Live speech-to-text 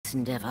this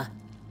endeavor.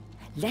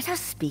 Let us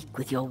speak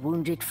with your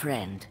wounded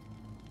friend.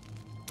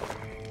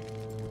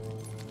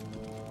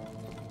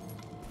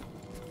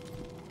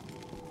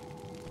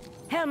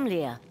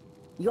 Hemlia,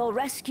 your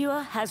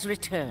rescuer has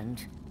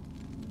returned.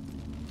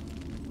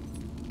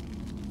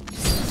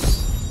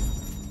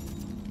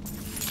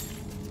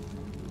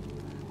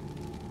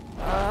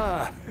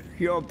 Ah,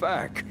 you're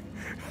back.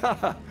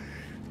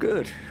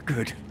 Good,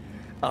 good.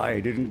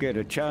 I didn't get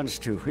a chance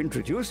to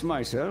introduce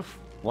myself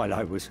while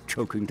I was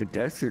choking to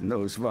death in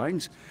those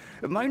vines.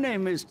 My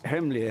name is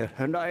Hemlia,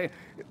 and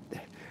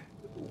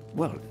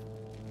well,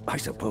 I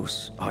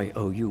suppose I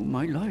owe you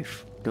my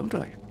life, don't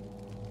I?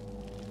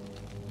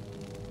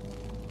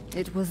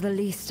 It was the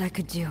least I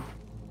could do.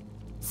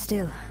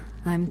 Still,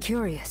 I'm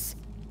curious.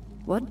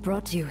 What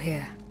brought you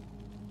here?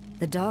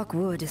 The Dark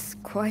Wood is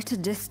quite a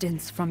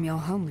distance from your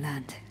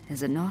homeland,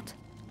 is it not?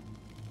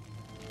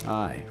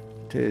 Aye,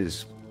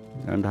 'tis.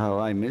 And how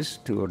I miss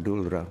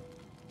Tuodulra.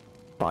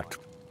 But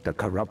the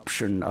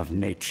corruption of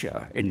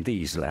nature in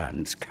these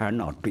lands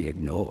cannot be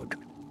ignored.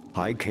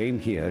 I came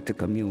here to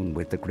commune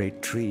with the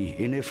great tree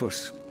in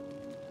Ifus,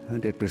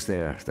 and it was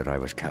there that I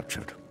was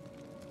captured.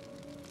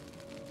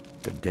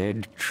 The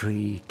dead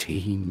tree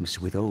teems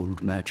with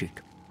old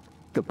magic.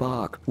 The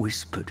bark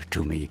whispered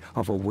to me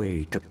of a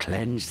way to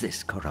cleanse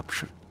this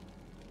corruption.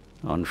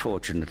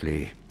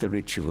 Unfortunately, the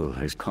ritual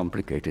is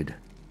complicated,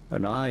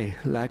 and I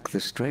lack the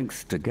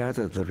strength to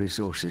gather the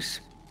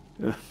resources.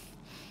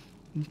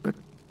 But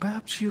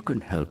perhaps you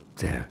can help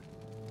there.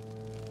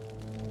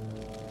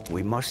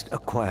 We must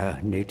acquire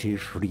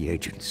native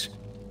reagents.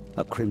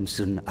 A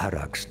crimson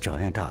arax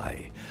giant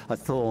eye, a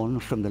thorn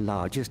from the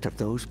largest of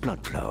those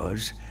blood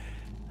flowers,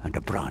 and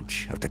a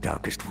branch of the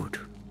darkest wood.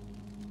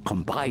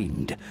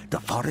 Combined, the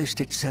forest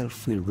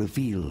itself will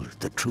reveal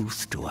the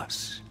truth to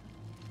us.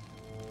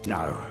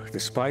 Now, the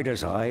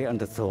spider's eye and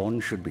the thorn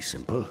should be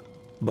simple.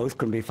 Both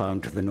can be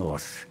found to the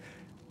north.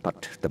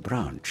 But the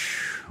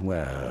branch,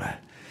 well,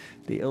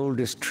 the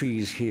oldest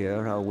trees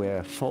here are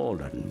where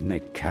fallen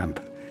make camp.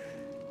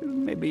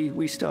 Maybe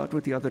we start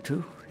with the other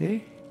two, eh?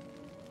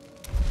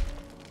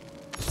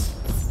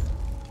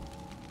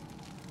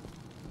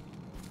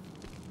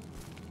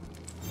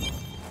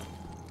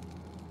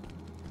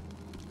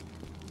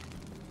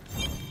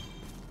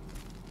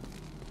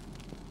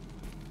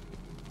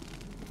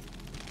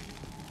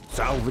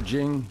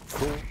 Salvaging.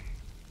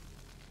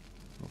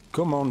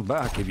 Come on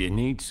back if you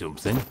need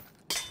something.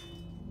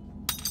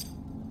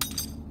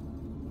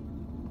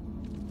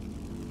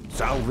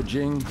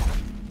 Salvaging.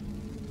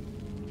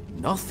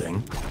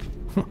 Nothing?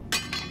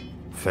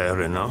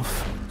 Fair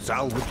enough.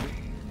 Salvaging.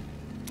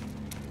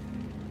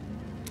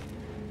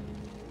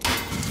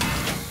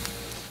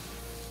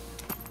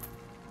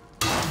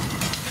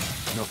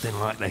 Nothing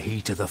like the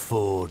heat of the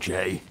forge,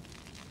 eh?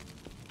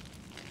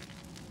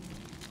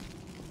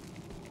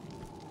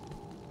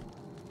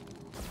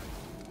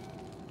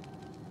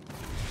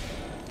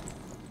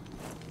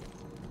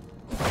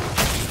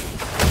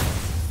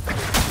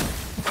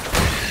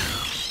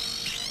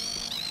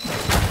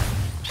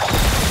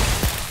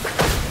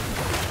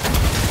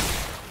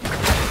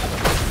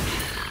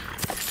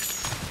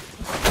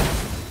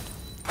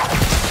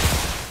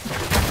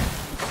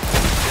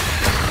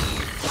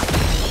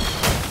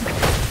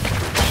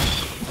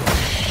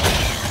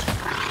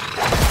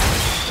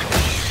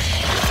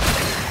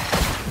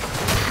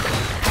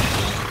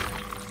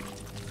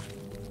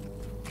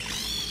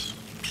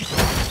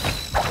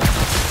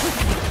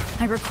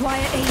 I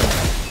require aid.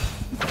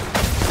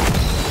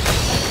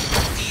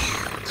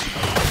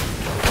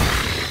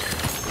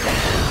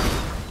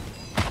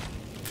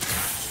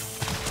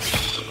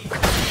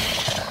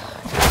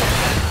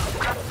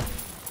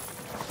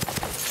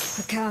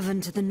 A cavern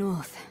to the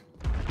north.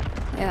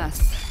 Yes,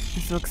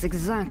 this looks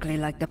exactly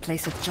like the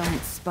place a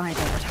giant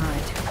spider would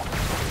hide.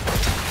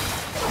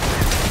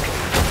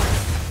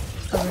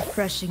 A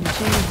refreshing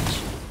change.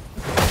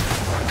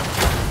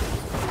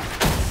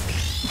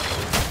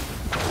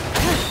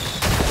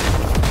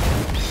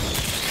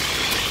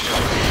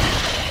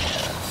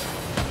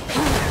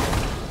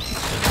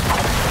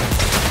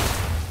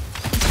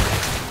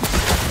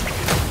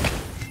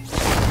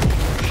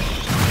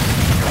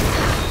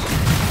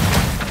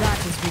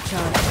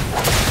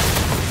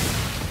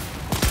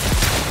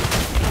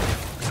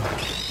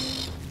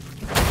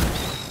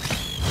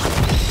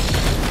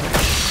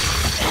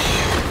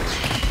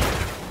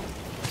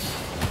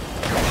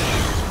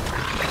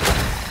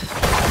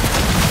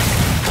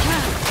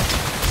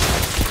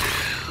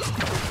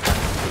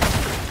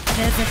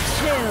 There's a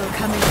chill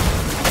coming.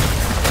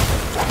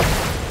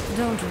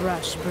 Don't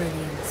rush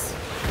brilliance.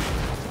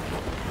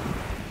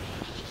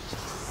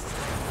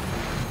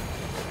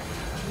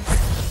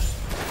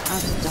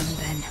 Outdone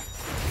then.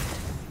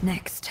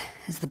 Next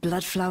is the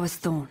Bloodflower's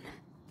Thorn.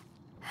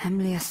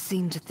 Hemlia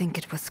seemed to think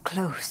it was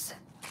close.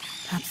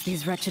 Perhaps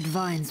these wretched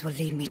vines will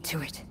lead me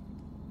to it.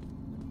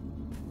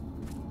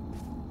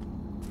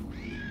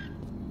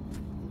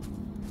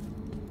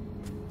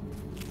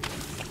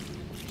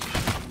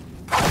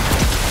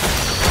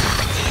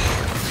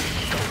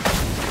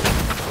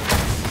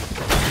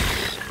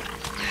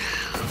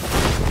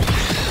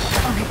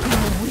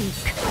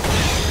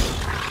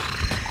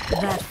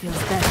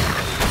 feels better.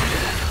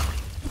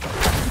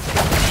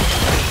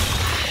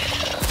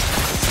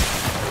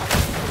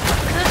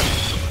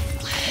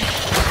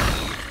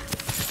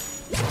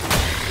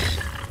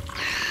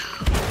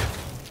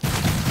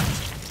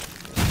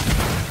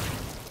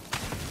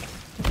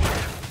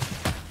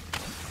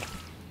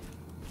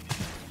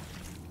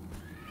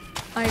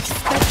 I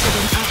expected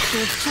an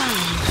actual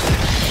challenge.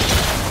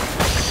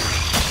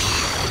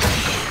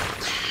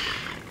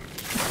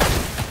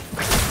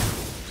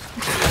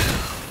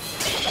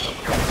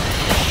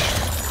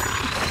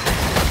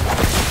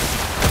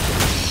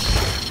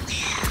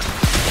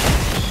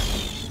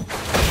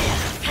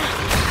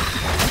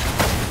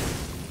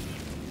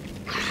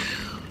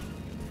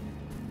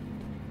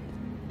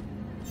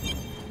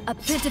 A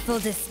pitiful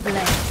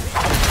display.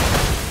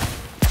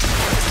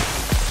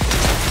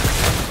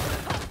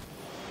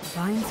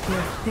 Vines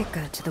grow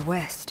thicker to the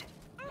west.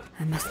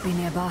 I must be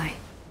nearby.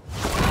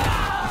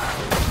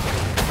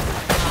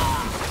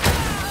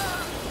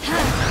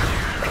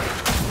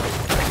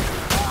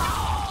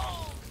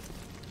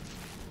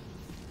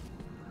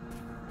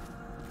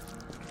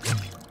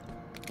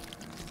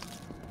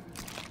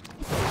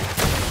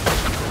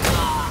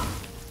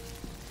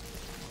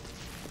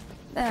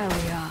 There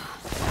we are.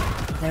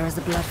 There is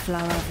a blood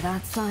flower of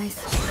that size.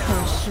 There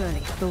are surely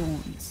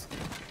thorns.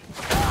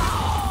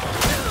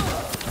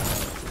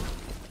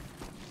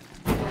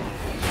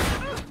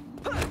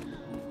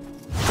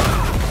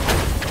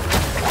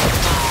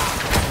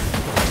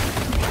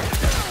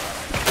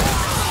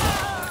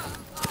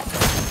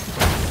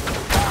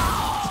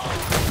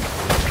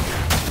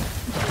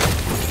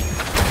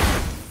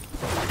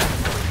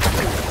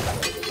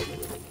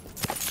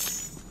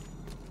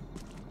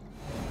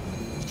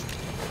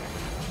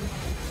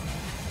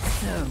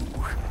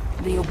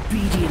 The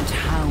obedient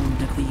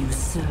hound of the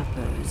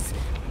usurpers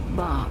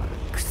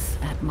barks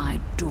at my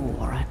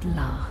door at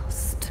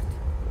last.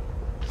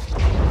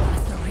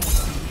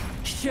 Authority,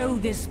 show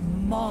this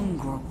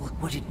mongrel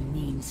what it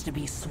means to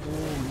be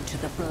sworn to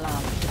the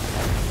blood.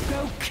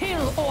 Go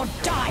kill or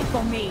die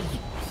for me!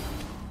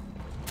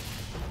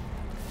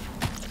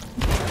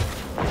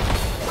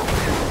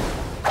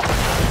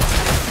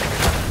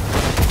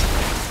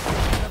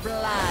 The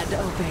blood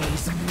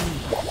obeys me.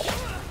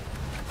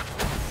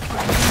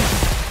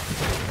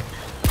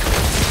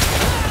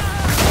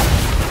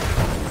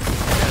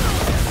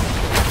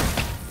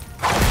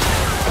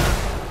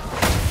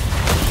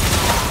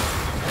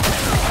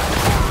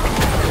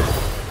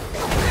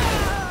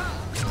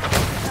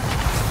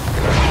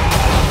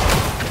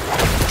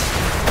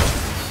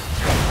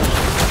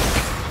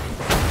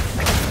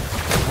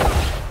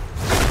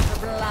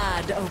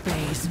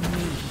 Obeys me.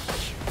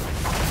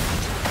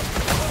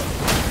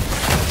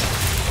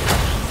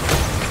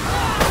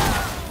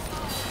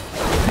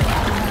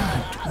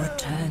 Blood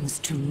returns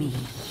to me.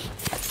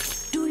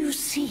 Do you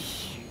see?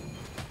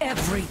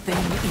 Everything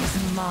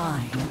is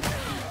mine.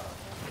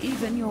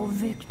 Even your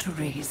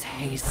victories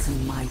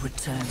hasten my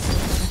return.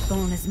 The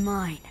thorn is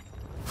mine,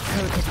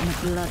 coated in the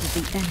blood of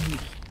the enemy.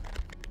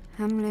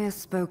 Hamlear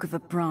spoke of a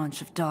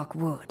branch of dark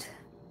wood.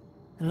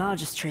 The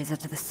largest trees are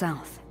to the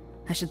south.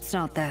 I should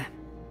start there.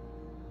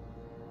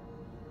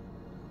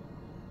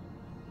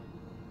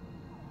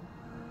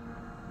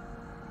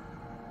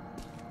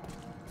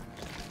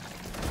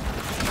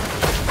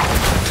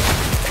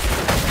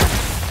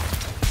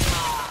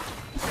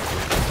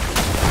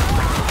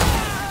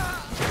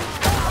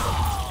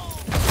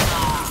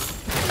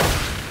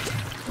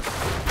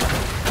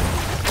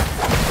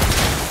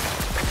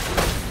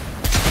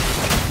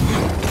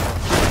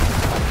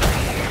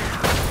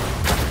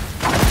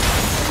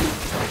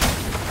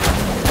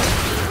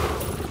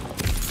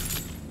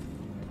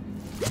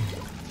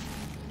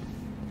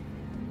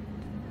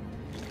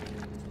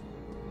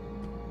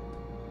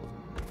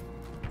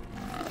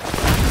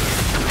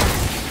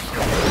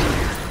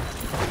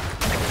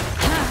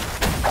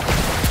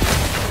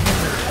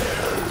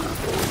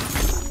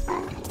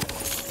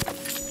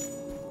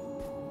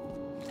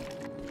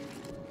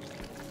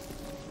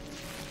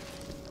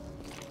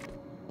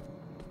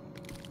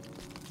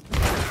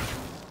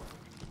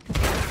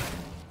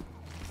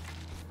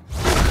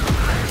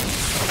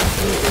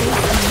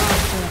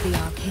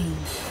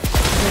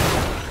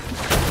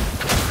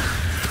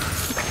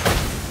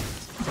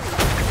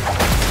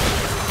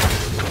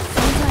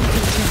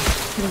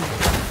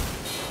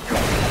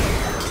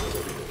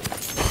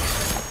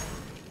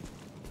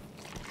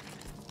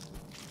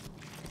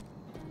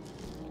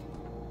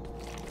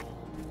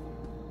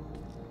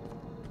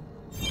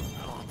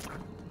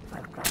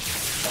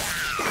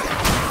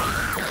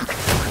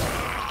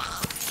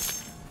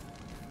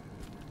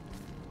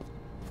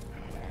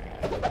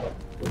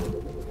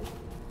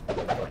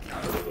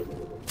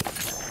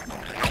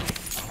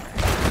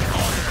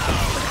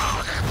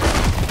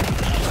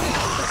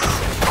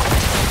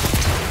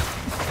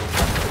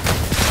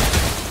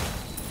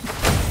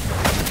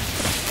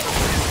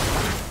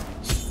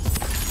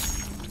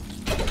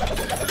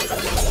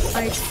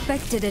 I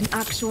expected an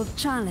actual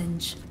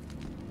challenge.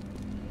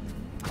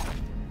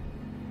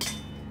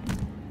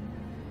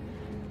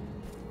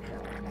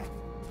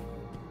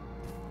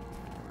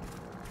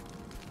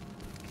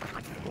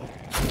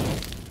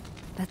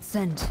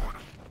 scent.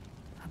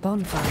 A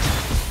bonfire.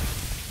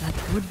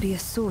 That would be a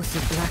source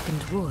of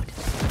blackened wood.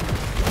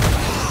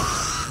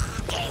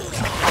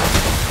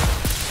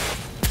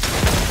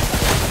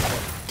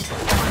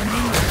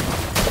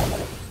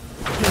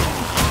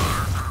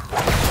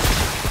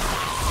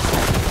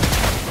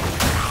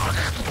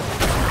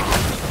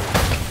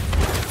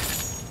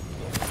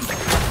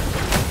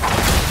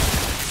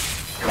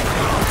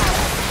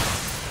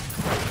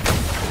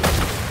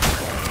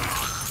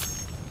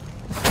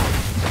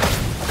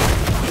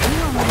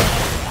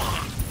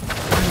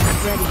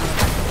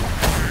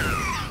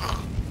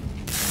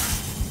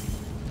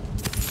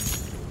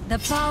 The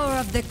power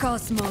of the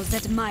cosmos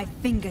at my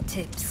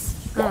fingertips.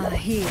 Ah,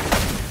 here.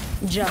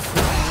 Just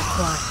what I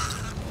required.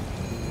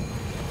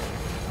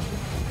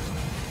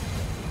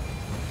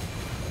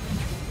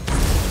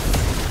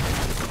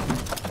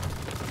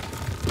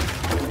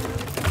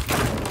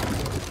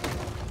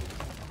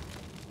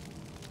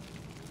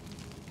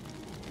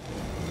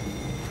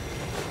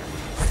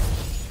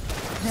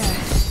 There.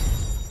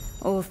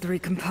 All three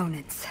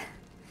components.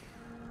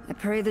 I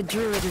pray the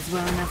druid is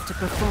well enough to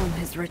perform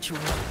his ritual.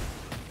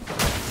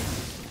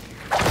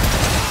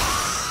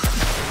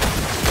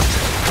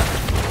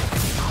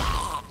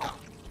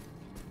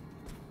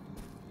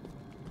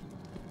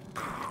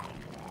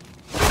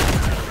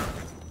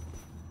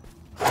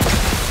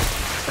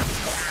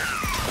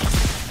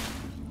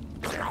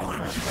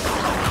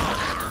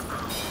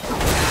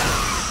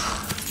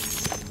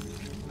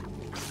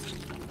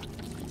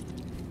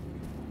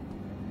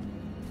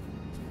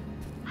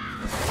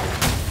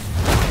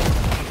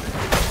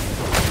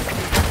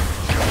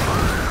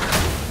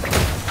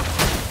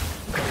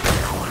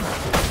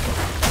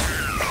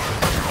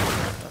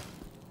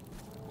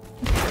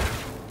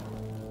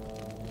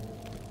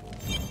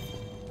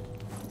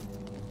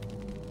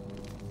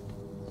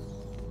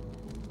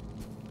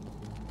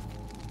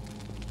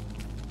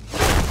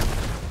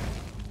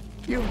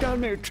 You've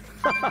done it!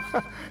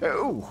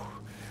 Oh,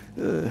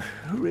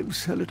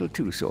 ribs a little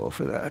too sore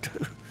for that.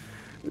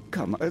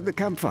 Come, the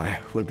campfire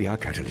will be our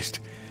catalyst.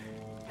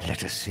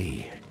 Let us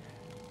see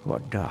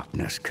what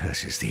darkness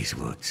curses these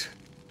woods.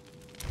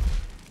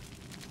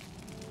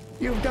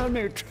 You've done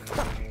it!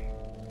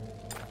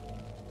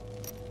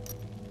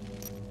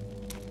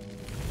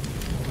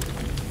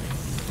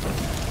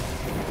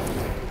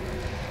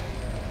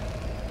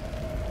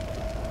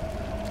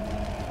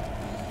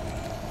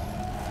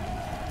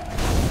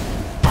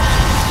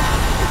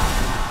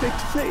 It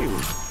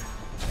failed.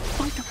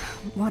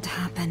 What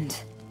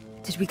happened?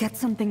 Did we get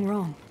something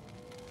wrong?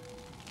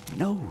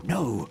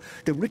 No.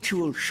 The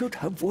ritual should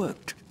have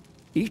worked.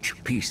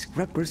 Each piece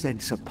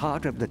represents a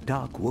part of the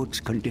Dark Wood's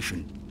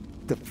condition.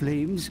 The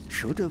flames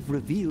should have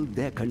revealed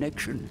their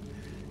connection.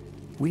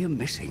 We're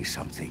missing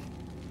something.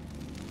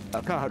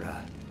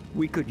 Akara,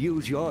 we could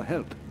use your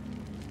help.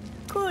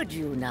 Could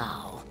you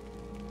now?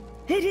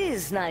 It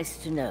is nice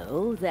to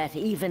know that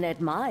even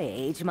at my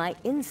age, my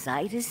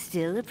insight is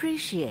still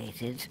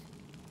appreciated.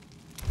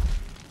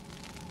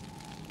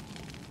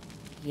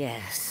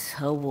 Yes,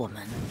 a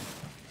woman.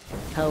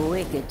 Her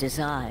wicked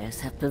desires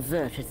have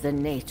perverted the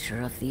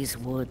nature of these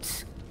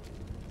woods.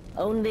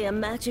 Only a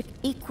magic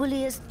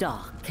equally as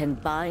dark can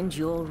bind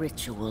your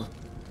ritual.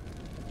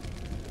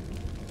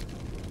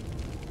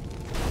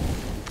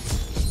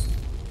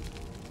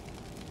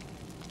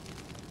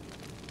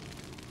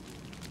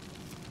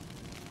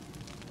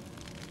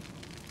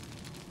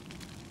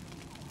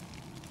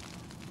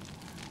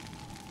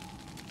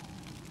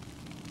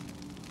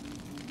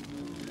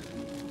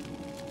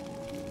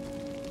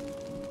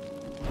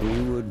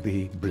 We would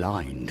be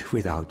blind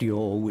without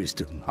your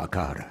wisdom,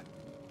 Akara.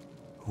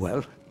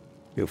 Well,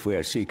 if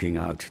we're seeking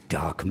out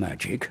dark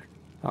magic,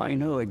 I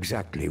know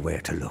exactly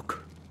where to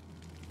look.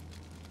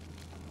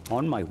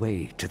 On my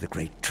way to the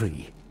Great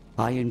Tree,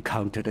 I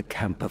encountered a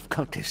camp of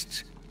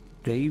cultists.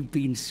 They've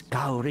been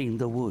scouring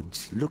the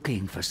woods,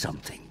 looking for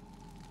something.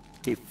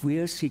 If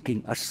we're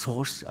seeking a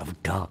source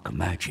of dark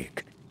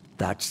magic,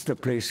 that's the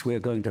place we're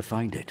going to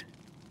find it.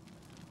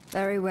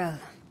 Very well.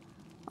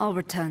 I'll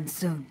return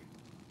soon.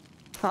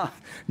 Ha!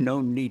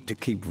 No need to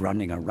keep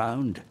running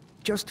around.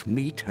 Just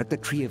meet at the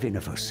Tree of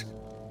Innovus.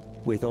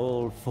 With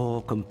all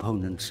 4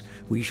 components,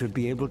 we should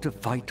be able to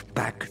fight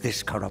back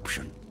this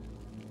corruption.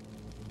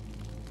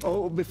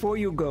 Oh, before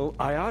you go,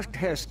 I asked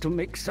Hess to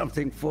make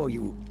something for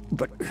you,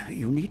 but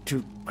you need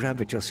to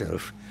grab it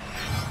yourself.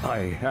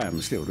 I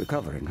am still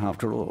recovering,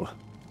 after all.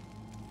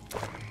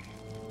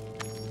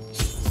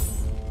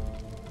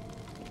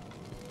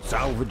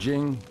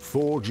 Salvaging,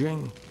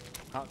 forging.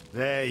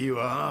 There you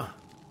are.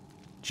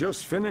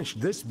 Just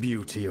finished this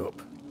beauty up.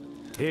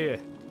 Here,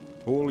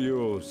 all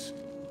yours.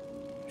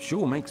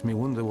 Sure makes me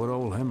wonder what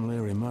old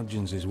Hemlir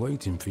imagines is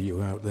waiting for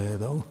you out there,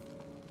 though.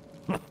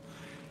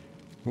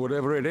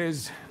 Whatever it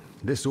is,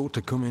 this ought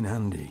to come in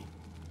handy.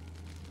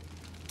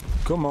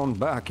 Come on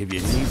back if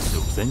you need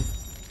something.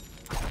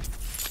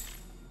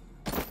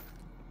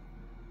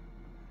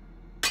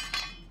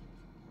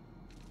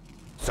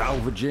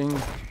 Salvaging.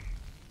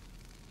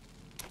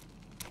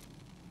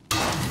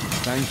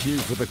 Thank you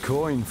for the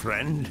coin,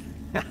 friend.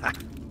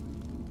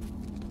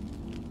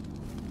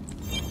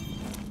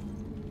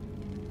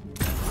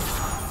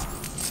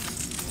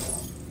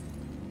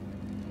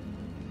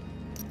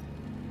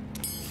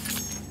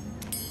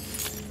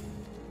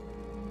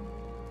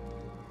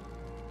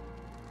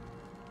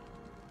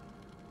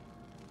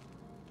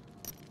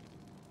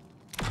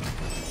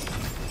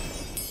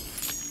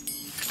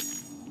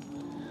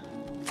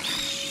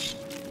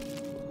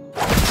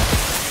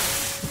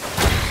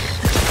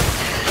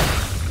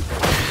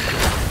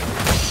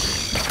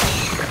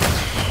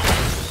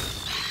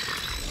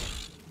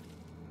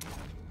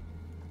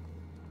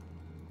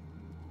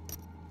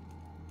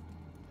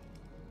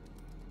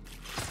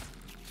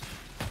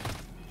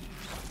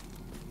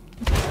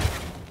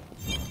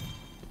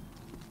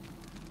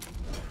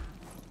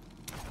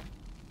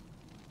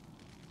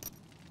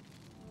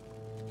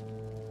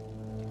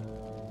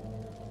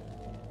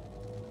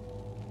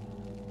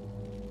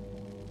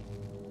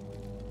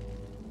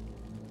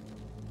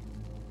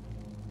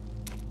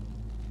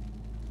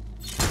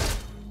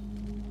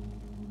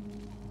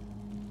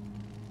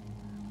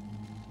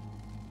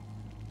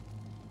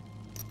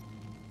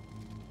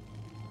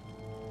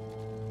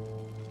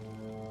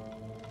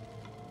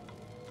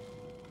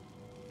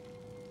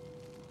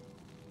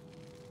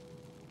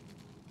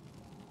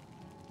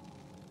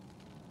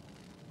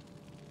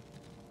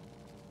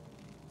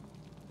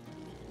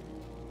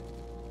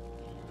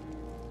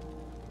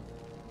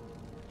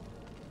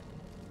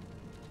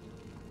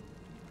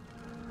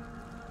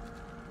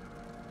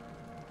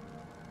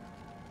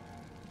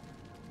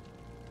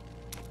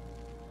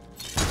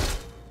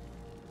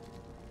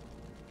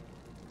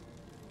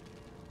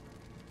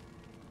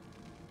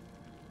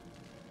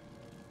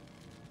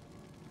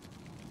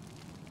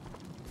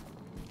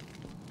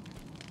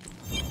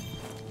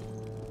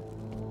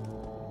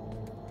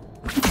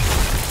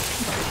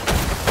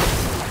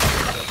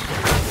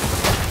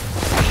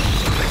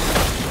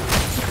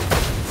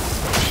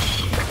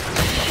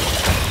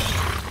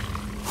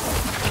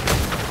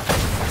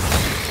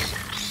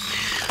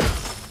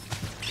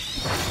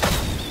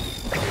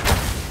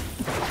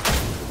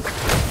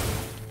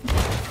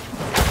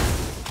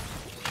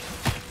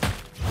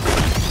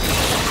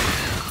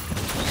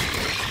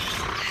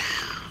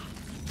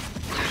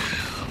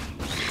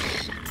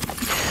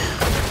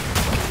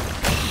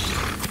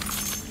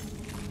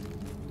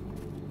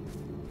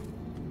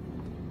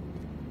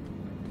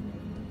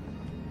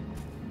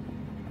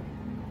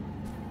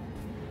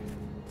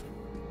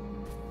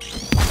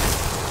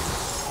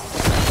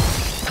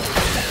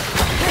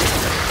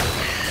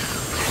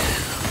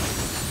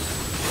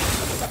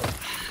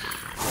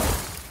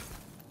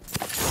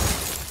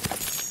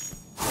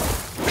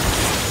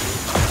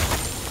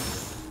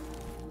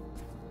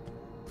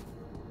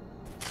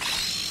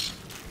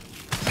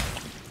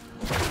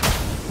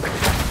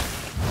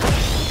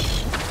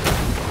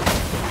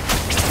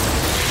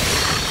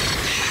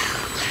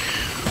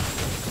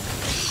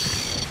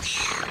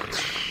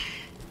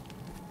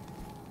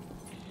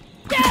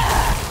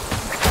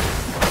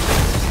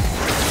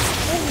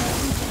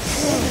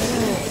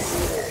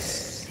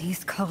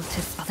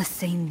 cultists are the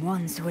same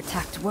ones who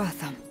attacked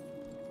Wortham.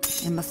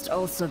 They must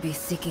also be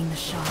seeking the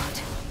shard.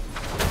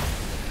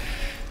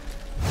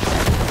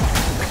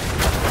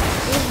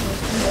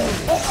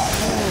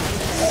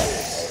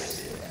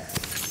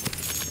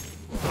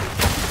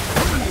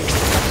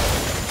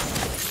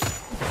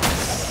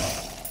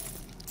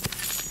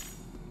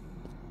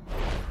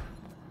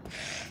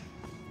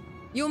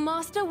 Your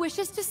master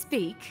wishes to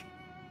speak?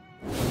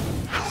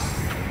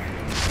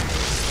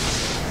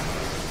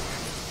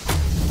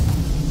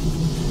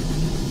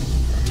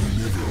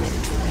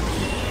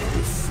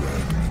 The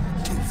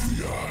fragment of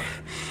the eye,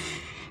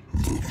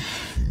 the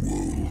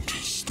world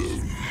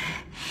stone,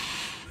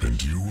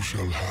 and you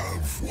shall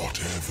have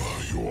whatever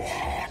your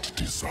heart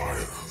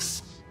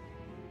desires.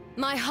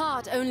 My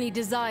heart only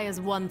desires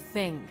one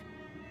thing,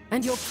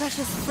 and your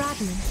precious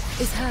fragment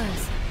is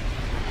hers.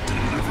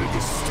 Deliver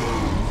the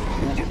stone,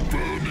 or the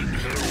burning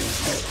hell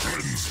will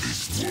cleanse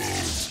this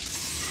world.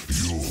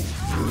 Your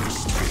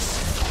mistress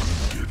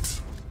need it.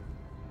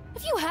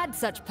 If you had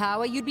such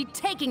power, you'd be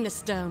taking the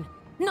stone,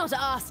 not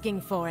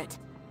asking for it.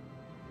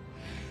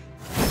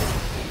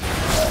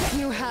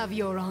 You have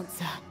your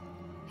answer.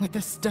 With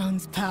the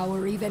stone's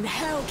power, even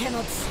hell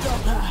cannot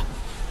stop her.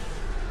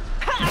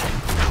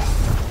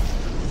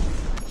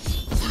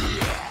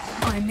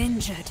 I'm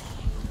injured.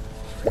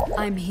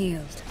 I'm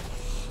healed.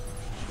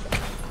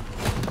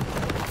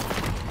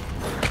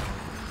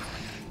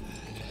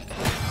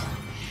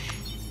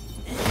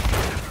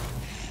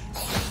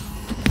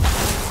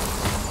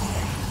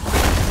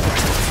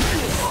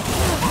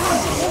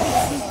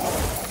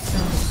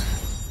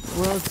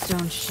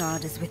 Worldstone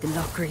shard is with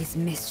Lockery's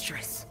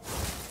mistress.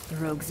 The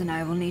rogues and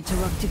I will need to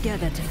work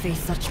together to face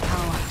such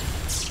power.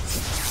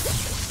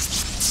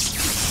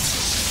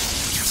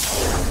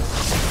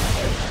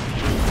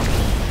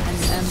 An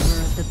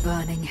ember of the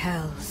burning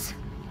hells.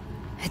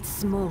 It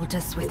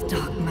smolders with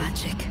dark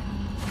magic.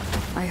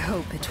 I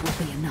hope it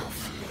will be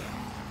enough.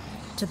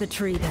 To the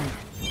tree then.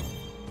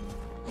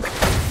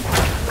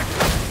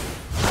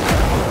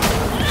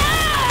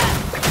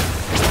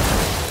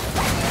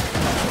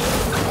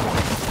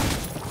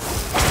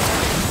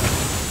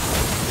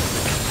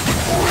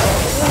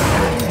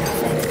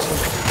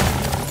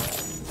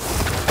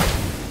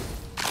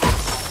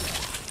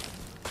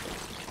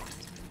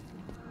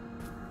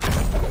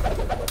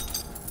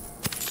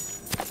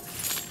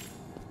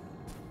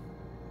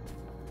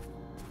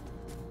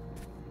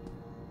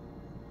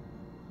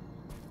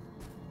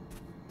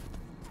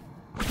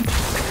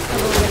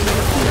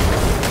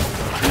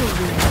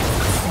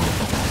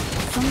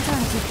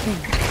 Sometimes you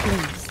think,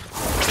 please.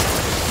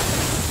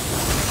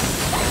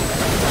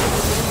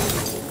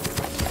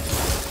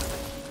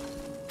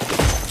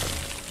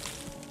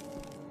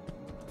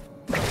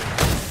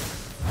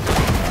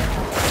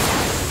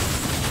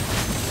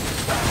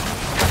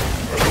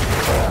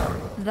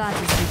 That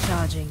is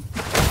recharging.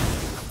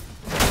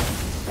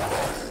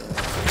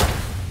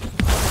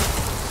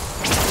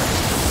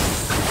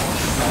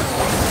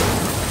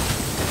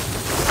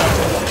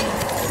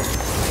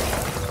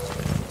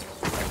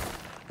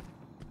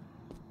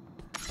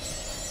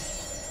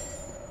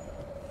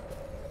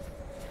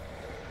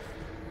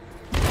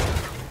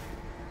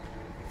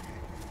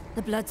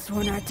 The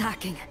Bloodsworn are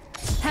attacking.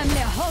 Hamlet,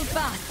 hold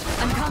fast!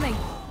 I'm coming!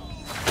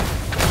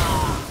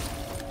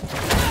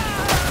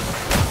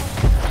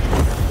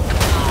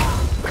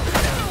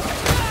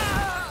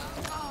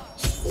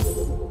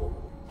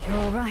 You're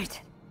all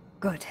right.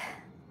 Good.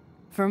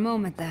 For a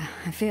moment there,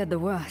 I feared the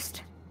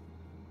worst.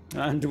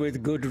 And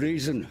with good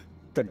reason.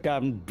 The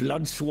damned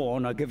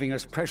Bloodsworn are giving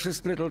us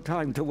precious little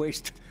time to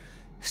waste.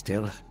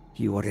 Still,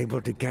 you were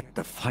able to get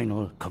the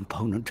final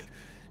component,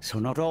 so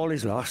not all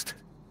is lost.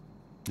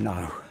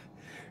 Now,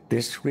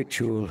 this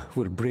ritual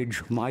will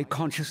bridge my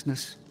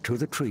consciousness to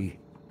the tree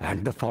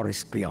and the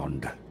forest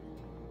beyond.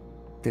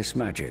 This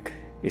magic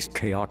is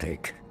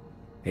chaotic,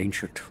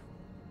 ancient,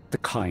 the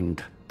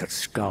kind that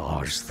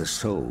scars the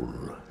soul.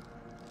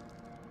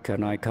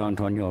 Can I count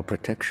on your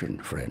protection,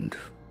 friend?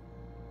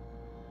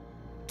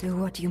 Do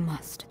what you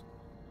must.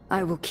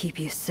 I will keep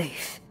you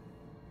safe.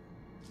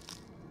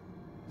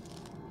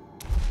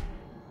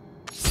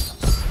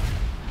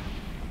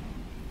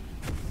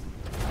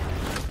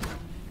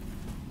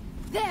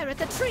 There, at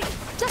the tree!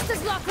 Just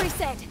as Lockery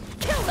said!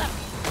 Kill them!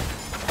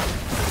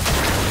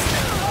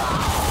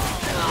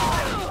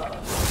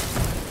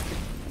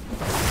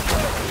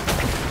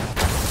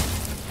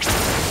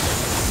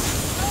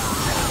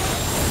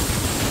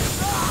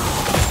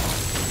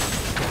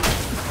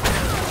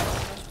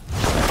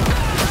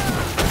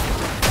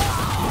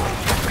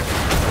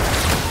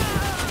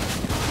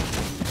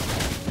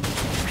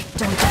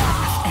 I don't have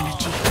enough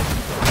energy.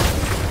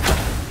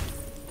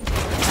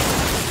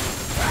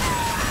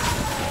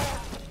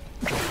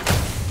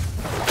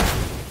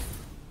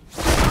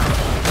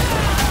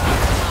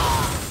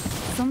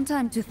 Some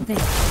time to think.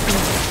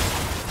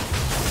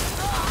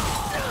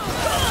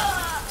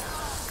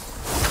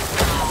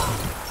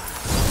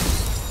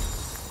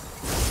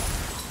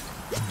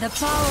 The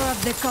power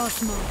of the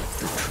cosmos.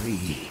 The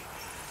tree.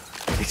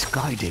 It's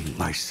guiding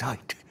my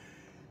sight.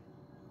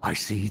 I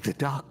see the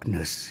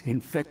darkness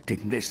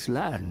infecting this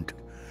land.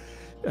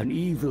 An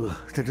evil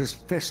that has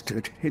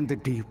festered in the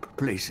deep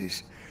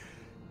places.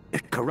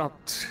 It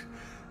corrupts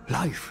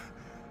life,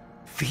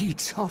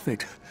 feeds off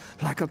it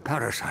like a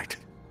parasite.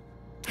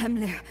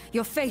 Hemlir,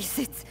 your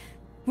face,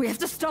 we have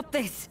to stop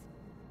this!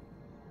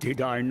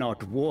 Did I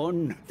not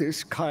warn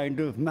this kind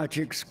of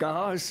magic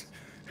scars?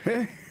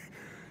 Eh?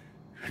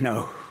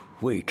 No,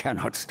 we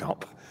cannot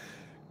stop.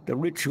 The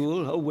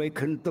ritual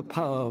awakened the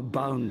power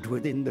bound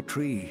within the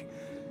tree.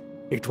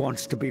 It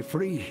wants to be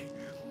free.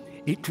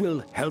 It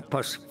will help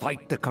us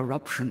fight the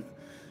corruption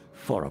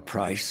for a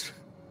price.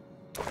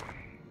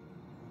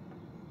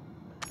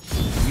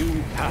 You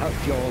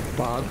have your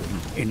bargain,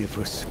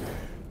 Inifus.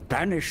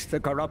 Banish the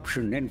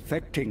corruption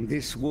infecting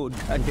this wood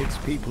and its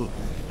people,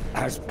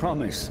 as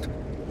promised.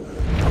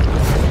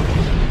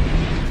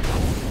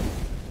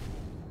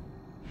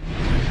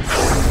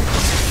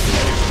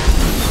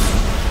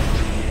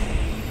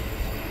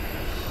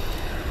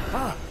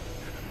 Ah!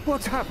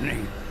 What's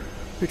happening?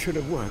 It should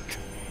have worked.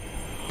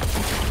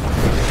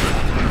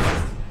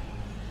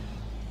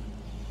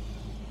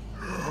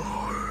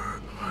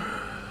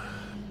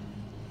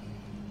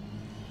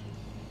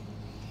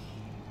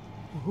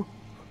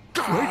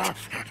 Wait!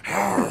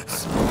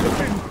 It's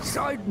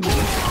inside me,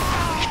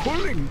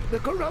 pulling the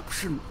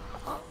corruption.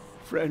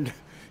 Friend,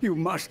 you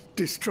must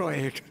destroy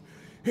it.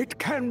 It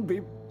can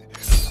be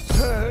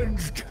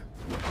purged.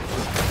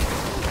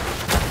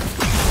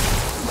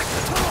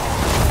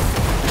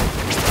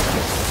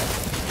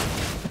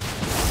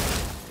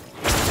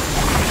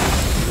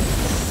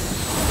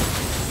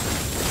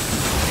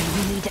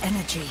 We need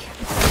energy.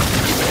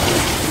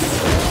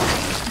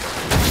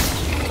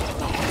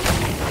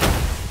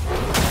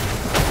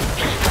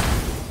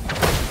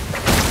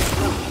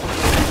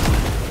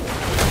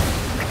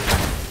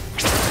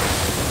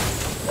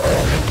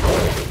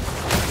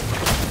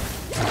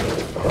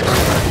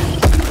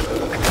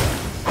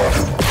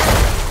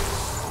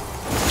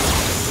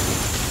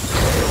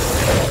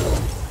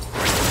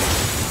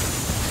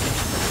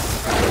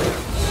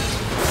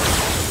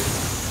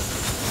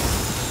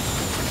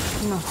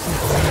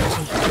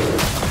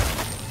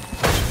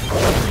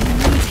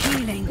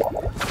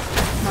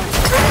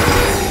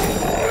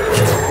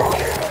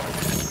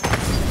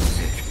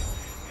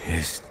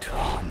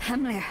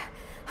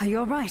 Are you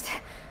all right?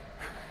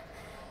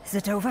 Is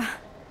it over?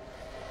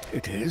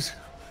 It is,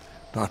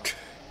 but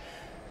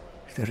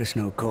there is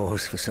no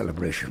cause for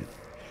celebration.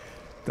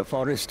 The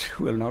forest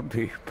will not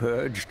be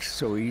purged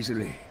so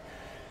easily.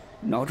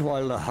 Not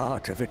while the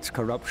heart of its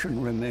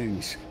corruption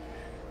remains.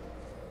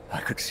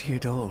 I could see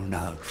it all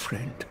now,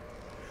 friend.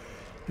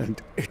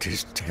 And it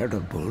is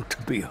terrible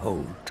to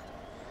behold.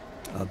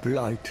 A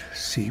blight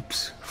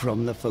seeps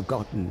from the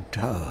forgotten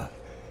tower.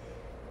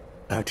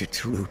 At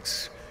its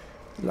roots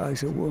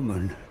lies a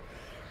woman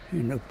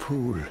in a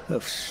pool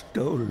of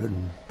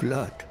stolen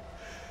blood.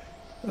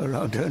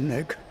 Around her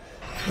neck,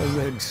 a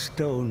red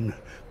stone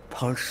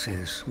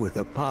pulses with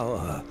a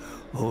power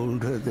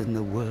older than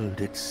the world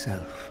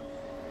itself.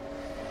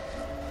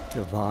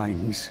 The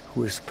vines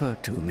whisper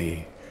to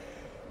me.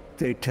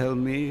 They tell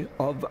me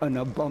of an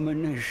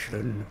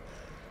abomination,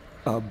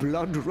 a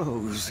blood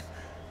rose.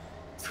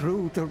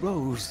 Through the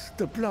rose,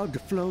 the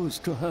blood flows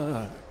to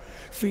her,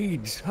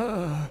 feeds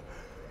her.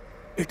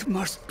 It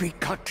must be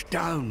cut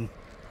down.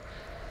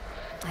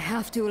 I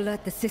have to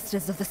alert the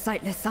Sisters of the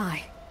Sightless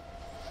Eye.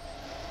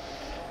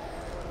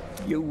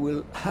 You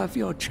will have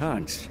your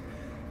chance.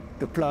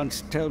 The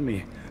plants tell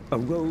me a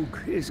rogue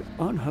is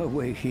on her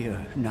way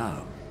here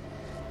now.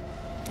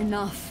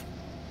 Enough.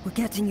 We're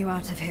getting you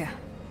out of here.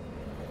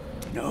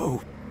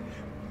 No,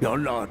 you're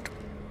not.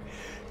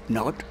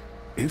 Not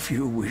if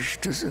you wish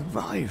to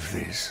survive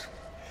this.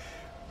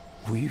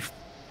 We've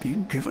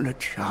been given a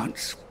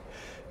chance,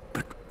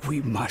 but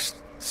we must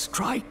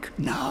strike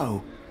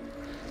now.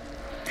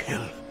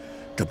 Kill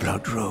the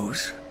blood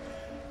rose.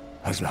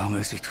 As long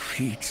as it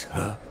feeds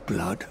her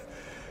blood,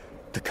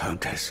 the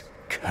Countess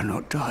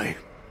cannot die.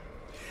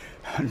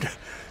 And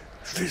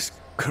this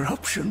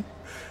corruption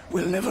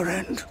will never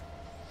end.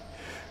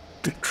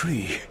 The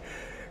tree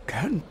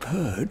can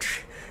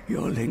purge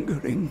your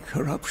lingering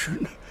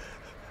corruption,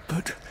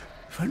 but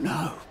for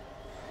now,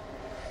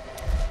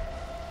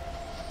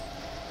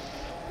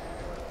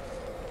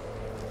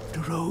 the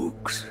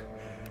rogues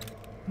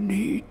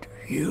need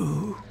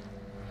you.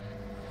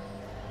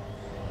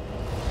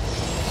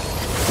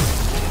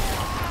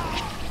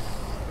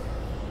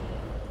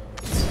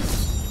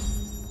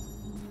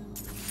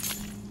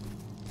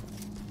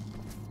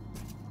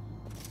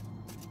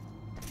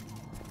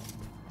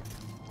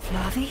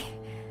 Flavi?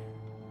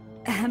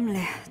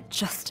 Hemlir,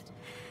 just...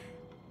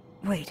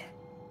 Wait.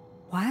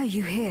 Why are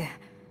you here?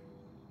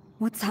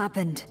 What's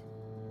happened?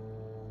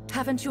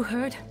 Haven't you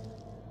heard?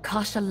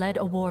 Kasha led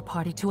a war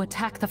party to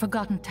attack the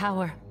Forgotten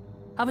Tower.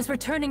 I was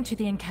returning to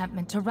the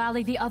encampment to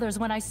rally the others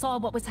when I saw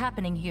what was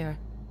happening here.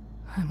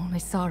 I'm only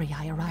sorry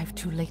I arrived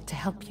too late to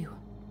help you.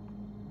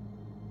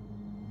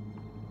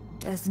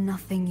 There's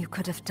nothing you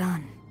could have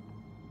done.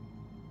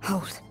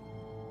 Hold.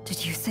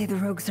 Did you say the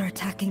rogues are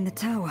attacking the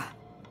tower?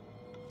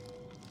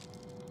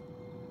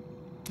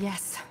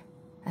 Yes,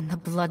 and the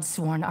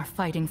Bloodsworn are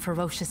fighting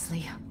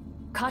ferociously.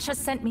 Kasha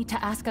sent me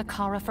to ask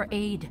Akara for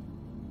aid.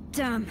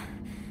 Damn.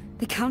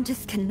 The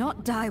Countess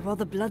cannot die while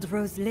the Blood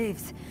Rose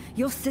lives.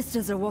 Your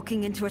sisters are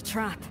walking into a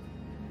trap.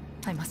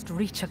 I must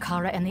reach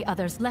Akara and the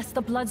others, lest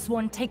the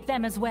Bloodsworn take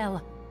them as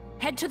well.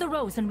 Head to the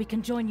Rose and we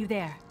can join you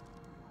there.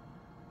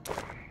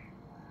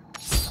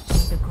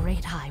 May the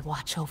Great Eye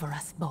watch over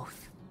us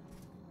both.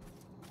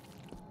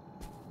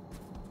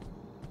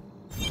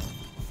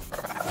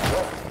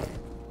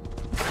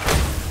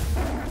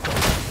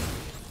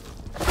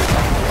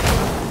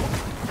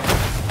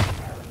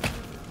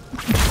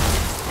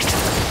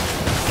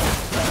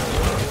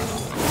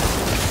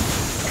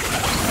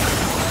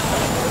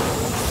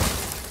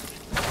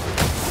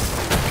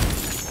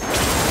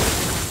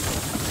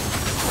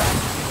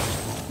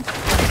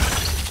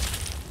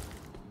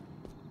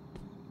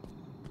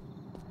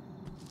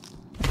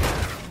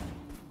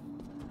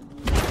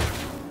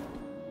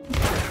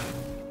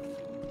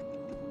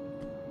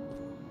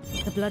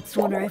 The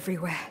Bloodsworn are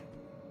everywhere.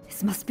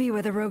 This must be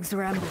where the rogues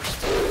were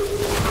ambushed.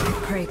 I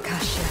pray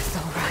Kasha is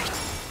all right.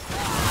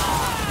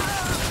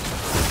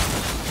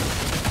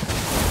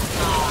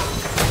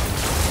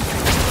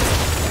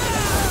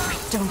 I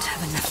don't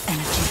have enough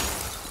energy.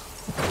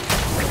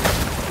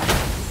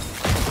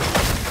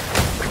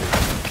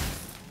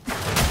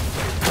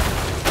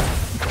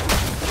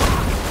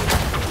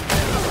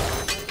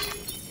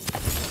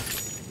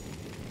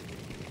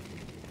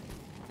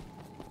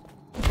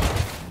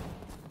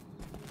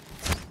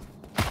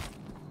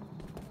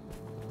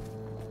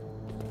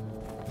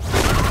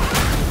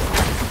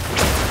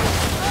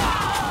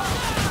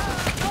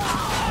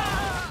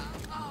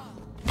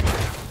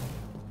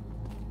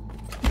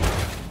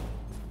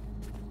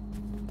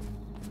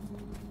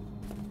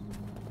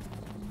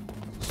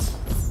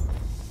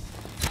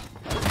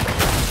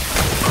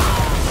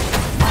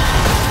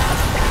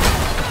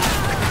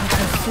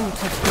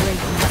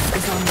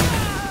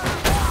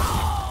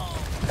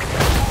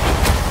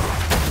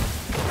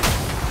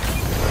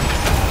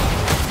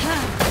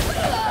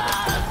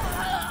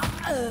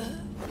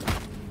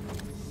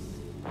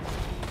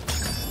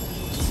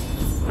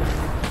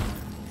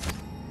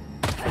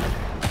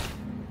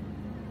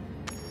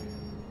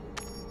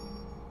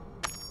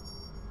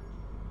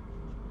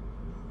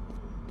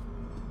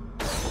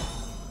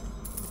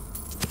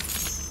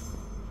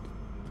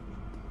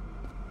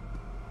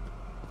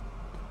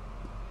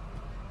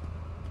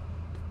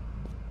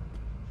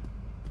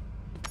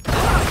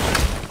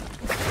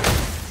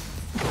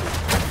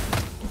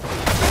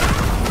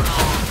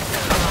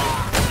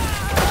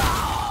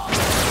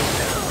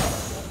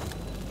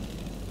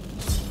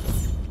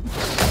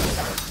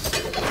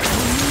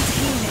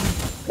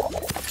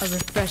 A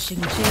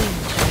refreshing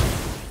change.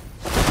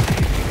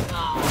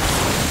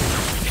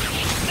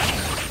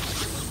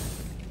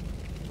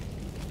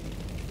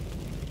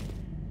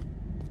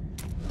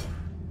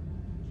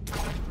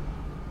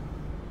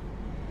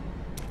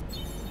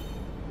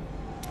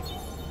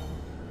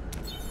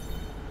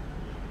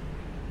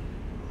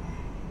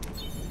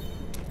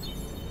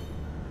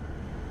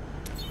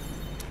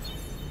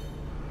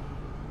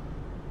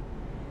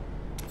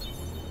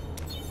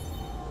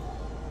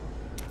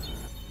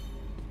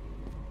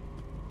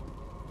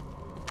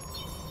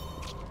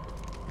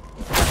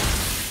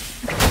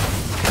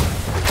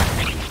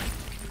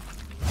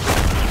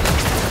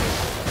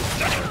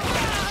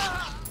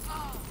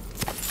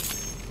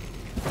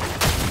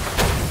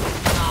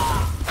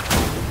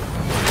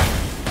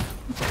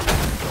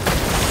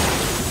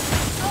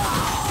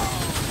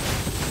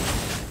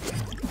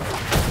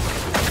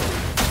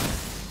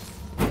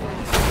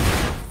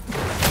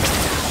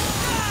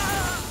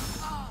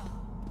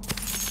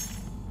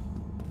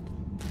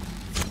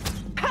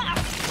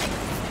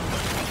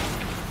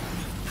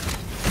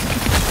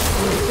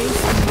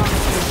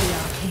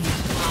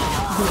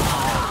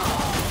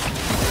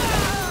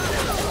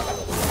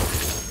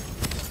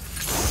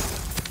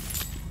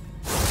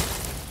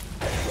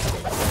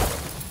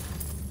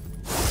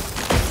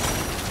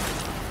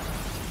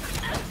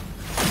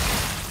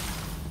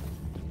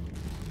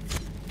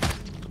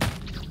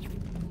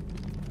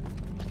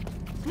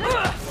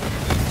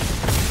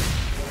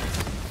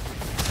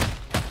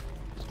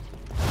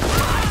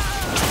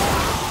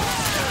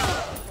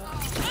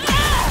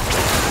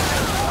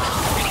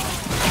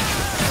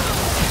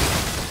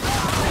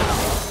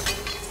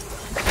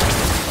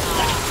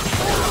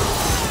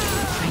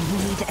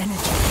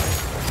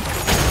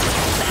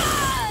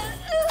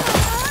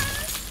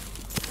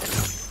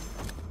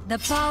 The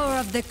power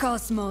of the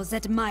cosmos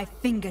at my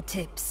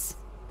fingertips.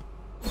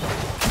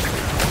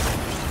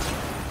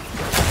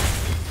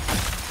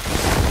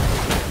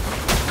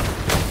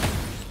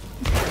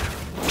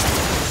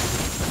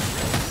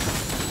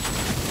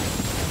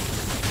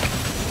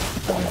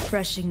 A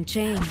refreshing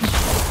change.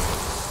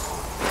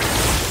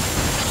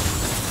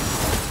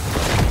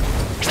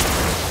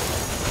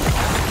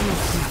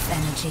 Enough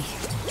energy.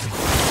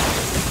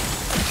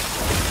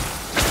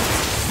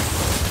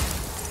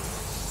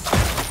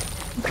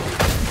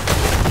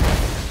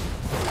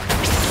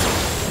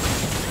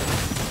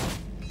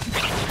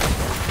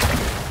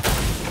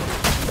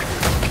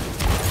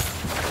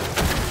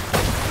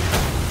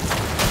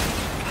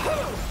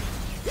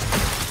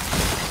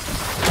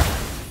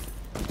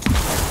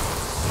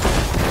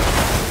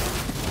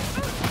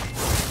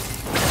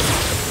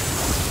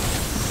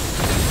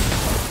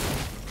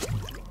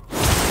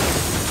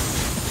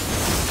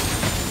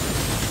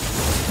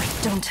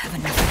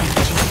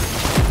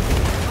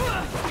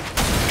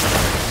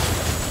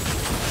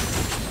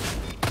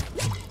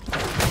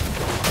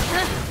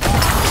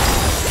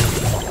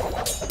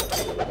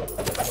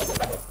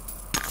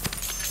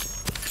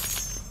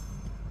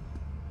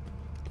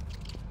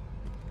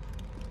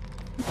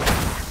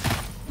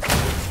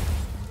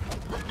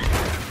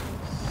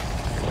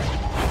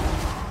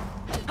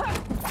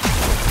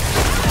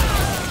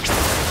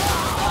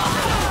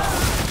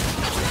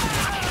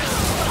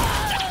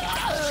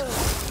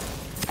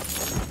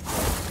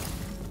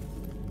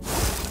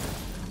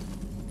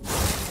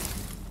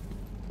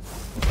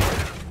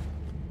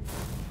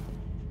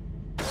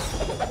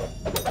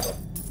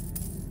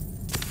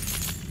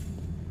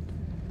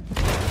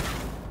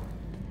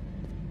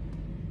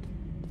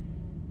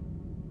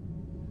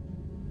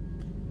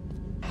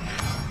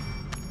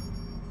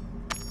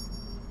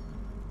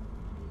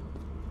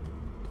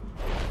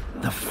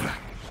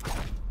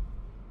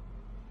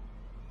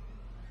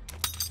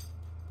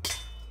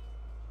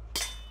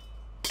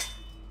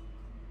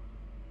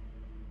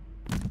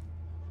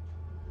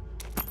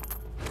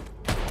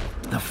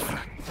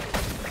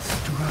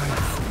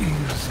 Strife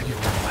is your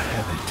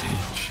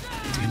heritage.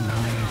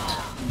 Deny it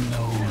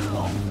no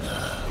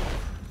longer.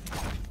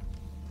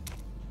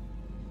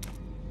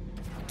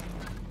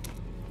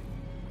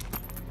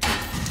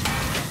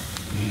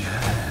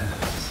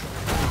 Yes.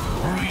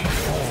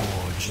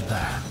 Reforge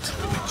that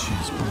which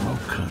is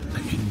broken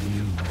in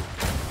you.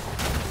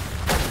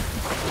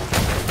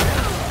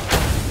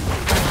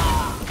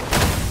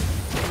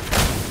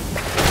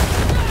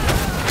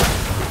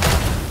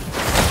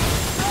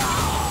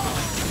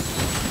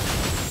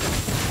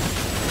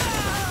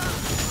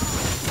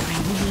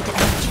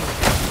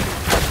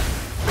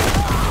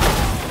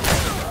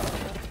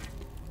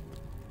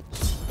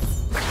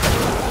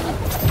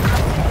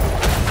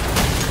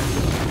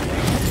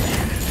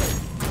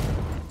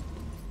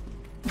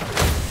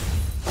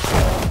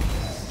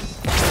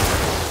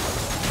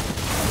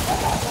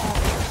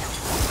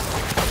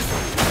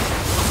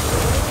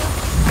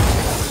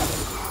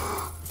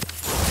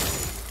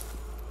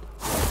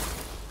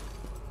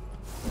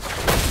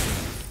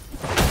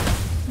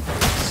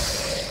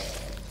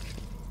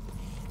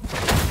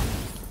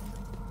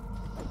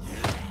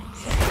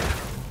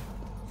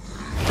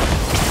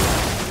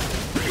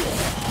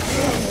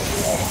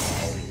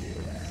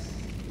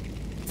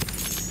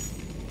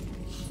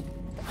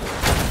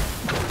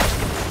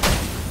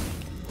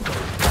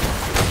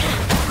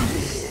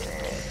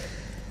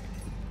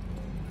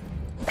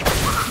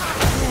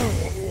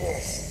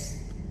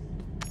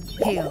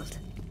 Healed.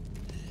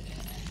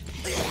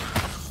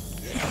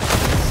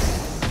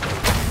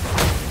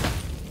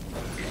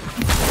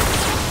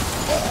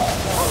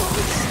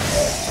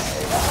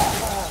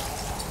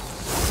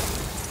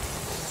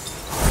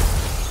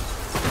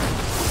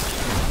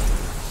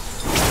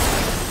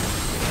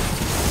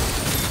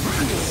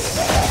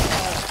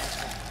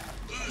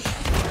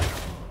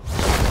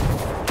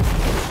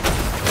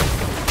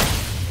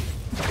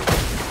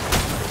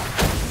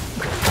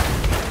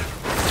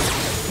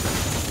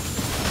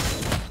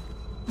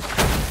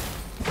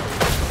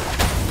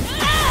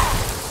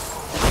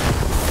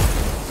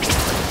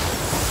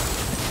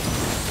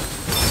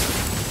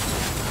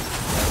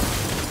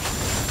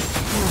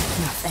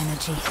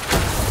 Energy.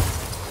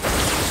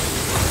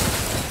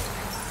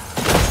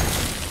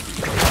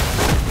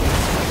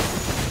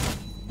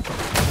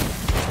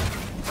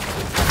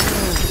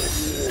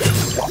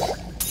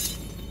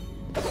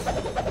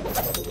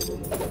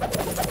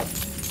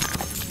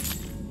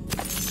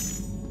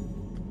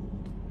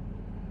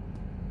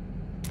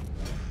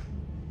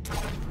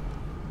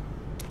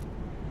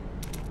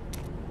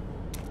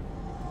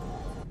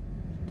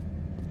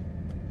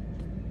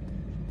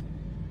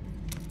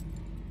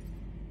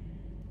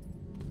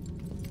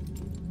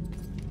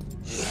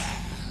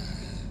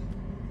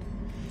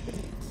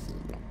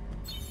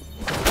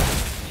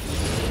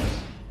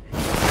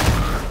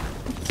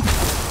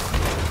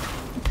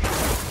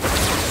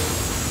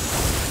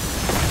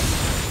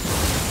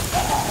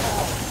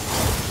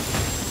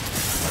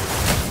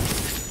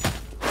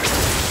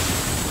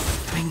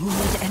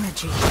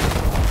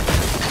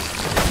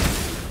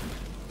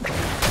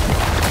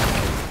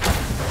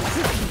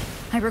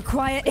 I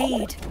require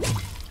aid.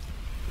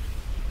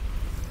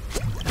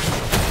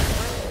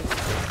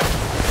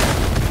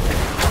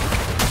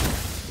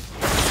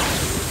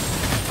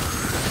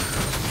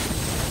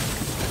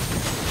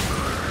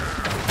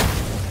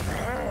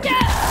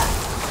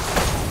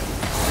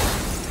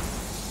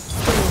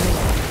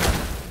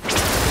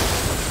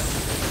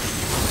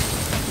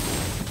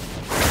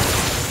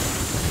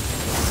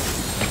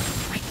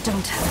 I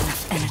don't have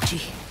enough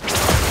energy.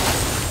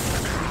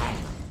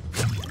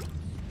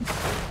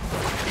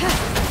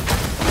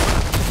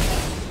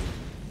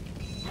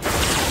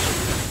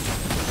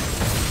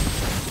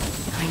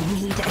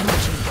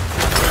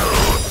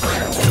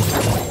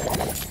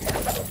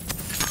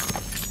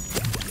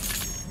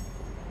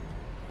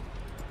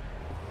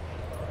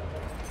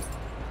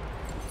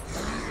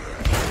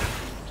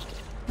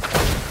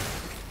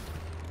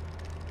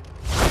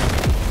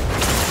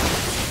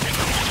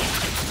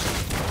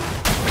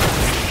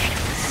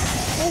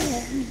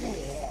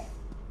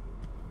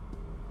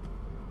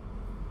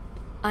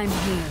 I'm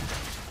here.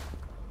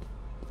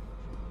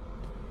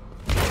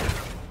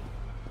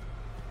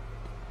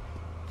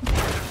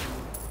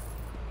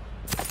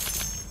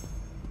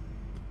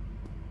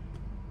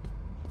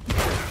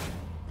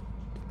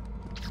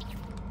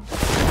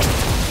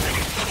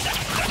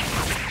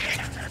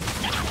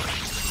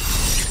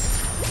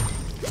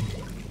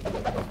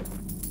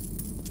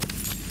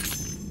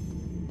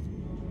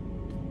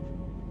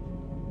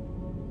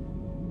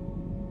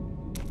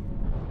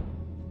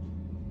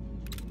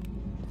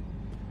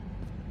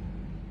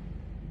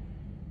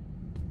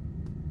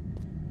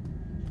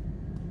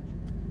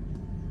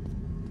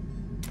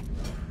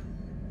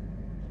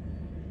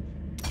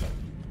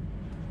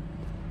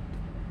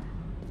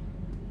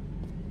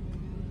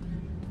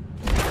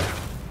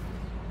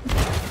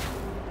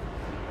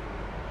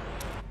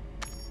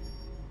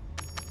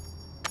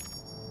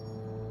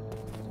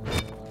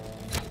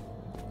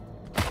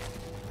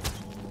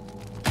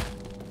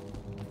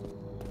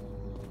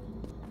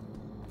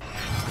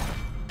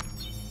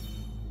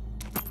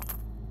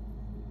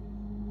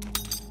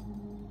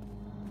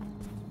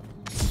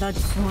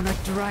 Bloodsworn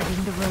are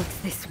driving the roads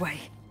this way.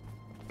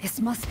 This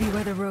must be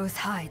where the Rose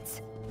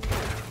hides.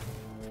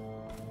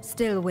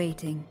 Still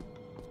waiting.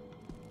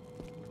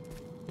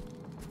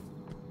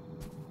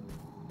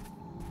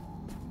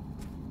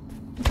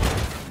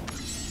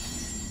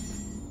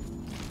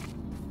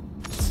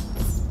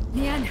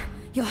 Liane,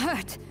 you're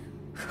hurt.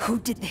 Who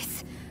did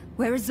this?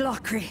 Where is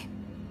Lockery?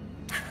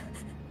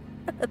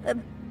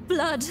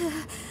 Blood.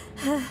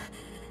 The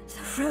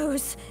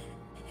Rose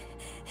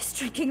is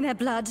drinking their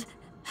blood.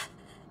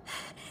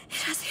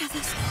 It has the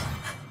others.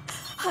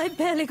 I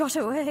barely got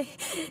away.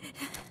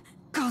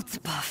 God's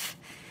buff.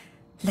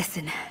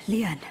 Listen,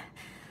 Liane.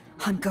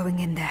 I'm going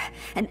in there,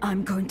 and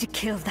I'm going to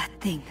kill that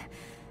thing.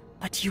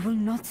 But you will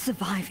not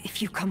survive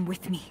if you come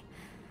with me.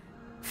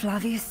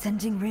 Flavia's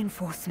sending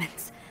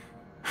reinforcements.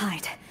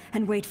 Hide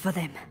and wait for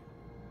them.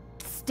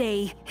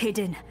 Stay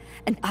hidden,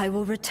 and I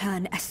will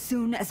return as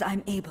soon as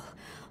I'm able.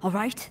 All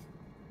right?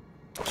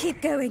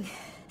 Keep going.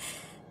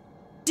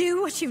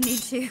 Do what you need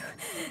to.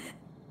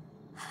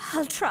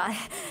 I'll try.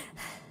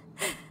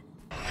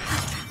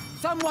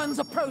 Someone's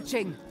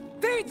approaching!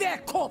 Feed their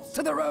corpse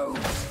to the Rose!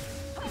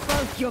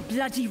 Both your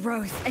bloody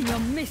Rose and your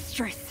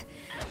mistress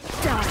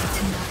die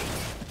tonight.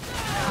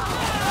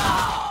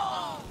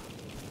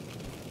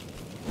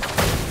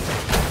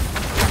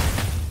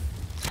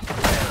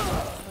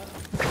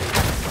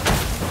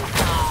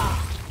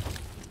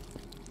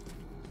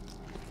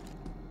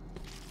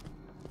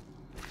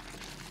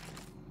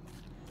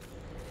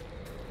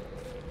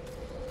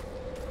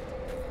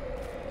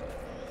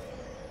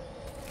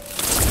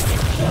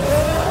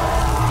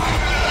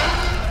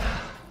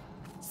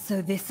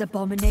 So this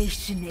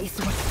abomination is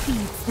what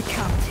feeds the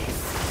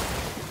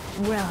Countess.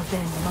 Well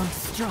then,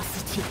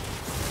 monstrosity,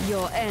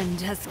 your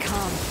end has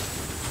come.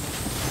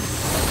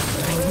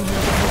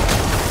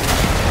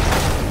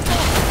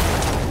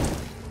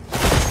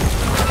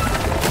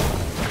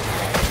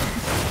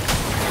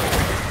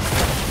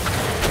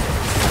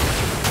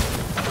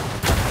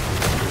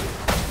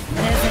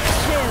 There's a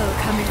chill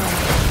coming on.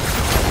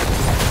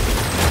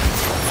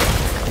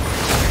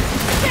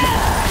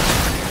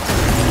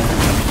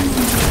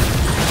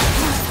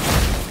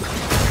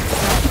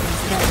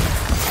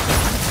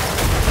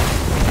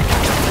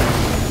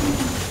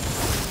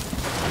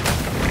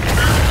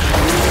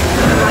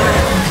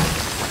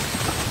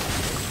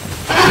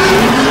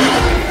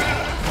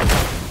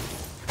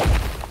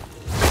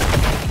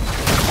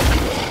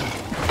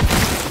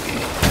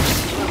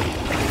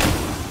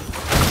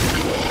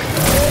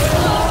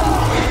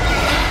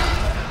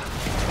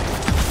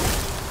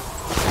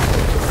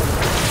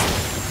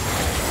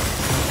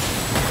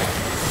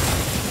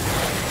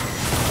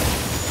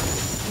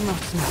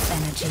 Not enough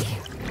energy.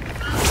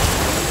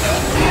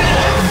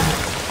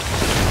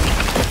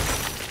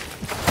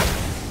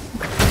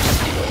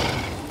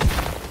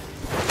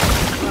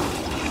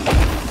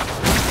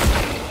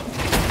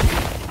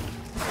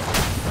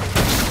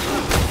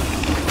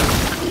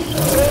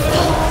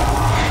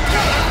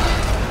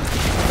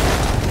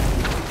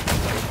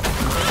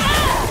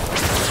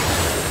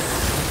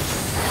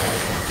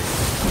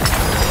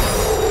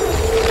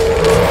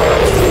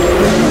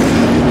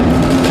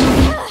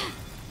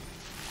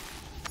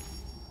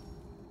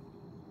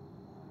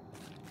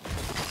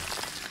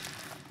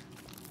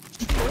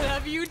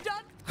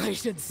 I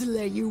should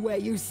slay you where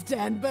you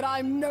stand, but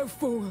I'm no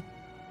fool.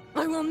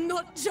 I will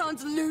not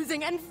chance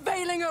losing and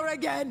failing her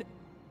again!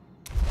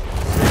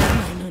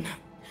 No.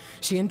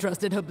 She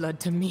entrusted her blood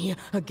to me,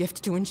 a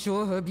gift to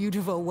ensure her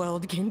beautiful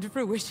world came to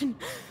fruition.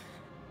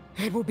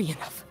 It will be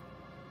enough.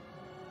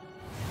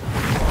 But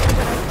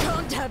I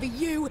can't have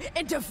you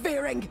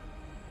interfering!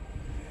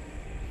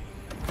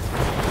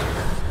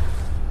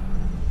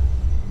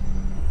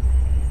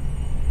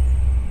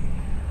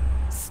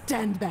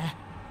 Stand there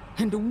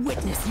and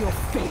witness your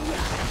failure.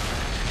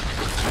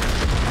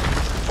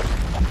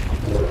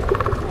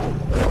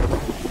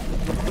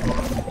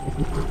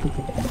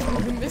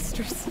 The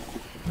mistress.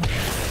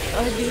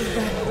 I give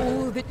back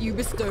all that you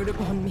bestowed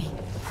upon me.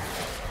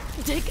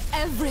 Take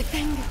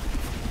everything.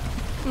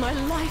 My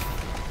life,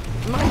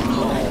 my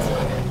blood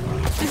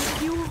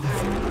is yours.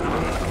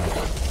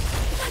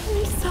 Let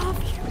me serve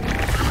you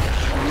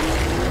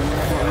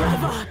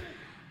forever.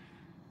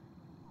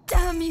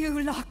 Damn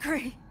you,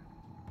 Lockery.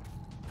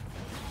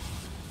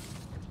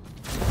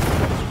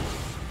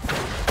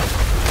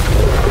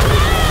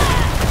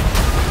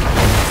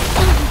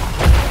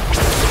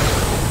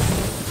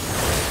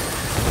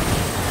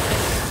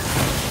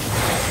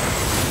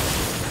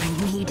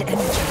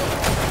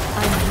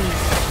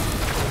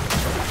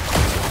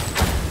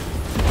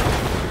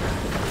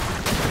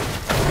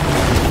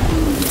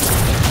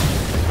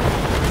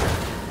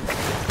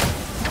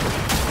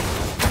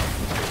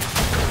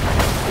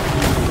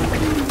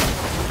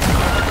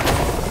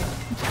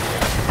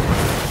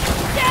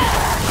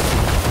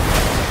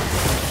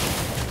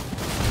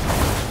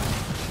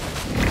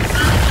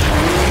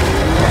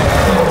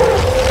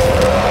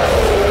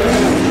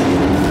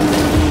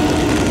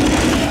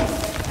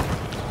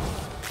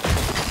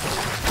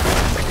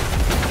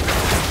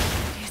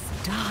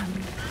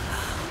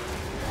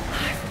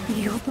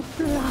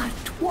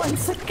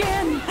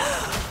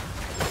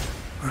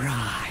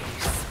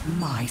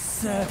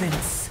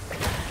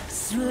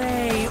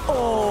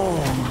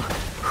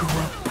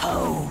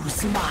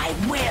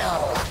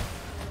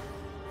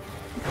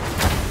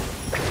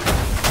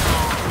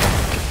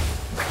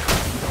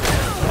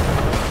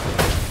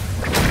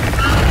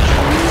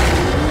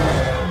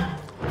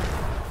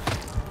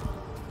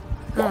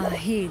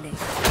 Healing.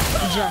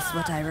 Just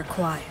what I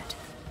required.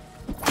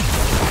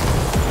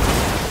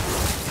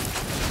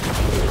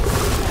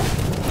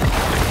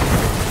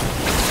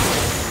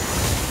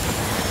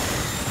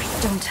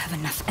 I don't have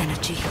enough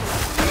energy.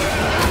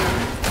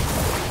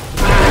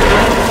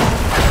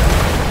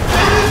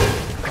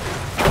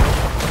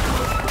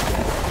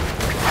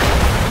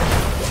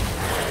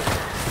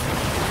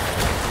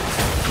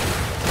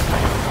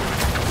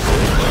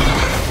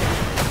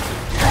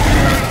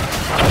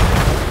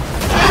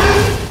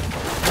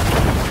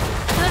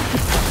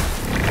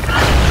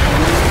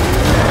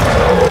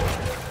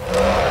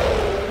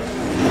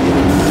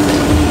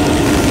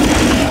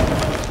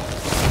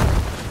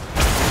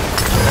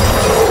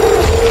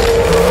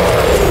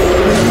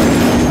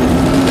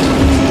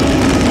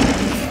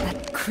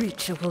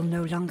 Will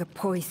no longer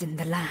poison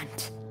the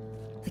land.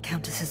 The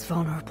Countess is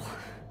vulnerable.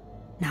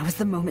 Now is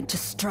the moment to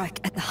strike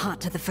at the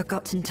heart of the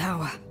Forgotten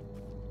Tower.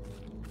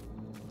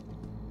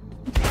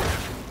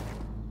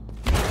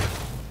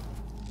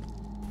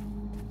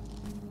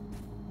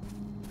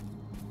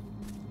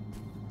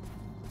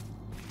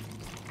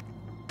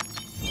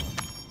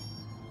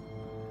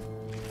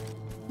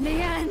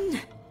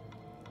 Leanne!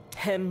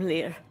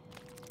 Hemlir.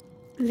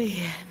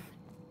 Leanne.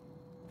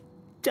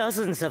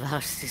 Dozens of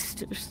our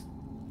sisters.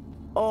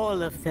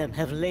 All of them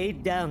have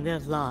laid down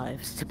their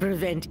lives to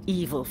prevent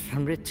evil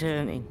from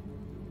returning.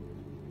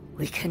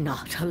 We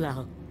cannot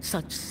allow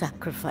such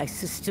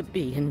sacrifices to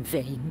be in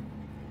vain.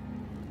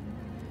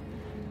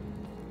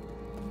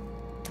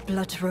 The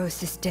Blood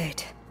Rose is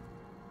dead,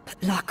 but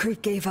Lockery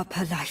gave up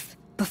her life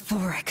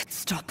before I could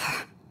stop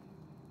her.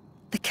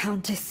 The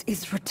Countess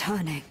is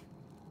returning.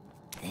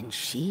 Then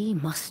she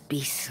must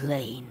be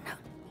slain.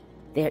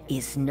 There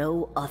is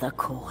no other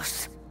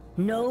course,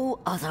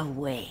 no other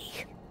way.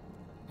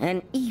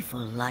 An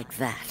evil like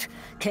that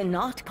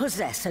cannot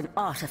possess an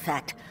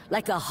artifact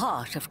like a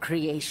heart of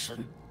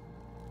creation.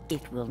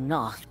 It will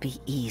not be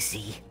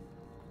easy,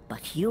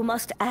 but you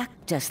must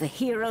act as the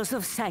heroes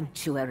of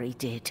Sanctuary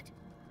did.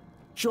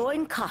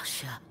 Join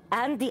Kasha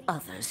and the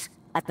others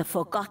at the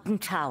Forgotten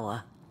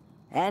Tower,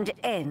 and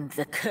end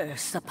the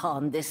curse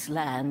upon this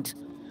land.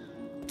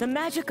 The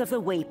magic of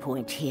the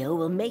waypoint here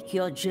will make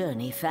your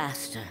journey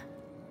faster.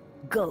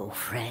 Go,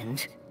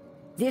 friend.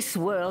 This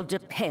world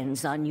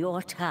depends on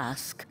your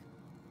task.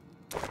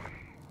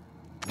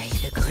 May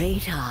the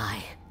Great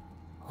Eye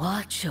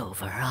watch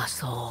over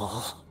us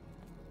all.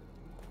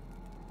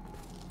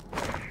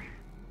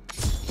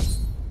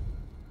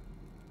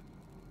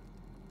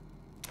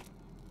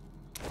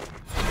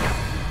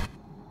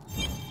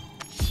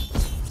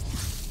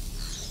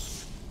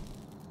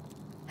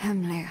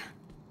 Hemlir,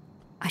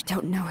 I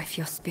don't know if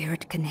your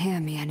spirit can hear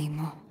me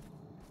anymore,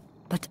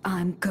 but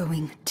I'm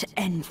going to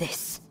end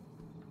this.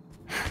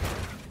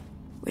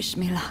 Wish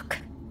me luck.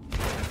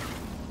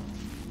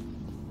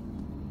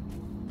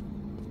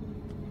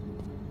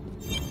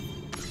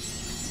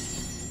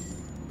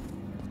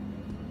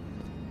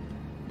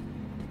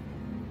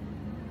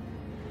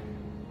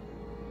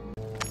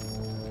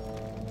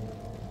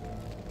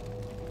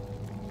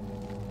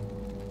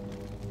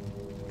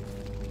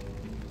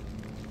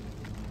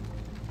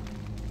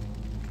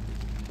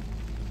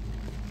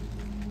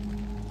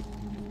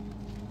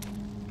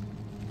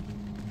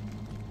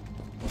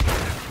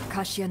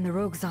 Kashi and the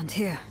rogues aren't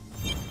here.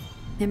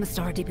 They must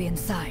already be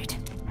inside.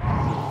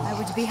 I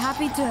would be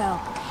happy to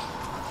help.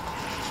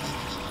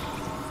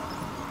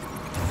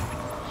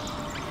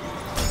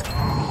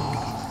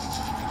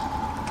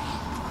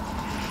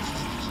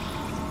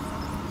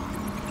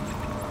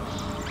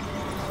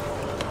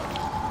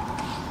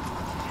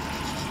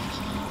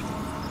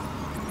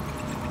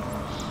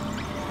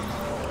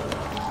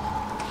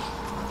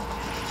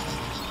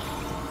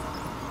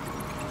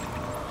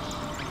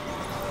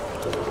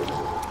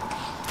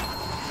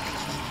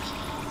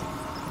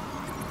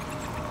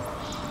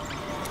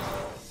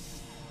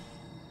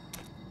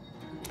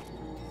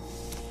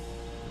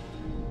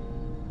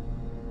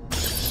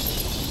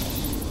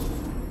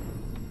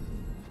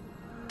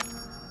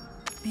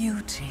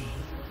 beauty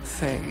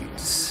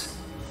fades.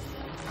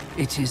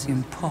 It is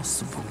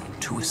impossible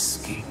to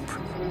escape.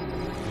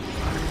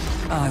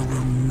 I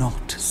will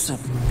not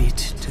submit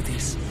to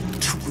this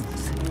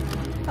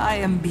truth. I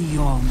am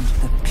beyond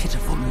the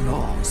pitiful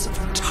laws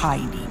of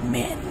tiny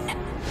men.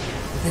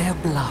 Their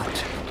blood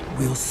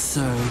will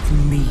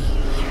serve me.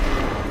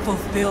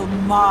 Fulfill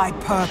my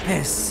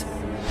purpose,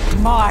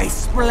 my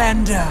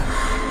splendor,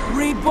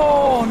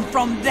 reborn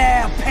from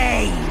their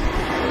pain.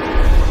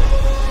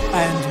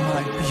 And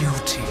my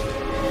beauty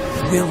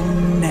will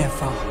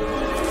never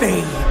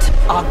fade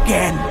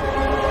again.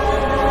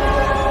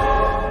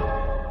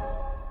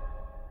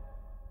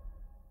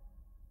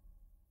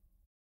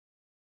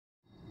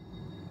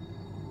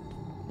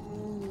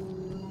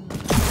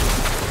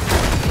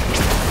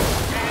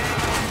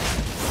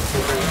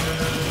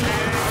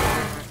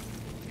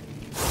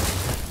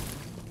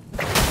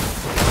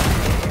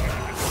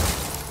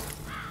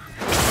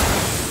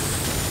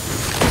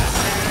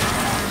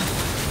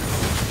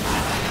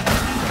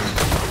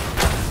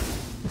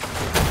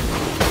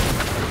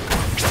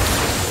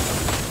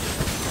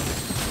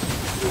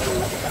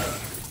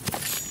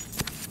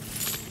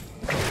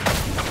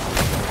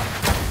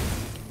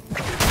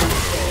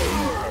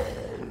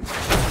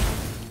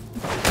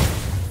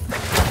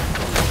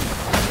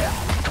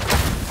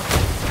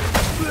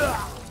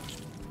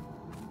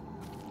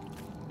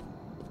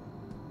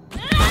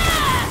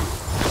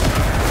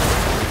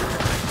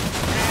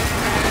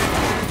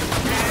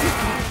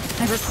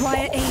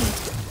 Require aid.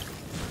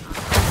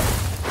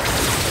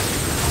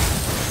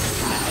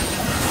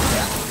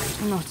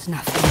 Not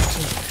enough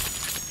energy.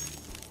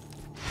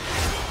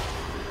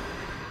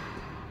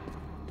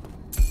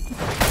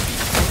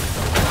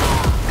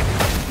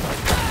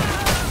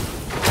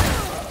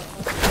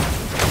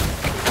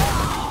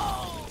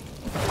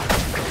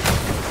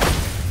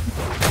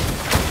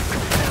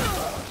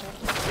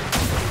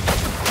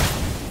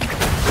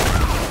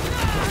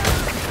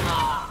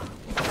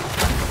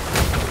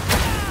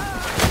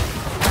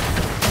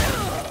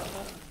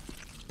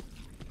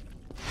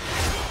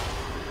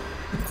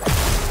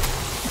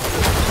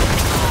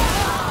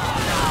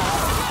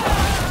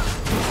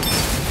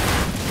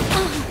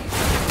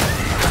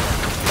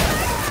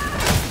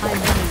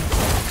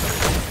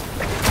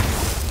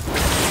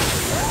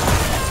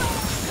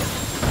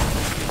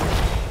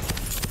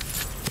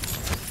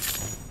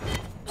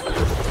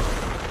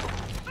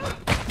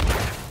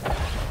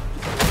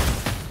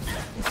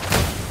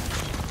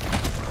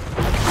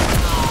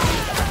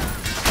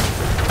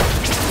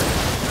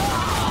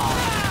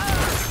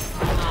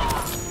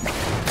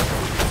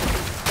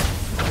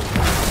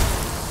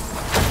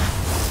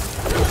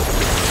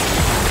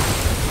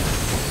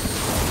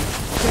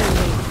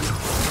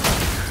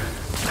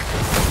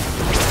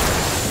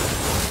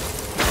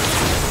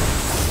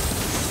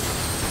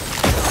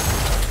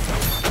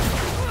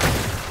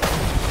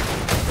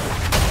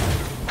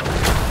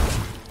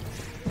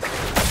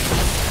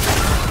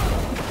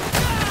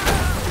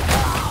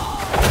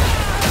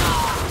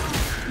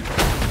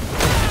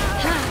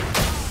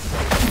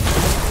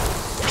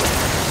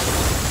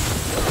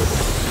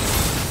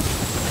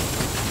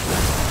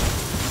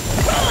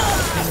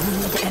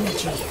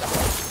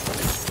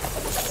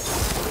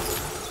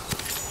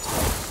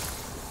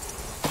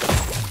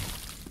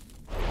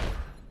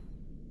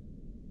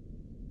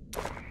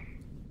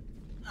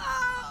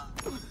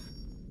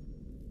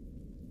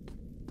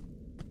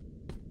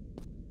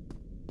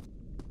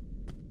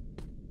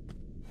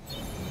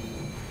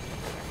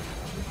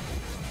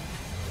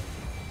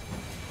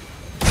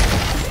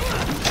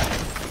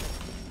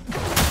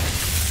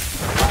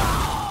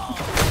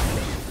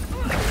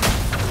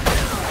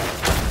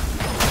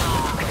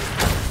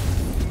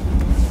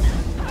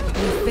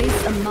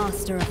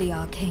 Master of the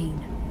Arcane.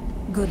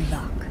 Good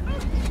luck.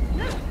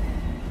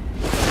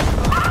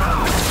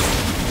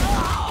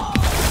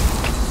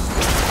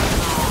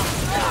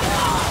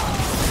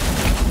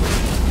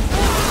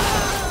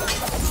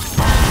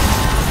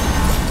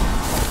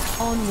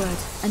 Onward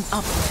and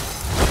upward.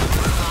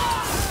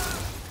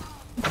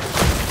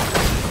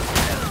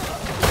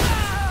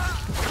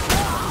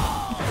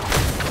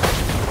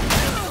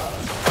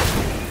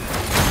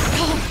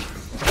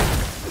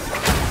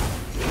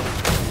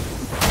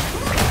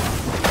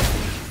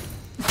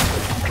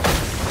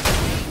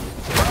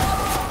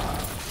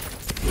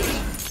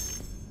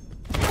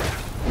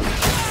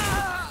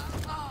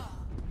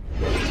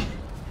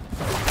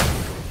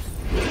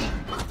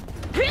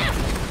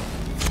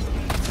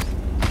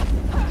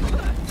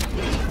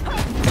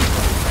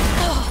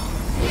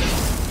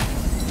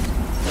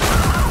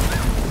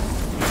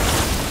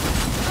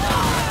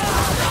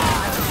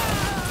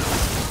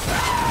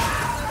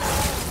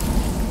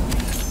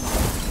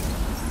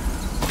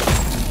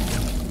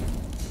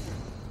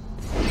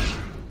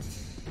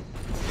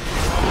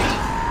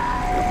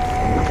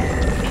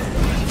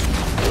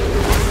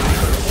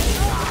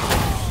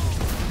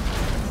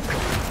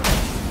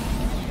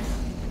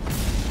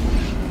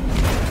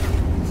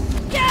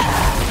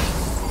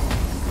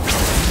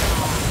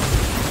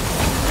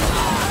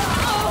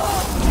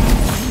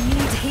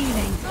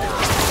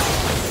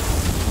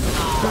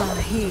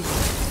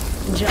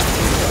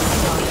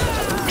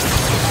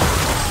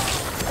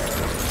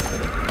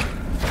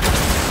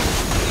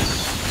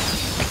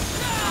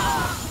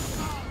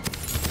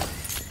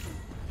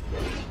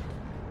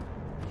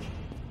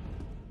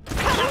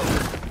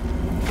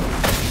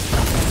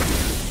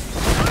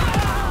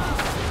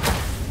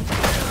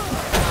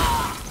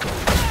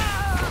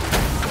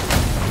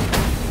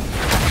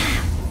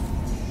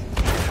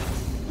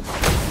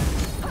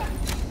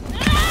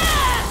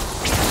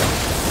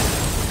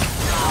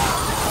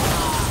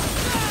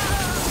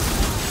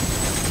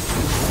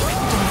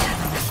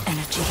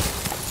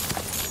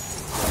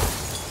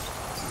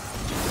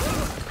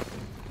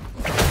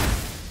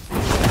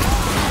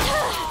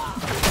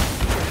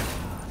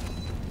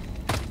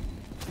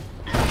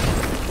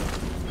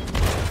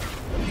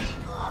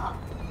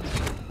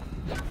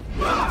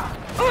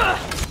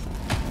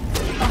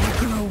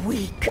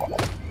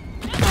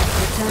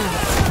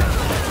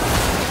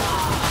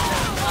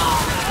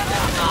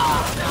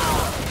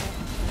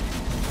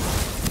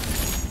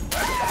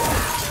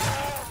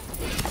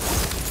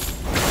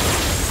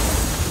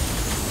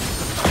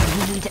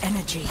 need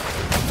energy.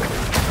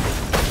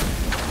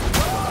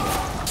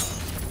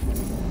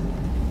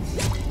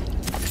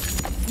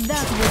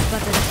 That was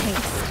but a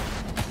taste.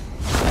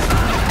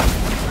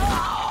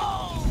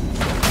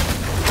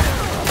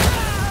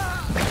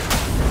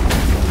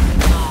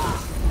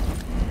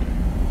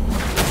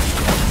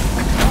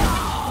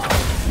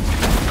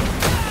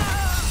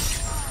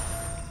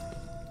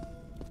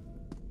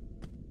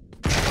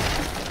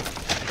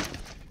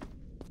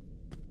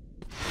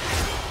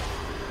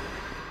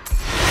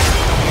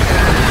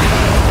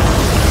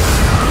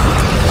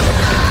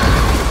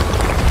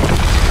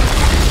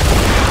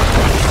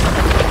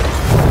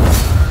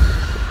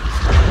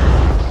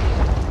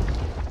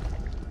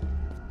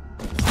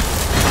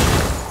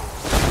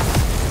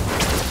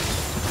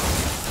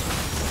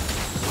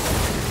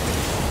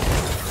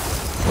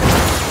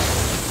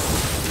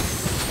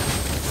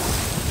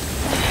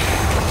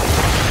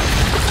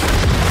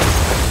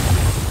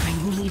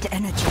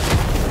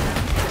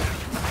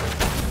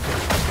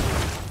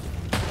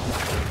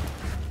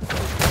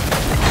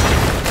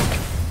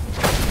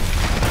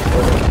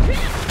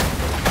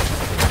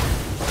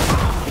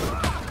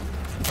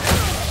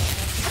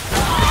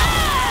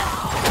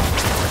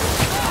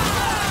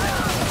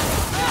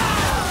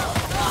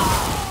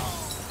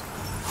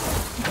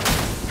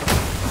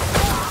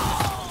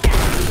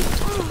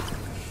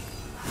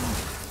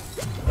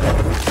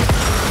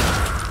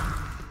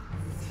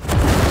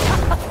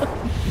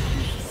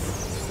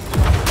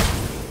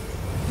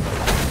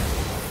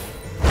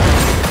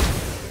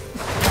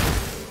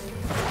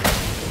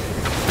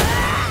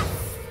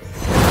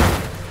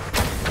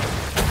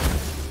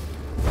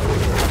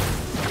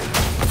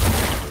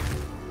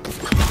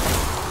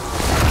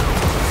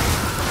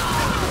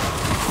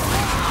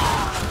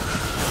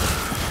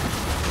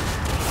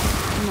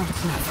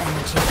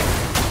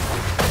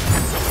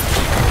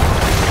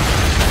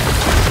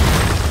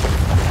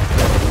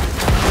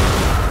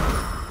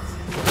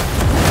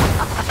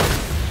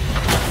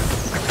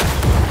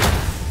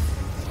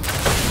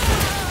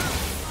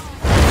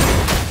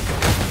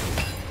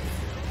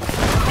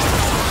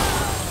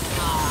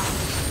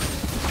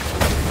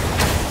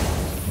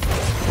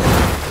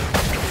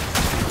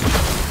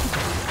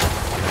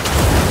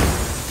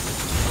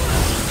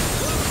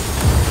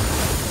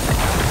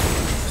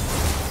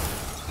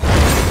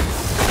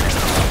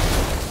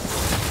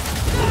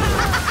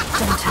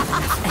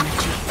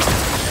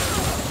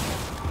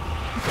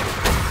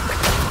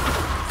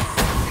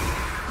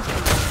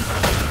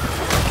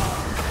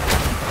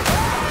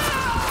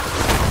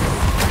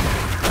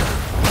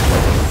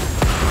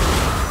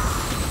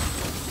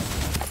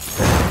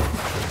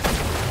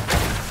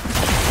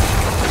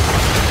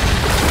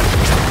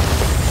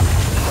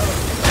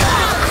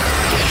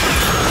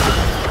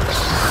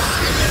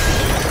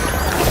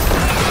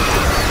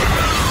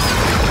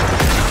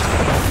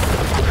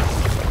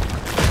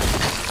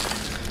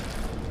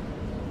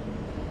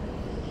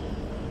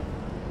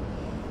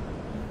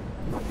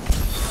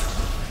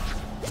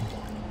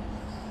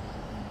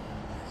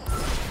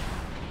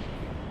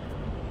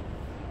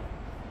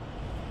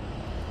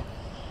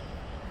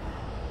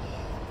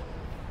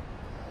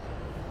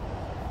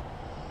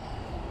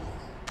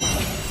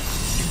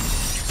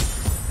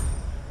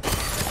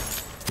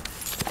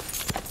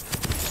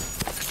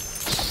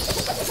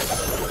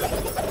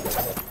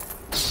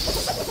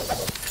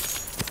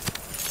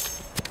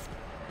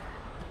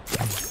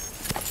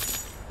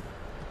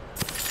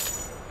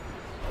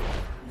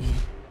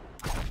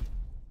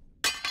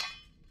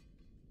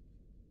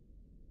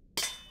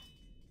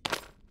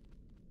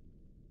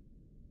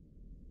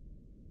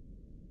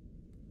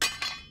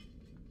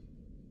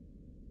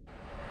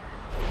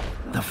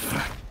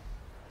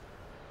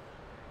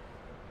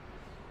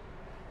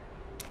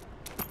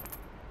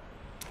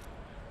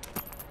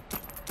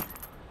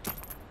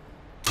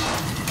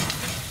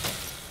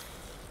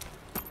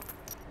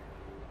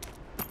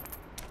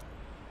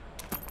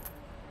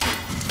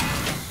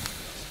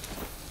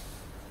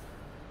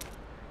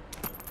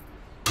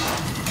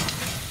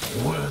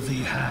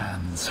 Worthy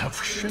hands have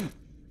shaped.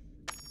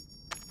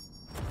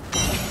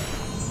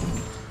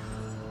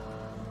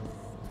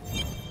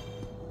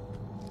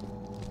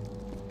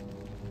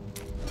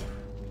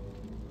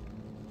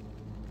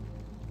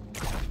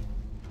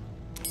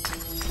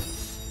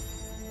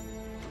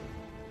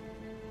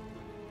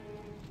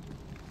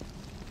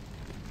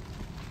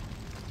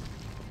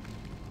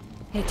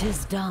 It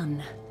is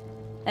done.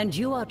 And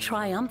you are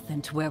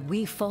triumphant where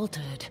we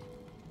faltered.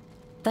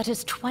 That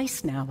is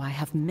twice now I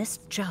have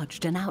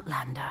misjudged an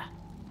Outlander.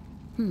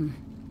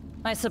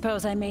 I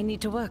suppose I may need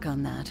to work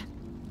on that.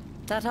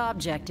 That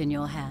object in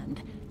your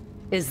hand,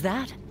 is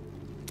that?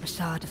 A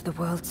shard of the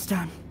World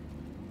Stone.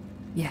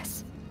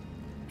 Yes.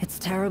 Its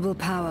terrible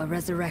power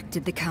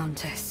resurrected the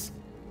Countess.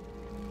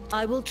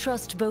 I will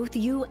trust both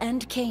you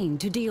and Cain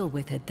to deal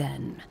with it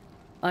then.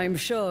 I'm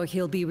sure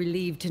he'll be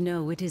relieved to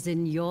know it is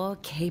in your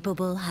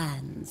capable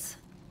hands.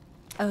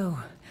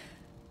 Oh,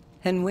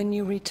 and when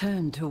you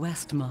return to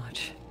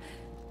Westmarch,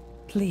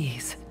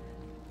 please,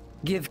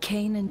 give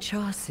Cain and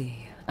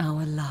Chaucy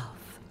our love.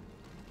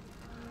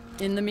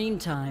 In the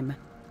meantime,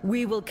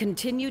 We will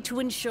continue to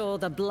ensure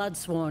the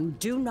Bloodsworn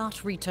do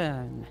not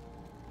return.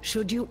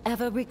 Should you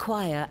ever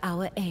require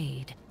our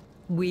aid,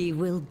 we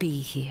will be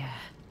here.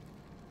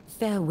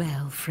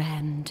 Farewell,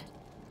 friend.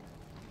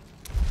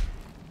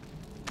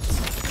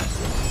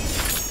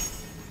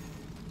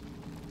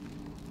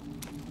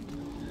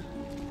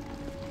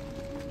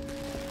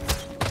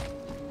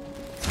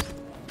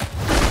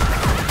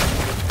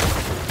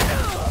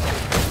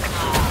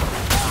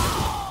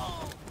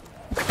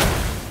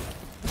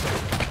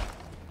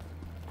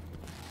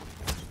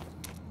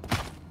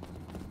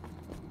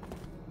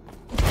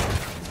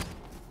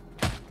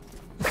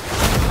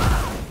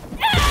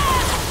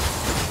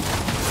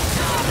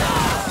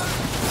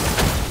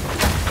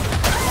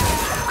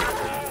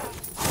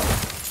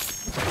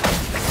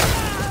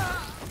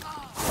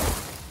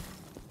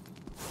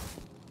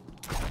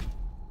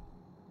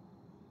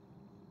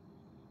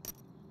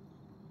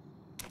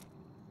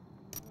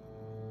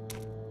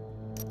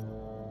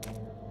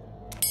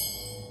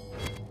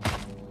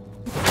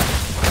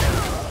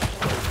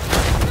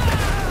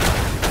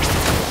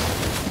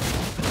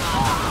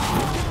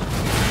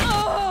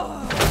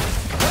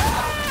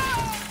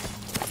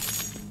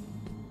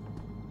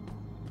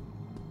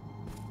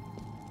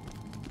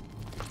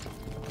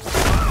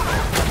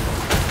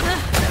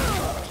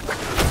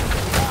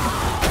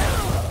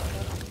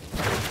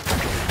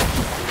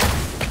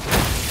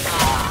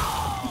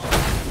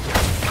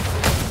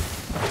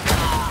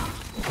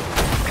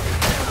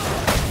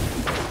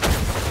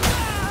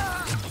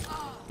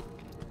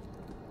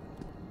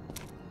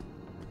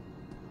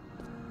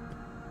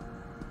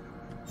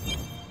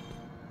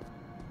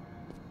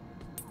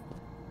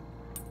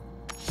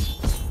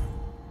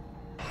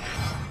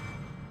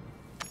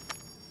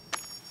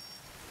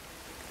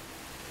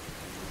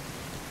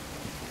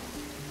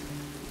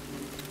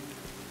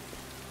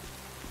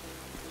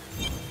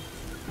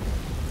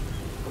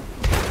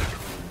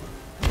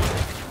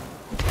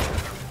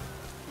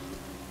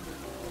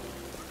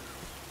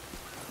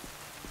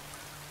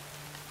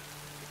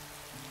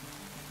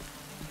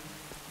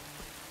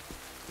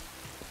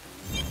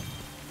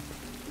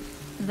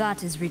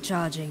 That is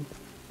recharging.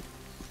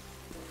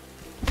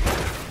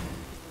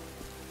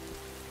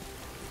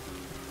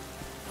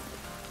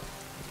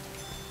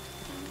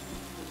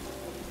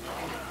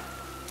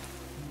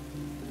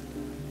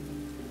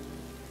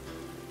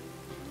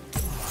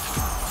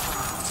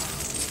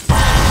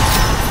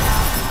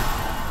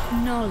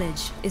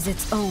 Knowledge is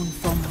its own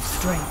form of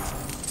strength.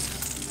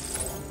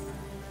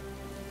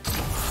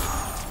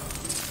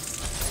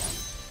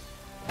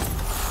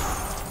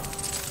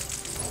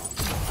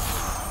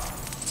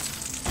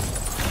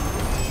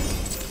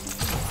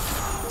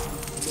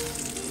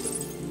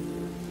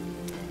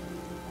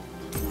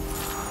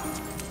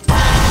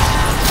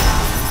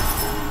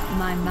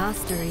 My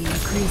mastery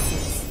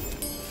increases.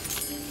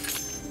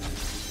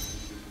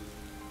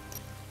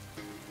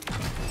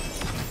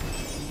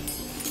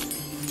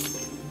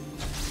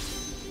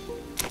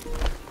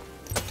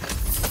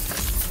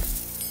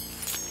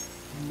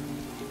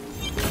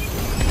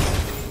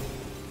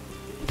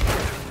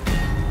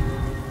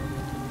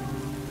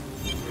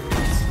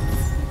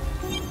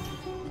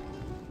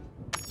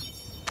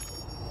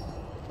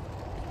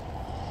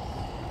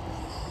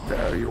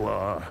 There you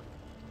are.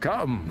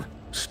 Come,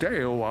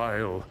 stay a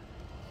while.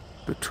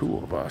 The two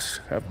of us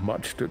have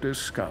much to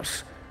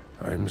discuss,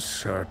 I'm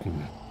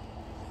certain.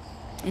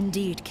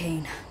 Indeed,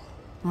 Cain.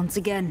 Once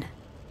again,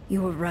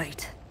 you were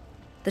right.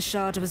 The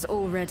shard was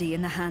already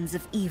in the hands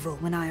of evil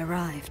when I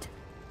arrived.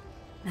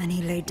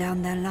 Many laid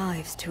down their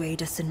lives to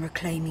aid us in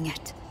reclaiming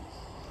it.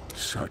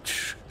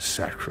 Such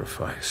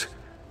sacrifice.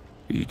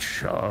 Each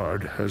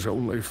shard has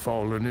only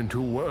fallen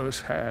into worse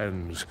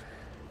hands.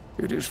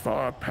 It is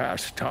far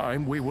past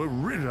time we were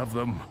rid of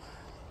them.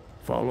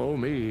 Follow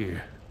me,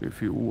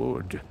 if you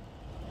would.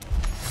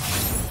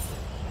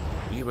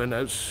 Even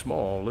as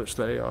small as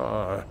they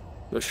are,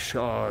 the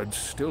shards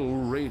still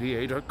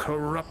radiate a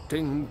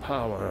corrupting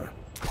power.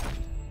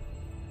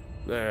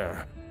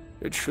 There.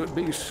 It should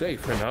be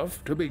safe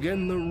enough to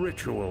begin the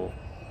ritual.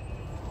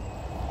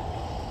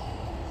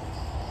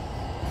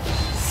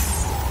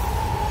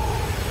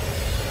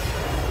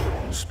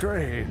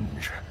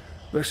 Strange.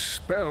 The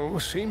spell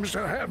seems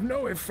to have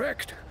no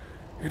effect.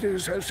 It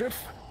is as if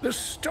the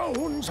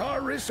stones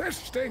are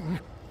resisting.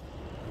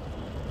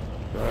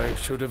 I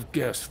should have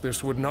guessed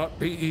this would not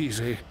be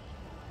easy.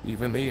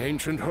 Even the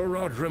ancient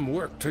Horadrim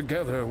worked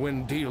together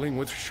when dealing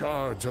with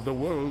shards of the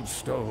World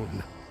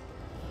Stone.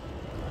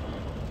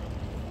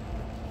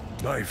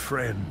 My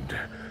friend,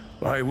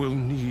 I will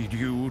need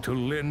you to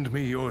lend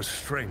me your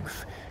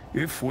strength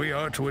if we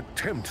are to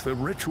attempt the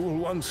ritual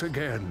once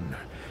again.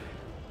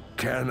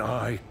 Can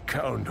I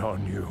count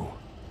on you?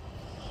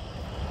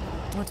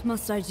 What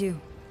must I do?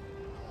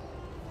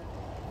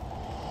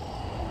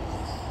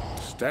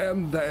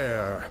 Stand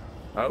there,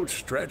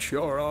 outstretch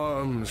your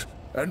arms,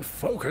 and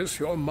focus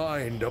your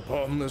mind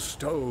upon the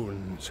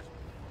stones.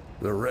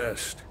 The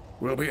rest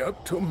will be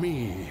up to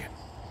me.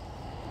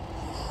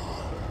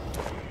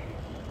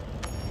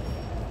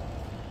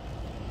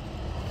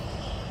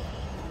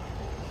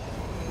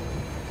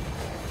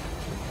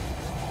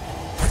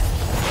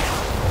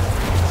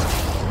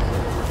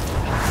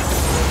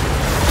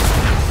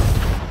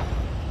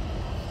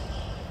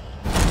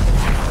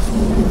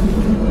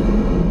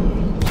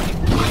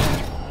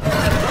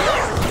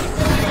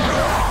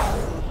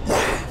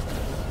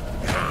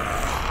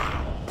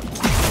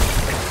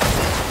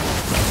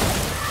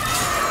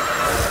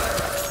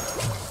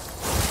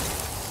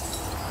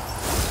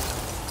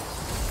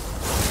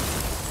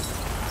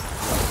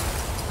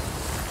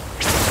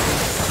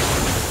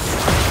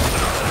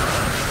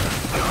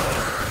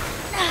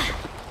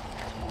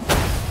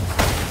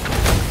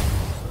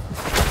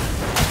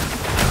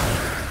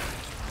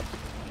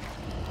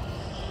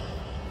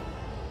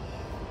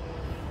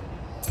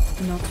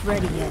 Not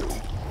ready yet.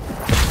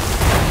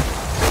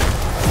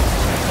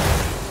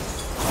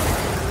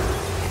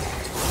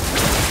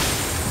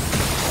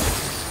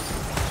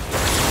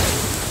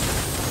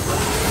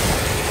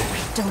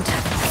 Don't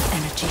have enough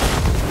energy.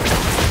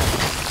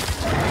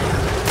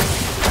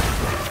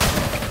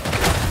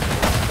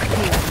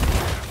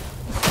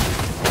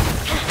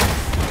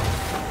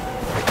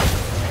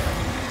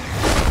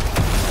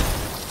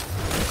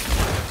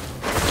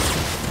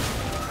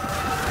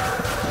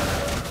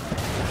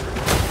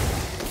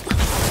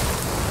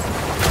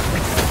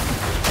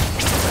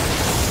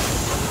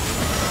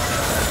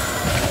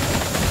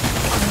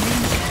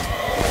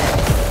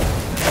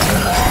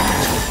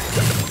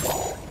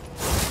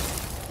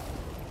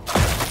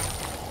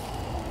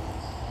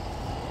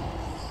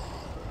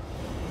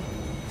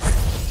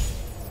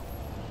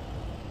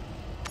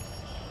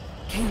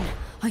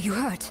 Are you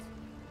hurt?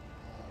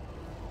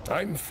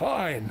 I'm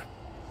fine.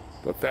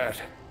 But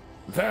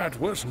that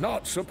was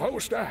not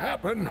supposed to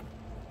happen.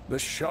 The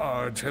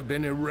shards have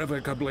been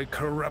irrevocably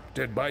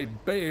corrupted by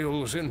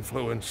Baal's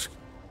influence.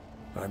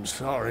 I'm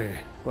sorry,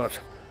 but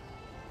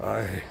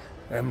I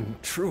am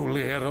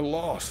truly at a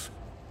loss.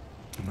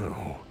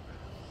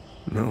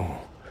 No.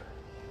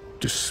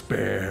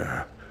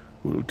 Despair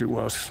will do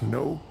us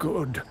no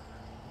good.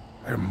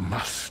 There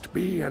must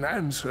be an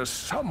answer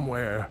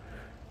somewhere.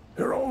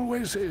 There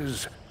always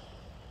is.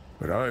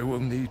 But I will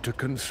need to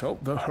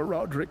consult the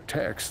Heraldric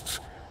texts,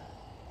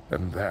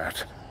 and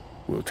that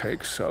will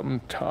take some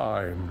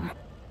time.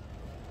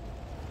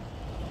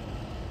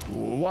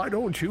 Why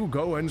don't you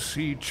go and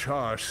see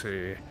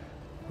Charcy?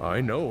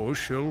 I know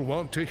she'll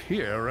want to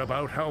hear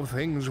about how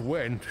things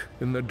went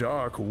in the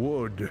Dark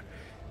Wood.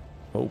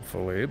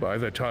 Hopefully, by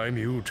the time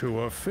you two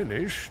are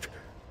finished,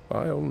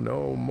 I'll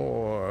know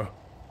more.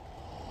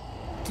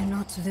 Do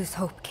not lose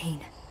hope,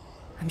 Kane.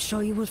 I'm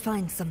sure you will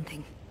find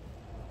something.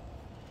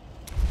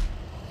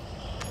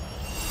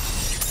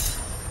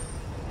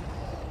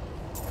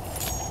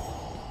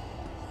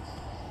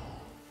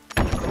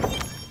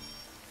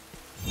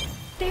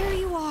 There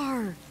you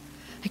are!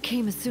 I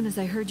came as soon as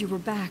I heard you were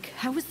back.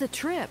 How was the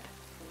trip?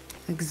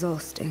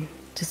 Exhausting,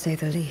 to say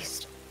the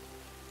least.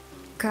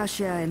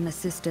 Kasia and the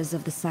Sisters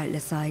of the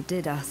Sightless Eye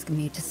did ask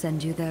me to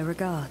send you their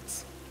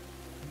regards.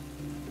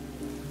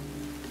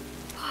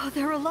 Oh,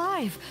 they're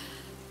alive!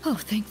 Oh,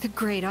 thank the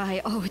Great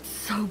Eye. Oh, it's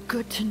so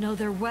good to know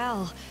they're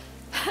well.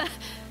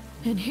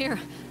 And here,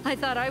 I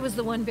thought I was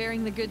the one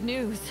bearing the good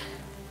news.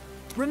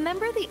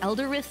 Remember the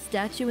Elder Rift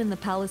statue in the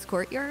palace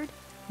courtyard?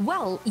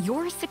 Well,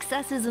 your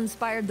successes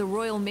inspired the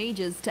royal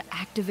mages to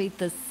activate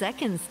the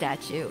second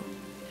statue.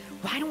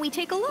 Why don't we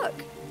take a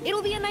look?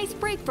 It'll be a nice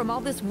break from all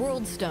this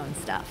world stone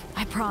stuff,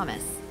 I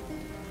promise.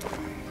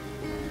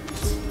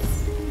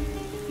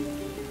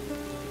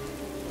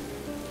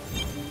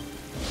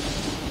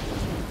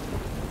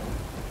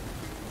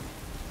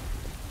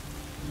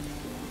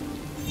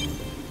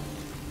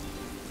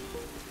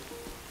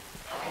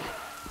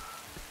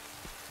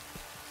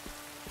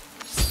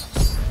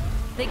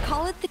 They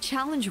call it the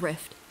Challenge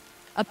Rift.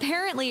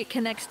 Apparently it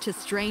connects to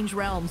strange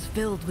realms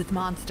filled with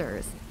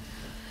monsters.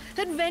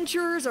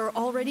 Adventurers are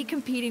already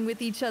competing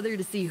with each other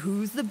to see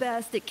who's the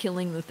best at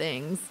killing the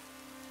things.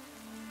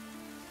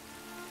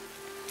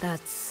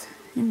 That's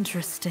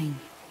interesting.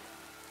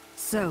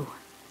 So,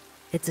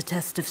 it's a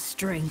test of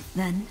strength,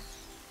 then?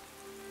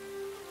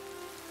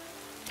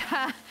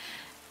 Ha!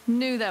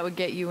 Knew that would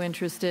get you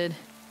interested.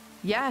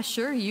 Yeah,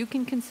 sure, you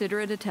can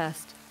consider it a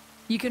test.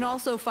 You can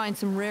also find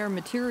some rare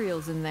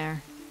materials in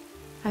there.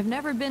 I've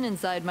never been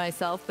inside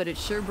myself, but it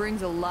sure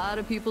brings a lot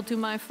of people to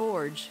my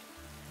forge.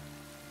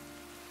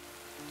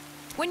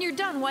 When you're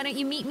done, why don't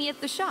you meet me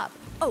at the shop?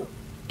 Oh,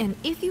 and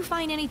if you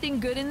find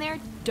anything good in there,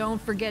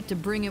 don't forget to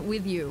bring it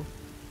with you.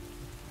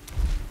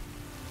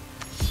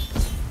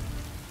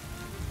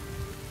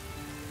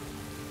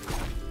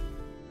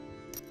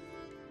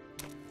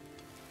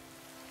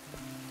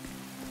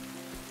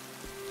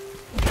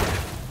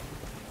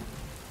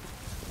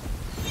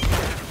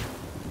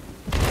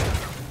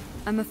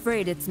 I'm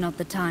afraid it's not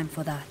the time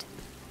for that.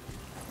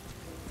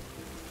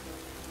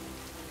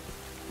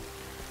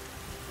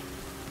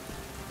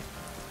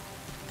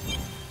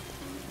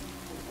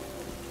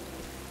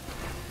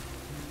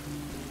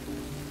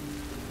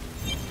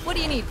 What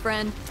do you need,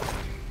 friend?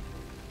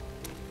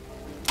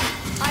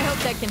 I hope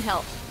that can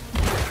help.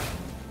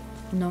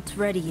 Not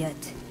ready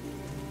yet.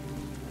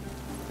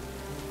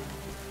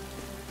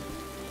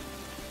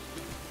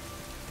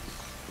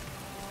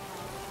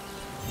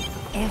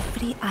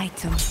 Every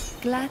item.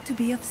 Glad to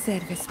be of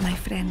service, my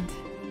friend.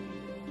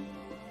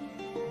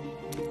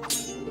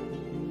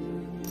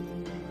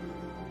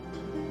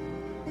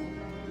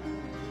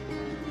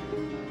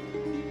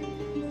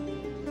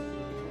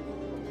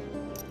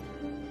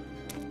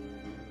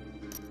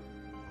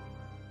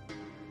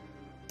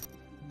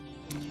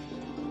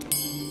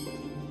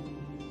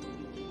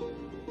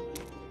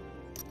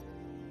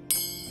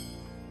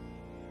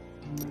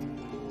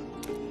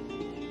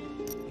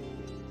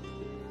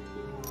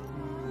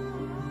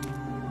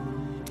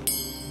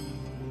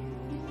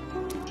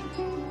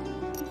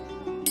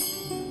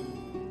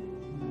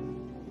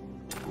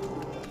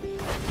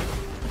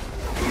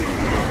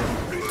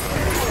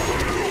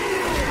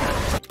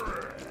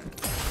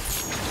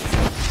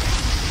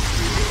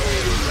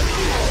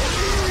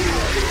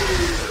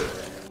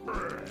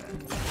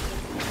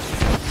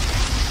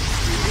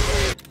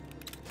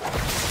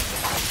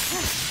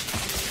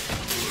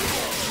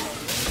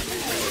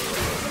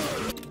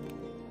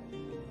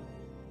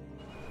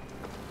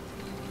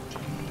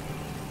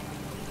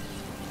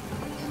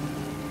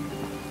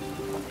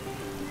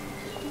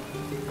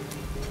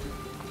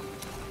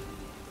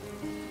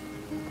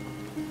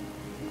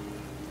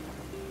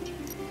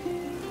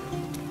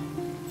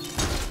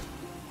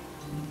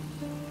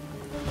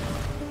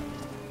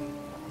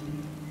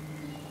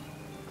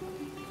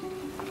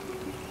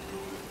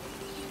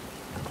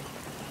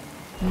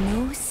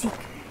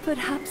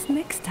 Perhaps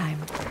next time.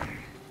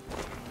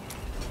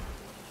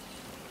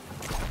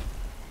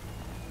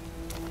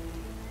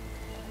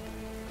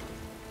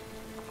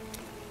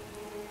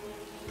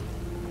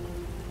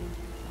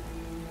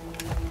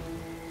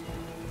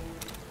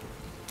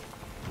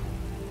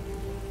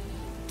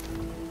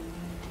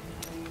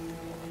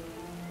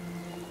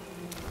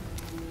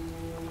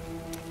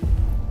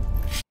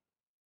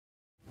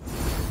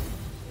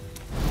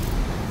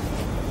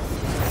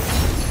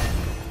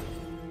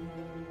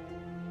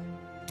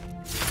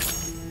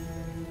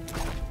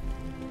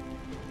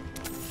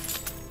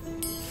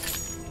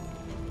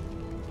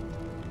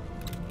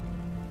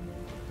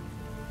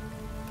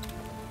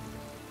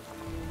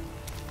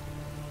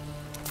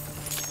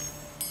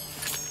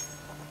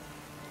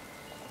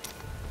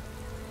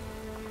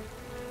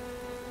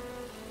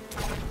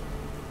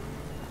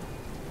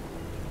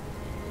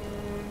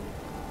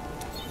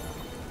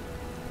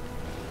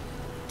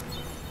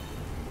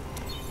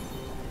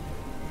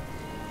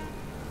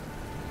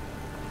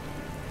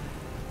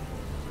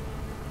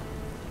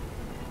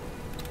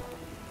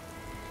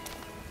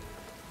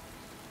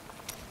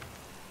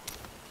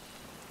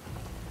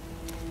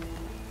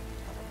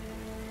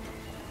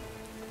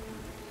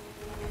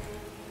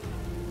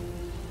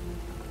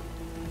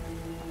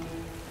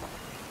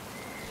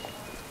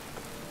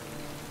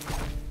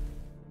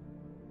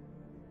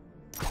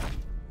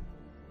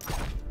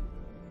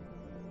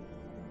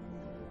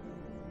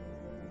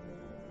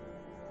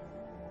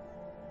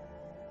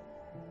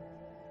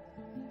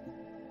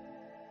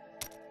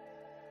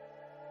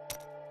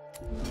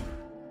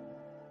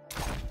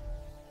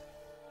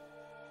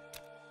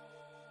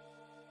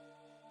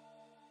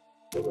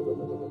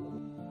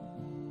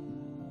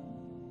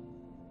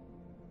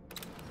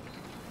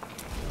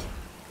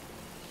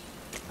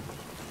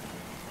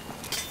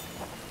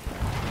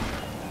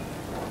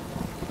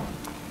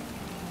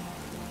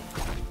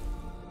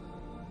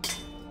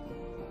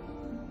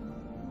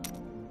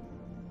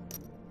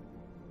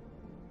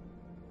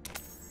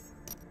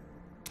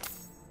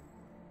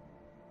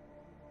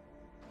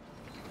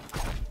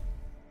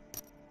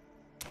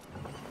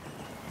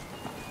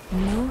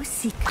 No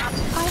secret.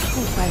 I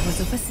hope I was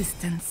of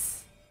assistance.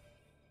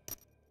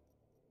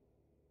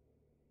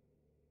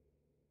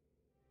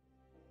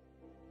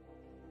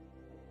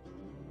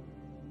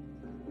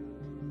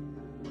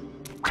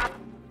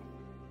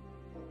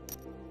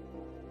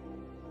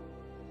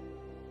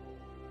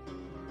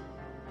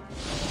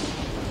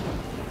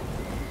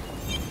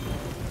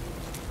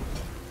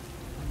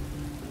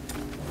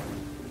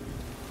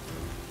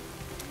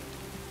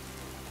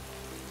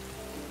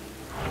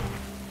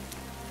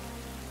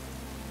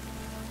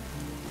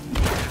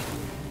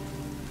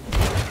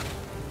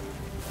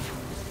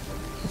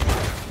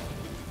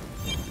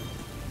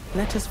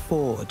 Let us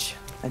forge,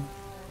 and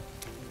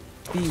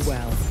be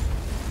well,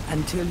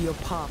 until your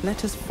path.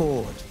 Let us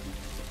forge.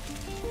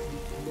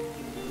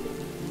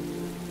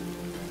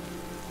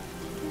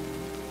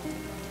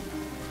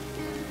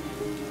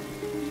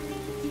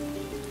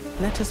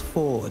 Let us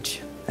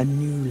forge a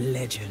new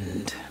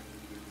legend.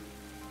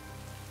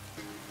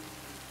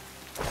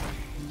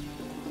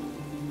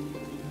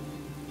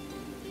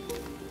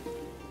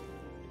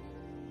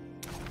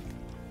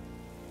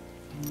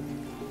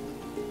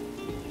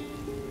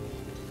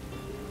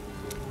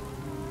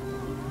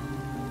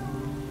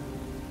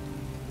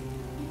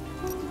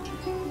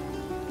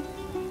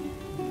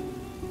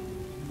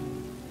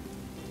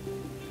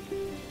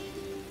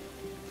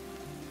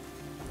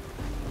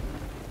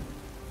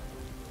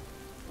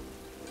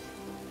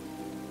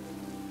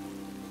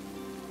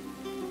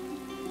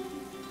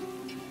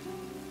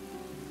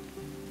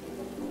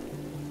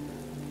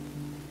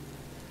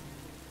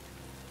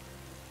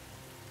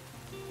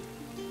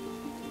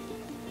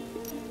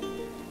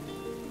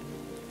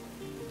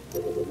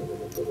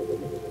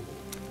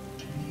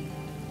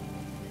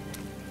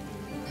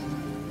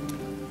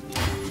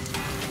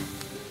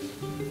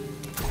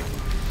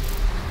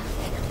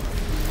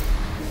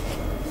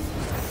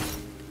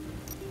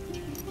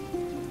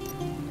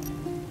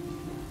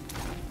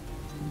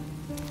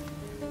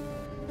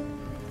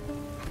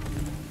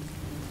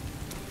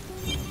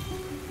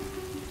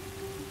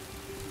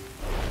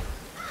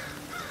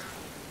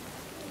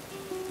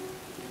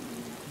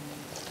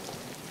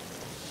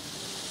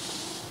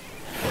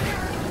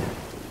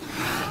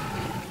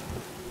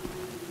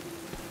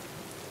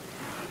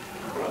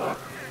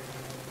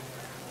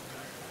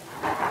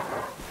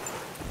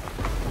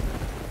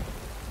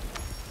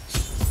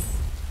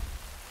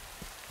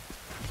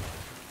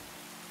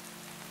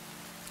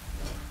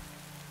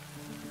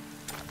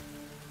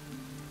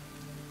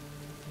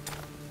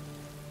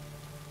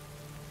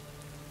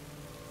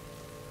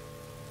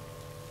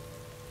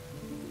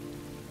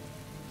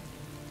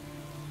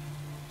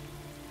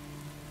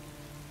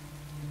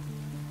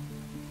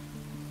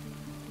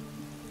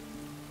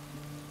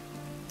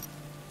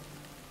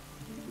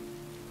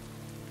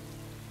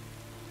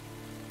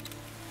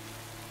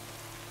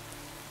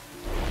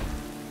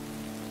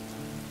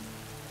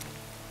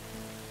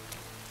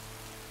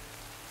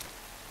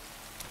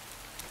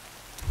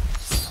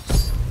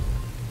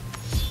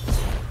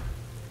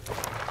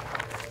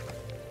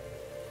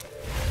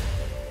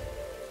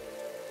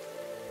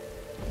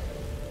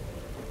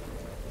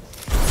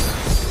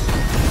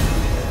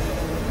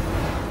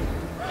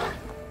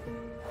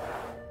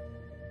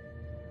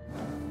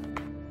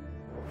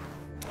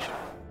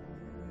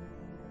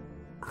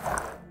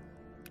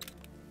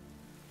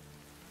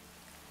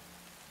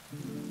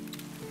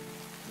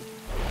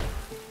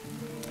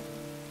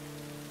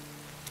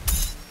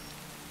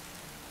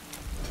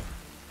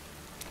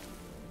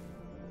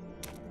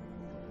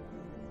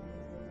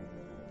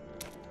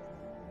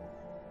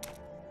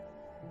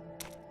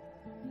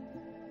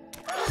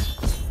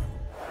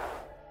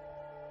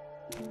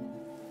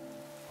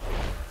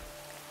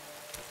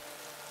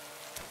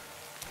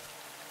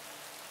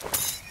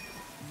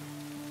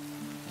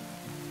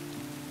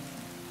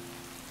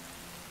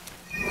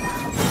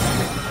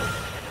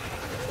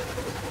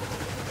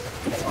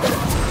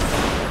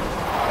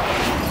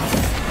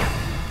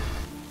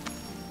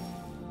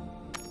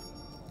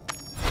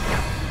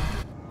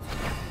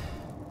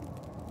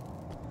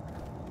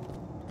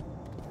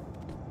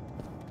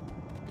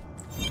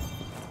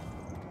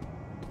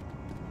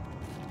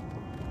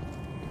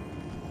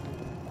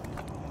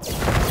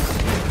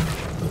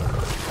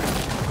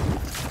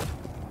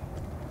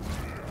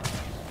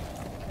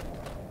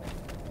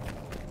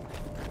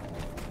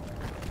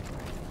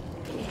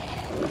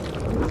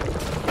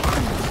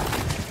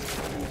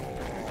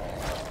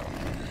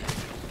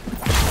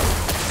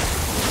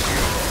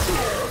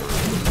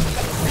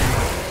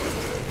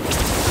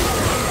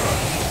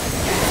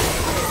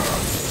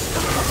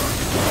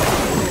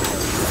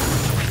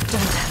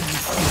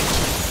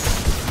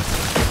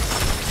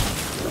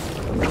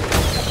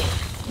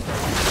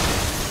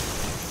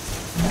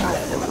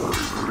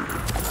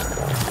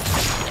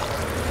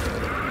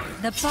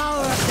 The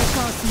power of the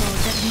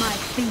cosmos at my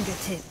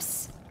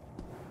fingertips.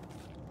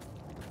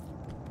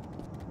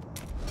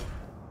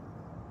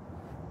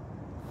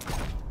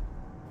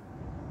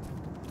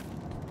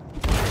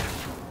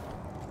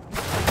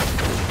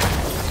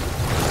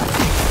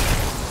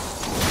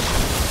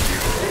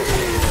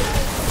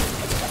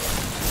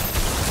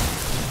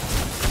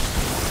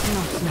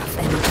 Not enough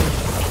energy.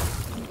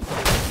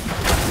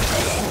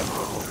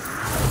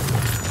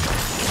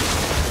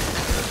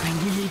 I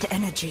need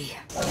energy.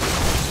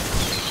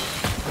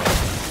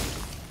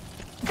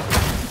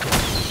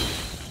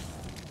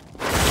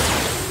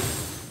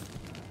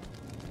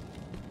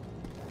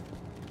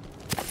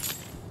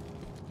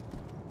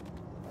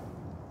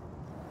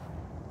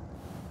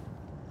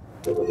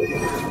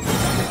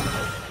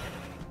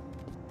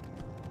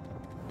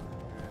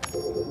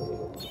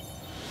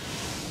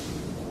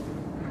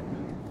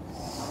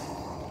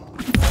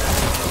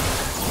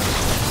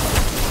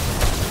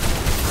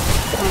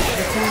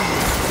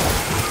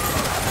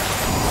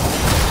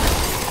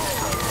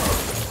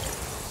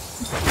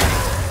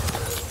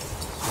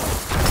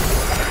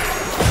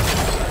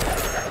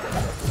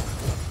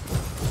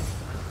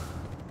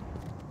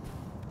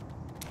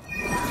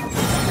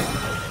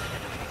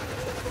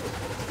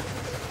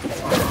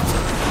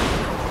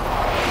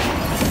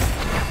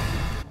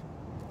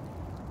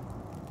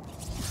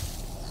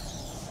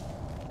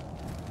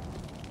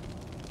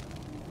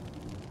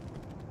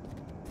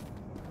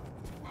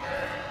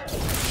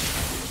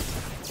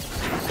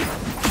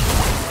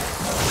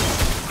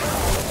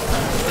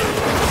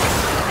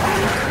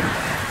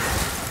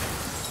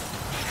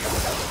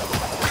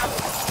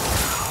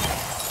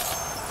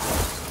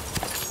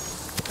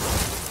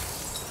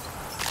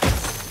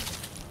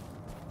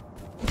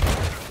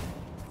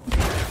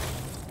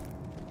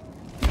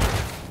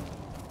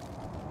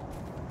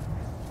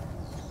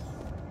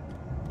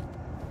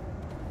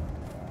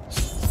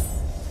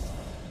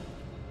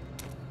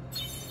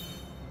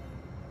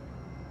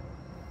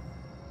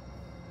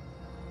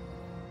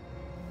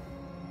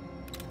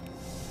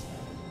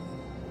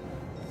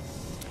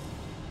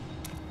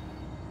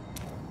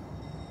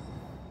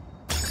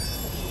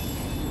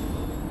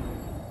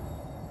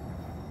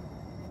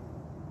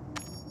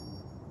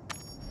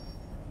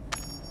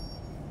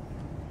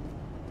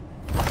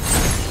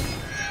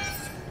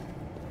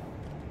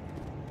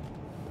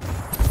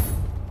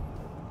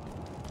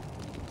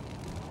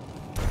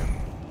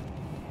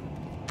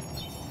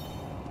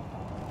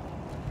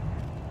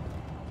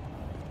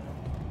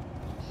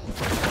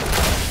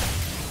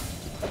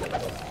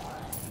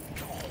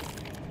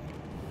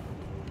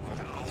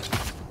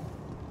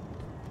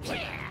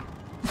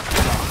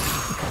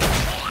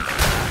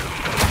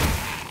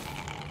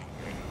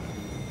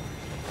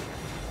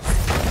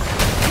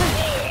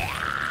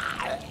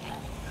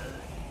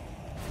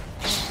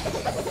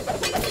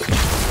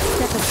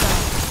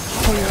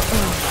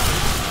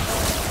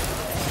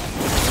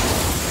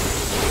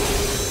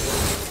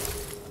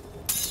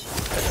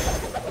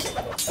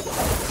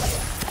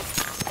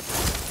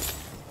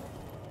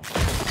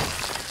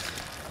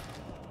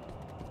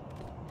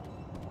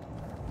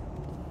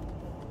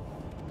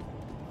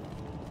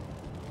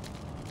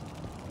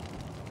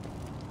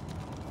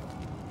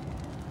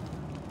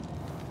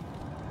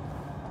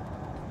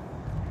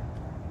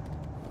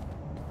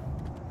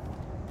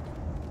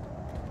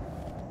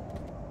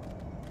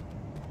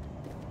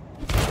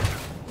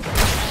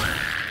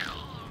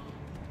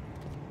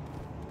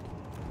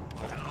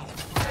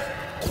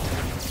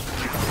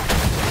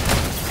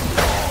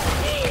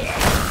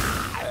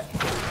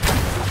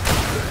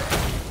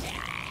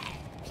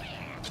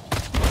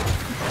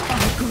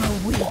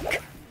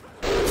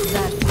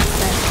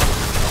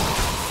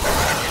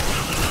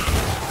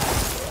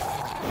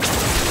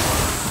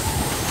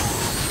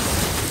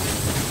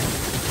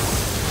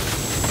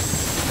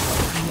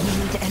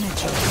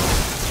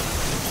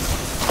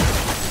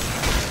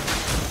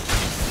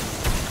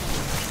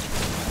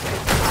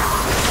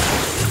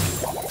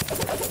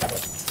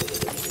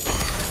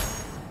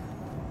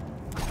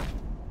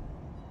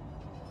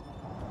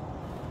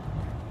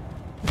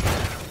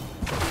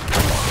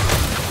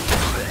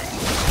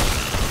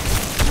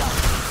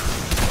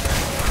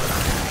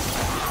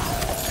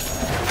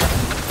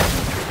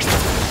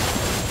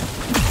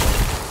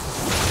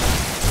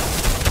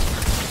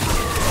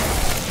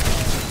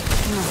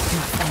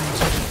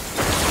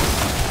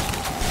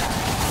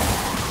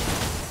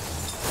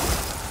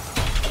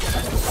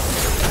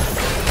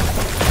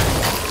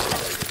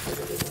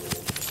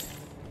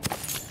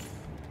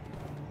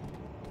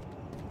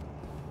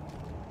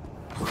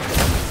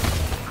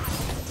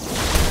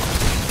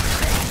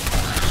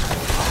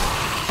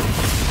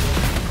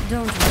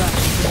 Don't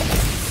rush,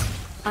 please.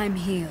 I'm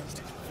healed.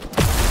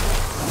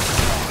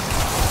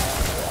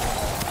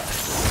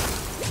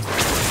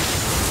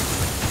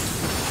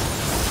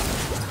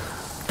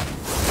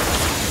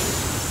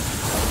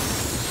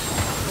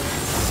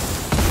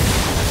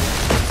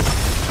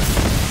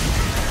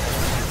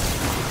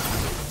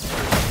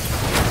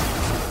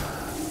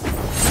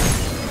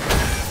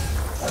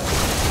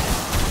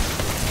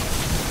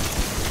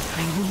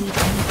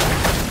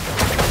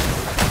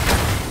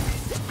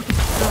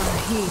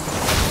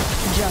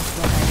 Just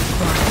what I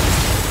required.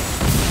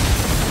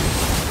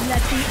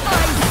 Let the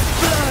ice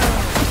flow!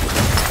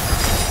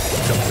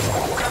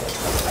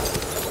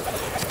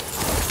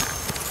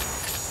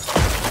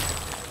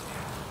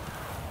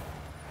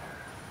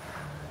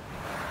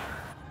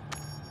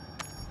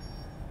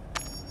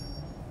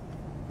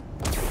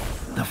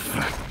 The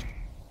fact.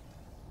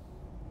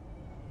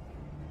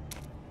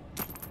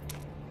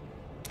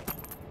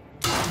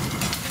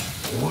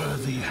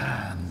 Worthy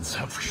hands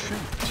have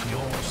shaped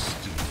your steel.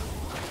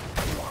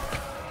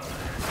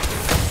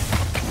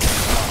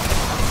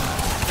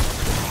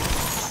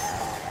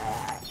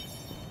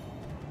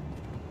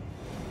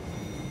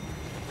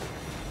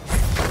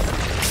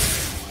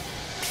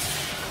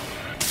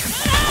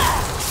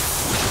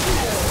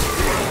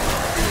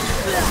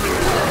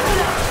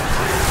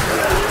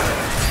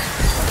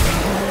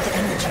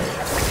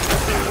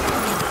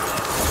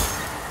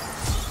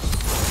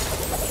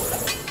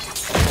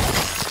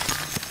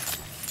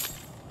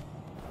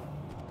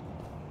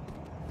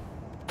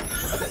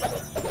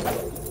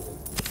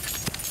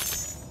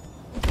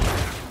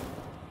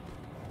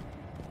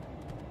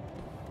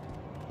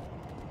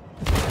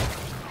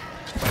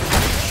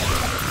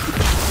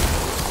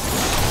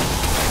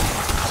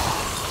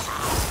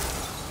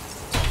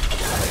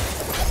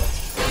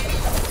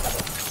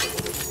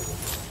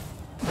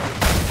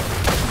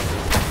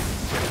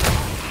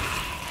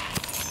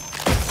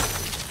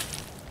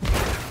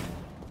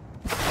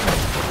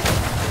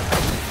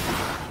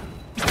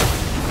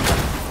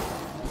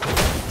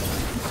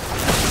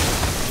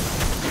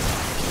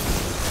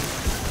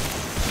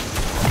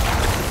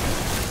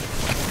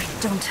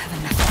 Don't have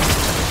enough.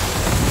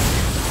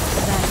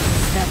 That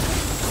is better.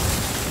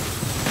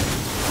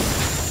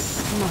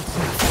 Not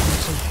enough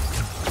energy.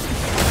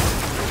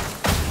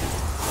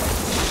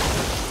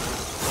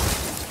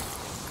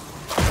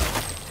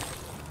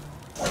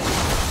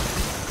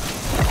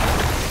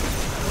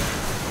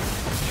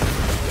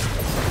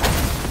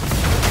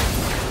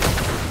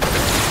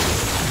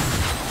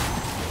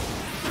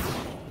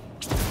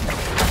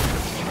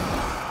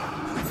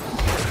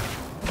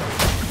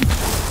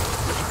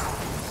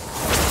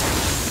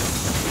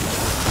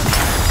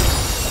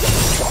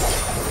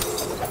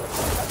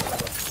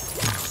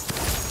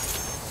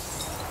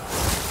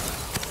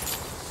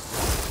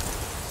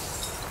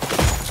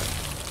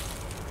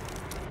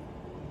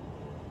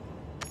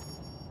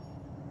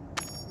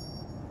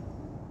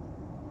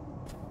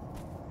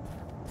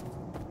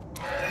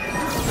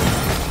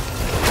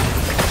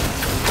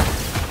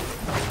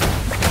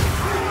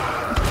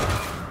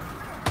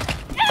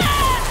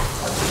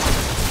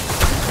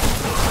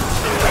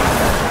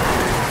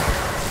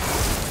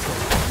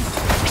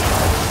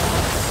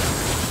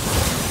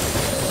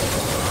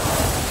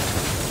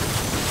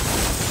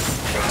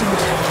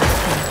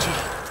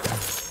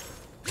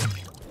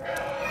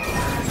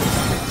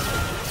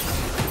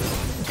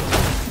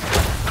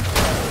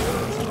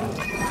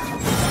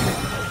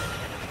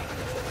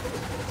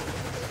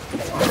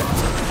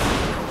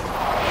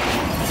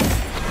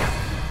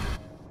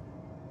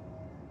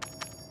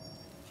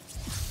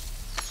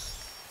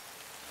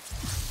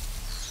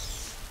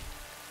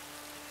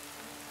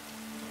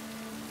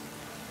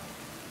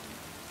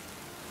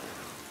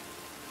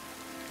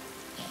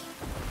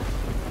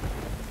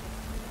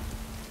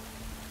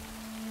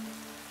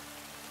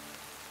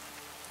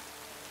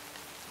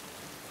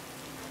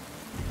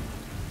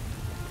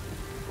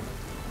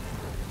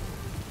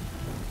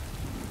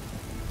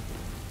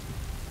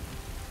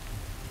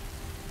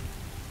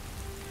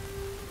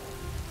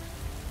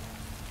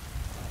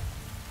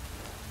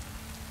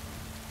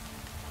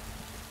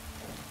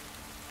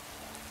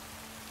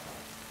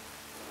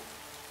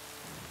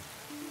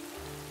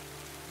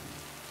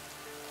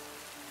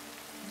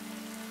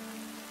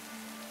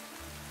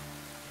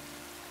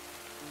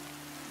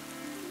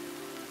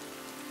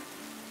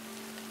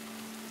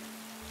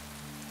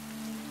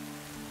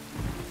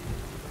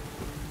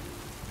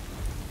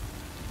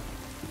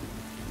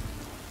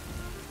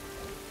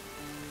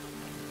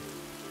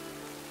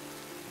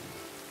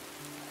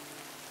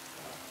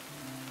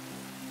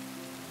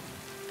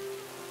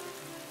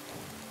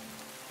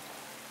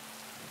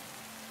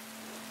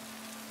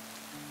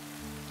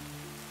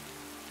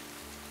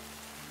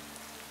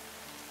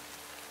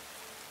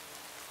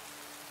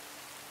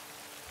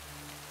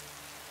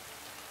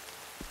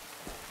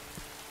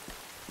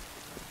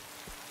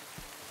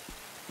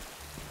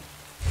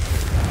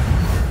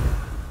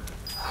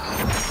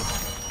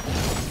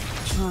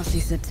 She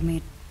said to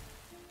me,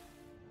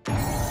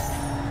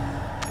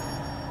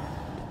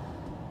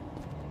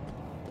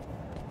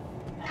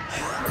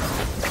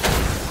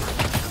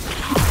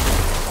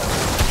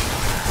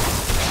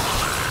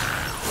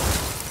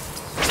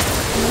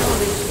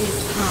 knowledge is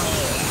power,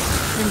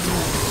 and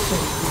not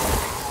faith.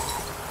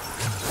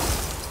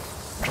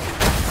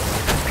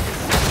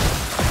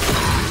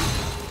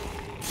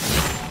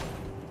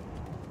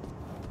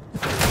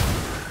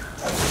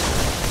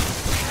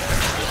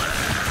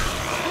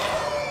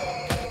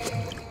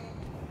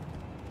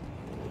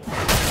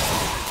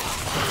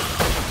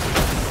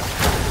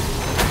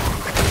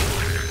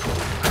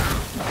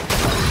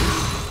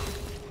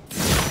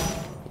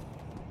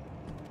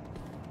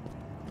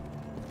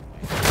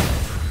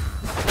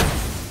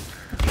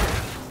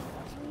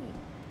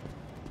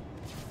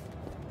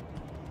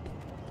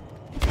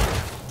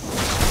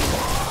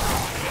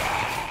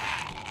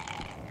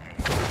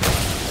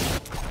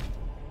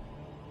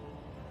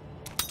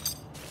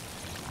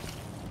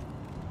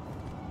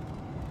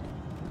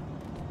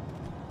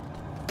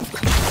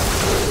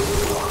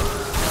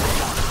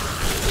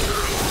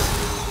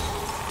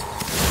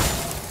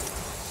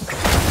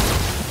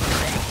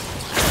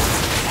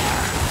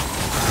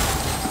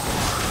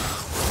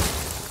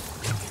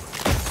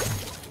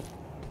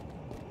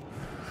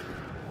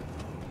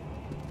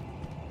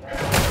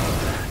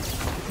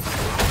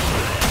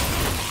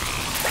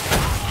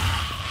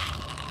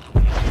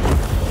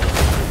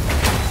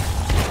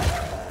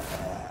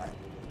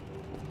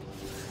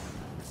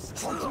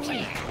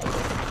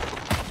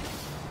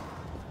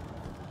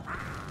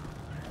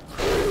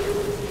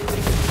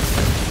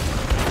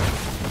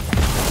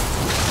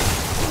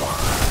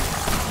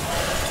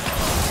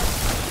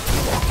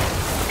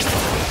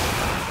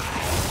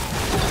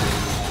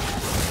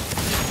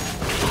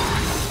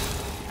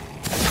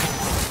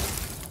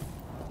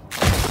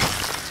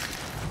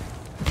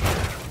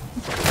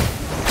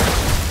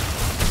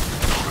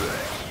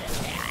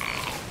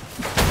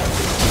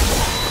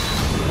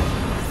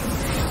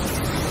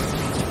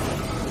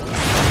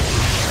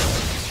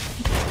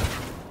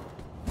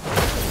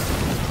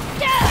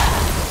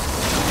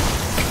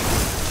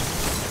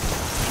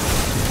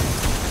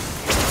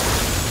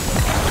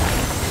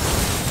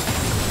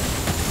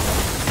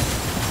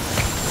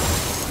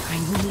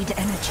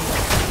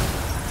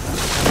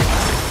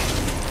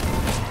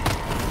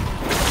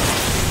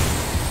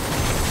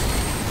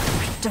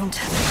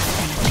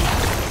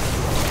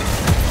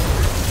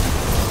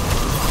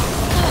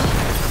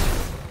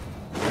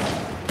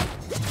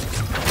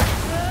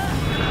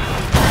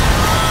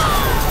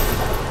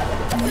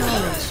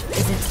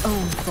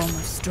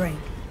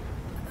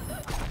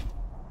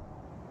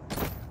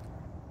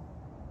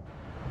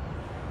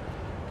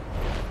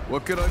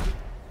 What could I do?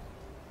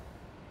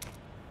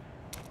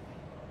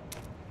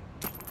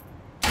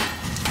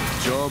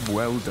 Job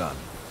well done.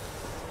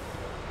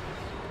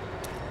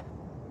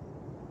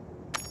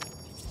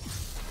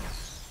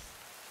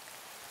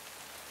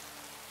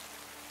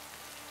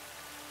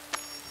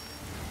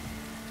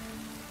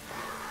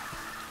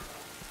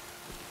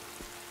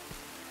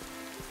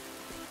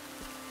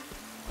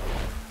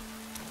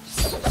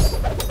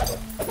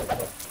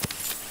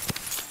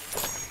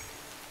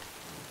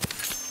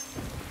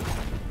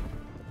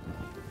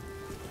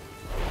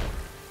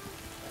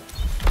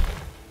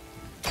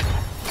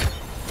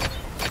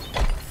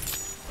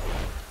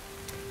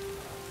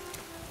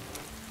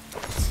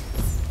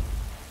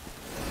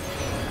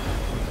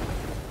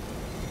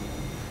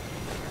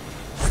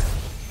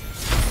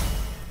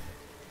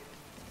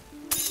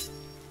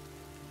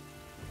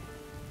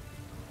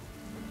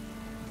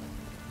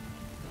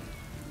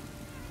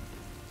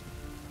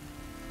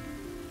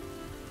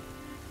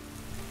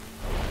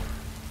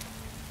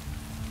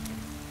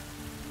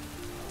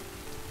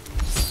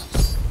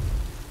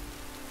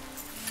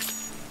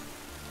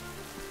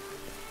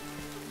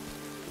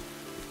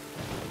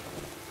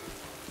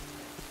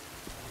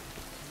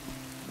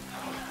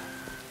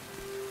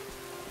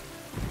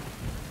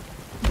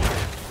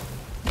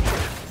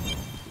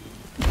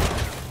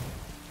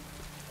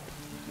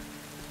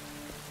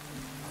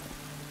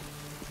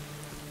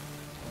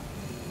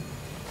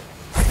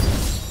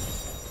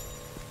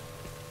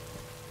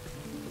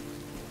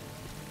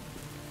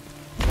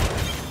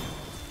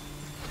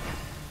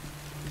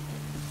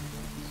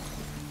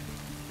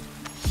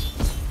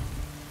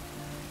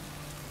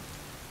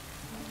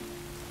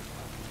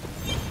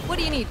 What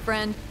do you need,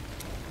 friend?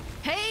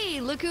 Hey,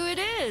 look who it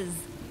is!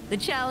 The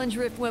challenge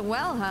rift went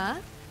well, huh?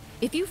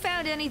 If you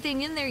found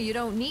anything in there you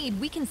don't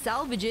need, we can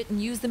salvage it and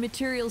use the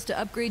materials to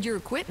upgrade your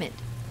equipment.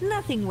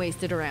 Nothing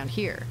wasted around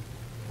here.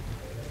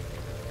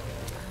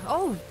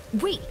 Oh,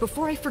 wait,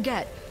 before I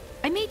forget.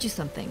 I made you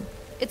something.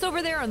 It's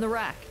over there on the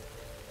rack.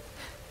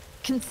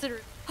 Consider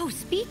it. Oh,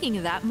 speaking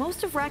of that,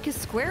 most of Rackus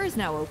Square is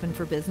now open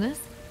for business.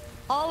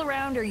 All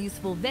around are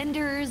useful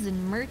vendors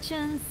and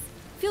merchants.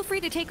 Feel free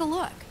to take a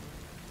look.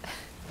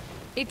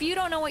 If you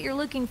don't know what you're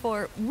looking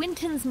for,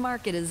 Winton's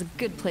Market is a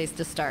good place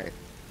to start.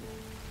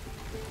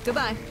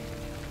 Goodbye.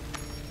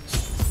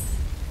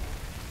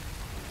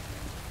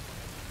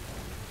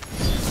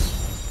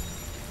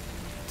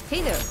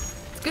 Hey there.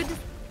 It's good to...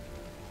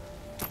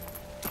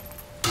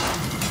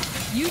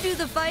 You do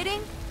the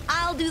fighting,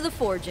 I'll do the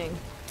forging.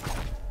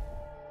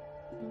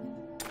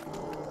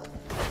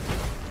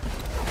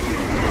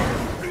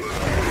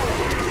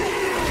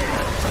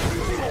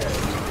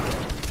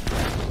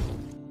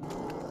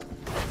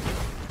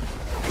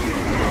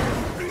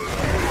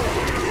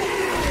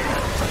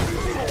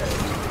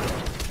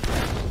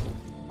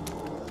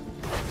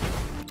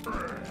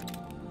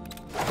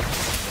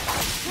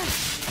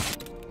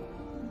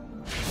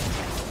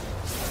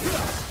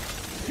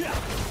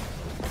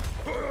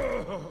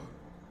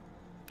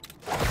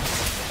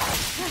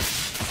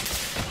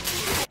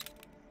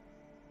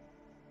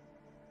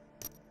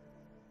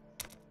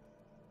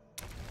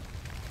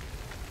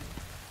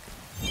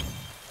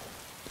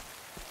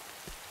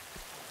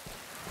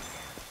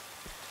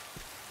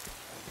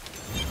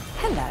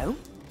 Hello.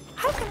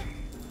 How can...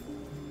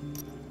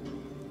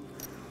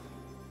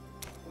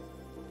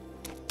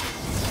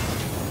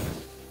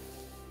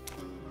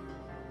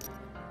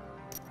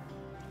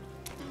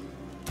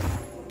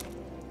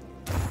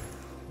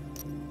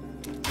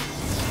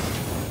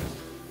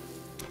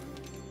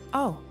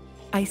 Oh,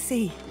 I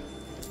see.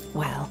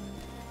 Well,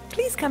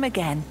 please come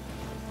again.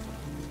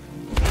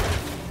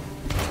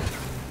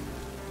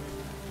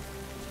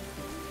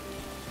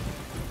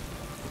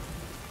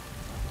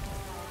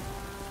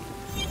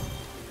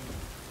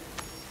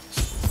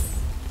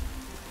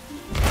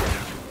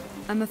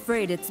 I'm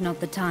afraid it's not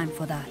the time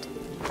for that.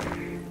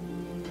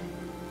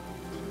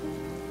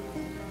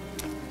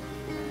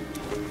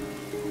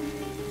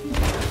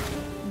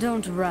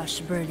 Don't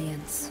rush,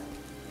 Brilliance.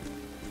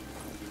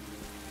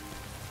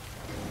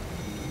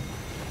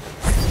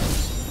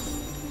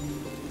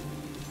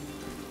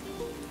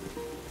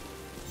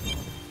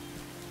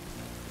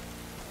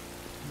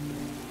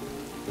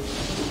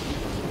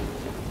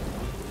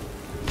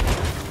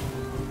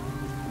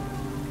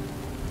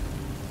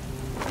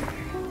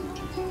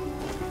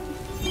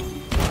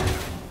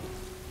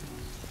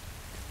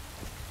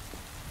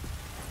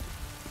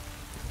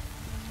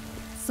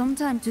 Some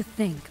time to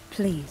think,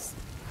 please.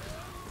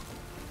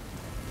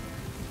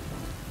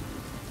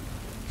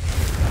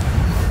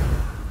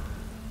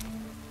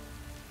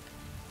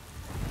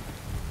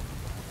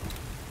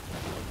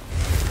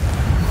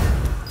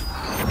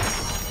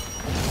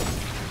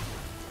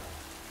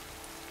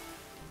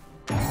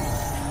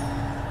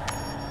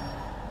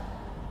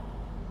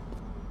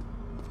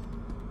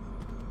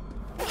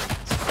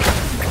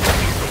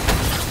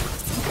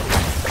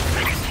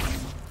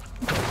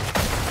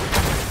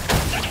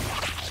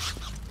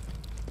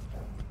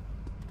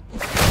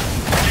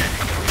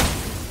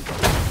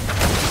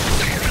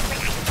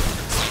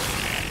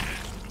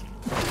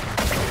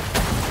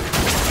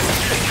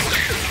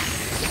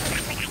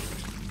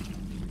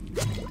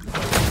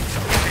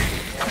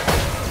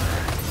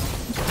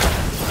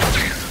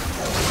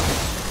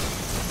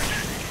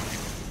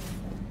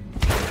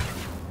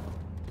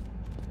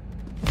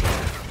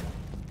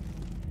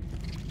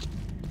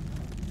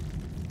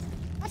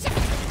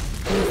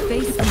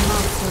 Face the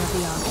master of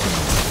the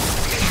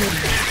Arcane.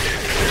 Good luck.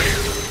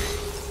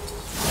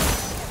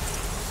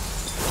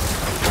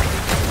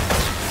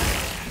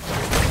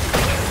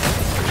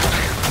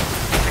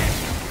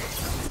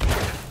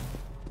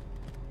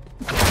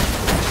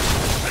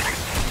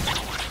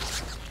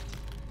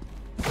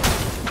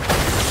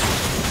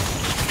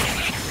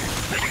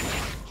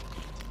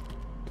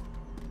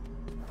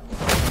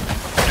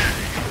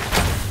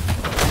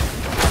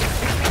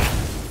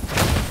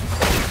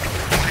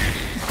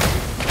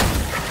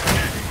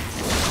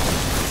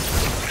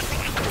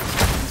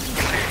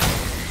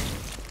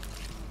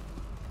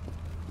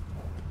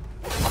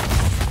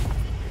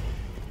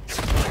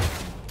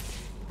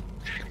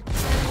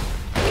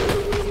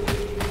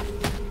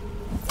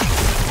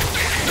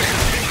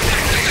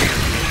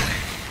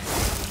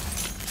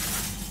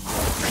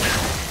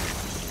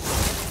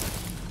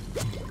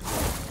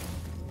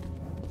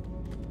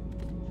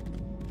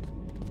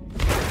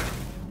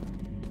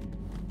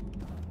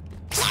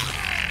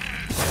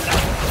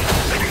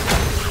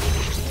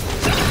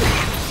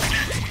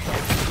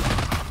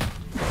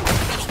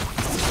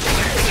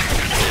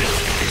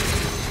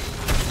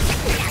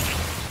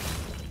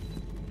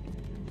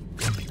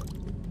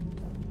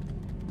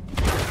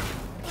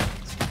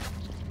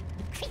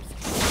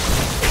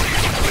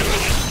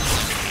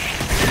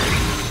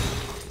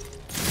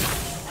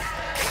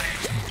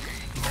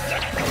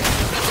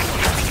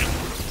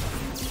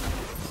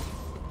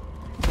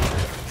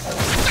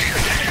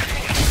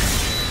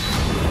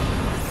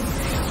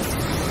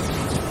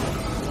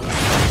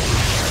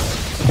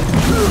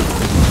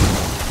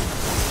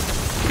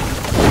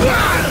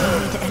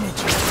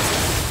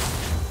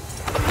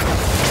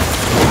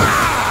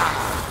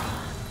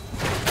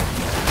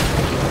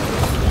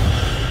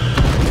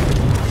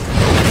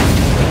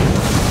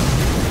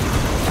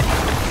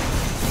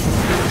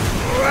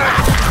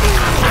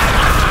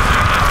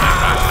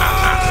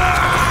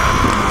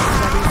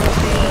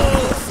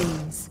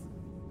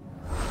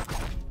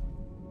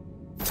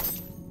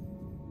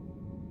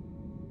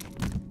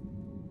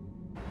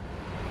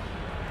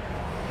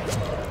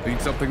 Need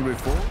something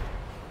before?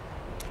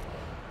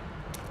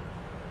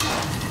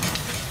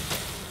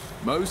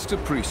 Most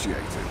appreciated.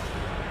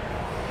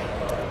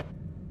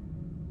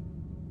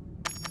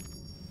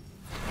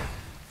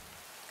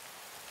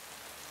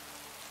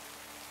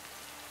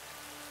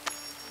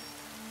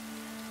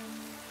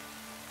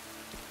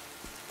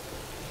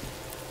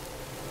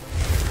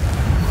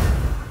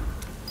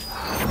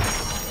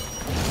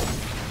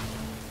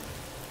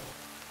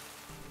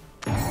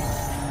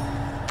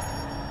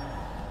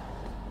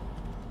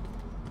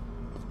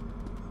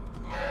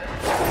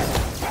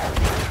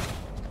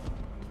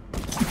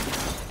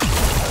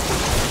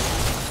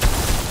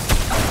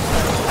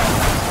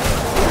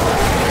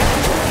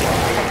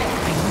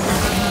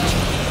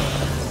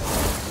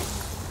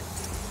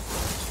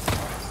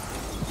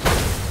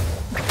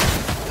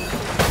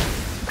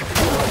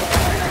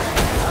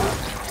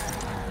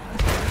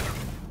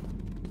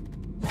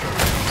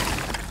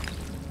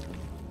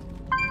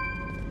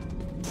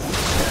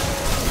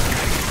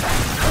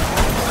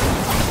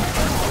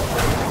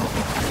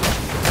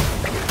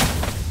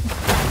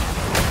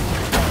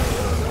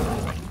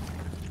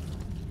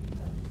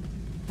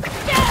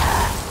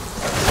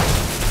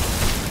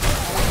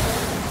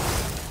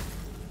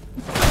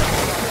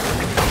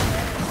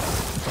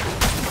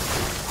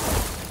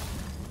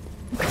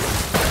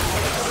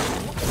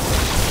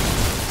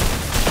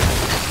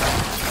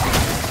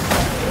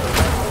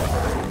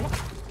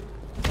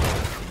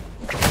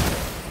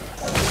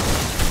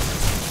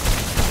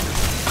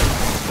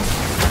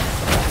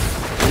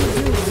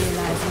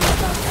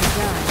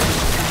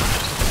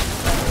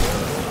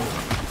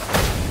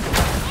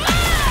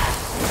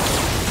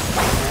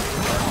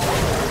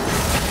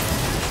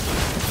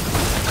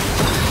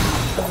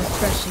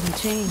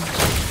 Change.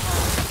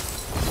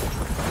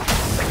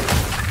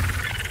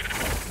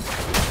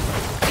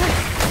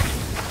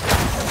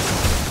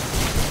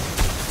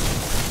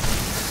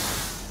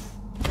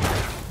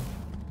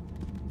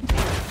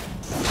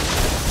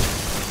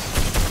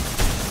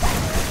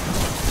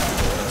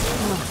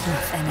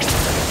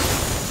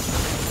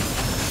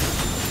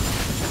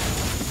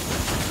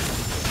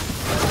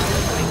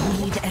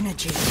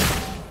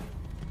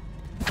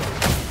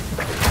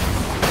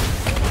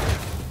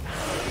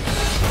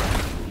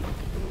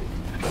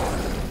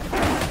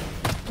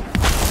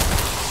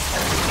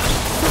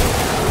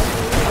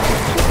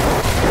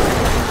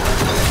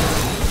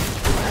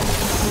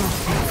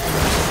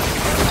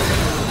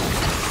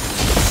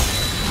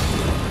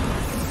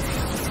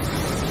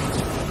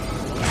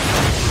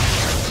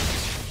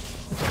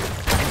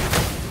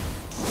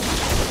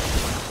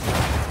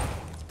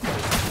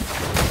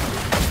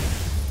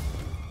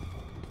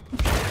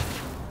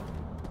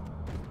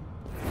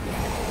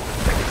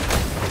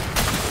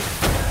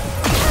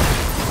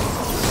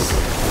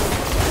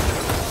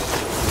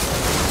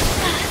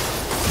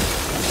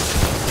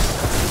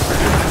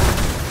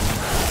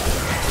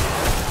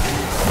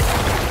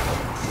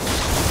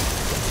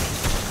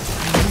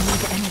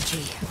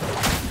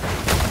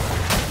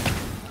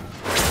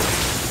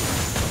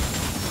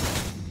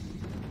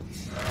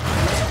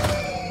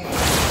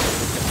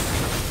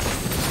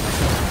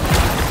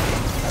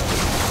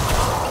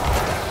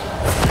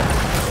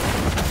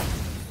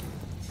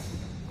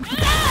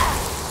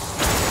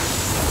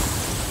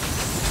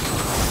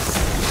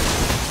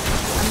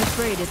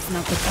 afraid it's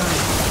not the time.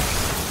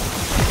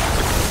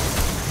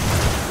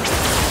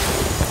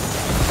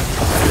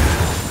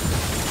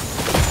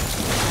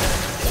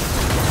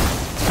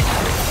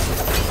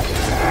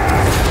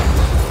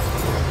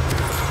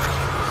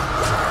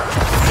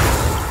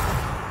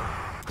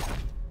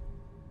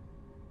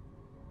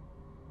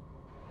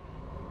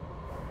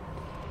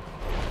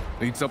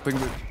 Need something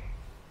with...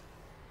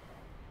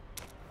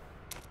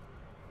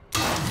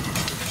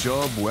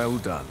 Job well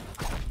done.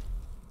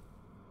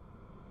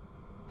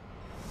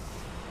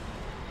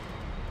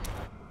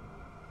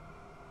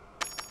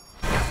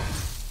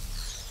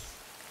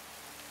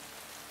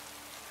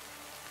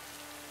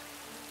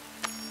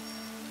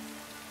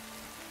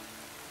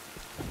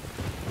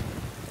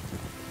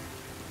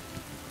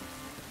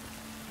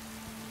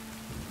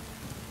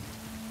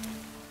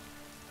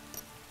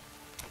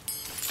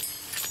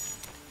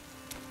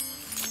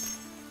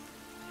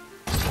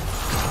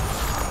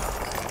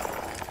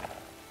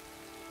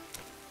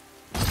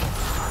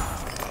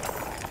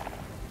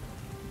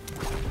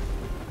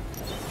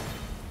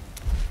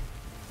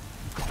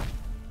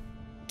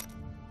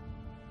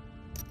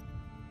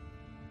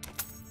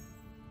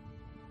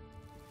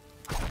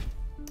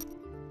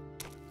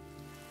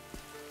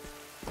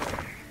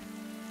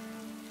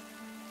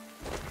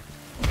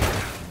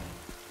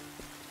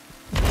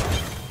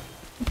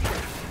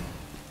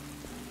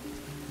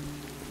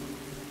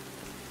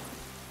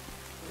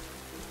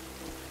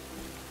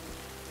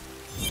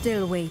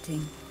 Still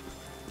waiting.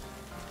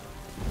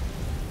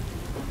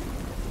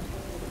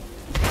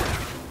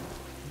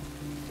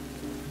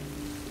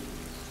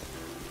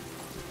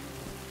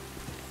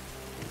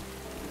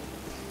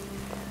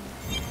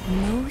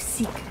 No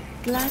secret.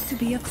 Glad to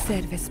be of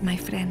service, my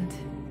friend.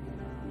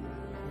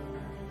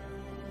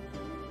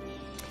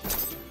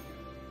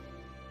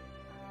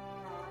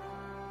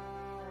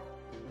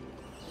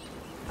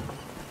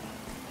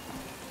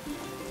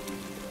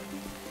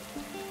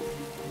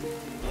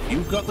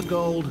 You've got the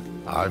gold,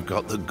 I've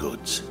got the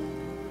goods.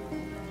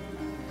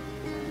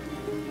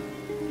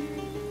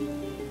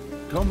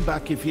 Come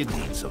back if you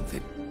need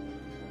something.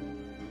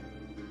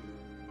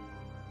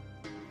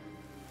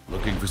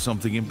 Looking for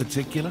something in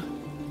particular?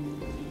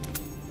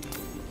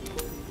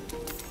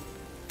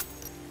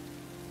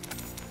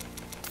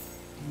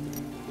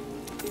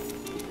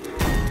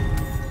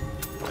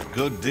 A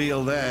good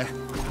deal there.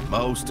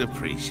 Most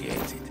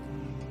appreciated.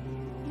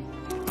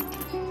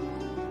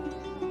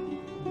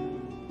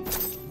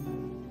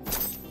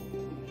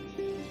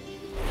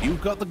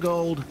 You've got the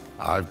gold,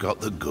 I've got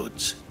the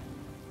goods.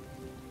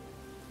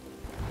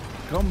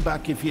 Come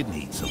back if you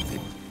need something.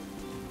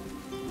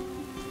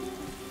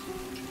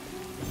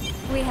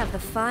 We have the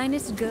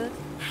finest goods.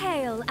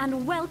 Hail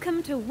and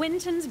welcome to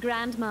Winton's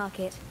Grand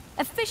Market.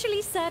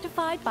 Officially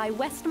certified by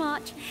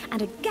Westmarch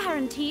and a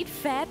guaranteed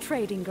fair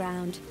trading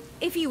ground.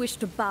 If you wish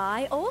to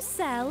buy or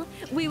sell,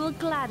 we will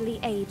gladly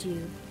aid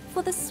you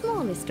for the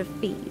smallest of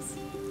fees.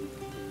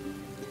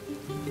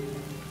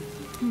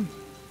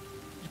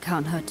 It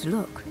can't hurt to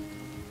look.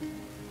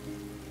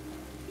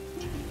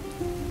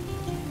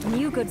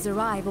 New goods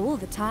arrive all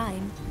the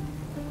time.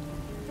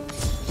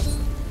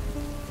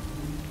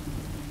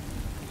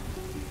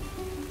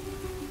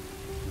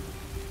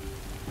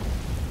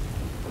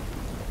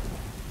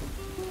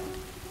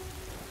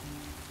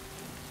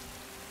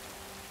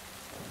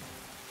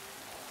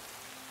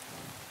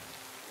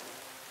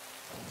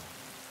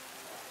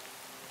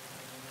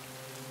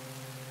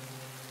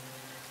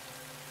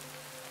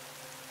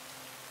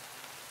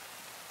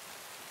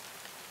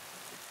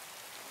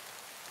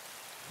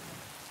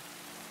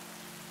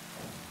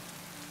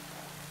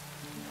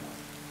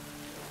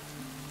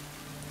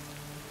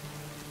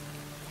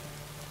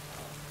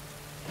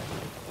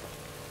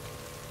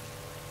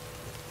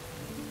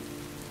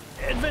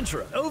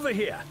 Adventurer, over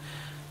here.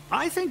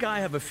 I think I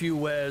have a few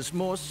wares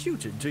more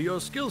suited to your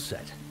skill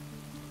set.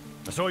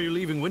 I saw you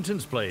leaving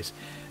Winton's place.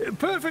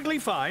 Perfectly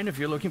fine if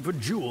you're looking for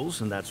jewels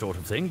and that sort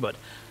of thing, but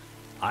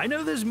I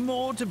know there's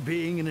more to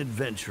being an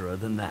adventurer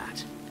than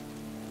that.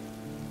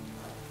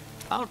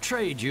 I'll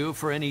trade you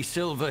for any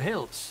silver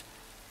hilts,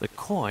 the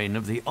coin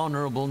of the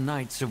honorable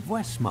knights of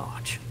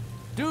Westmarch.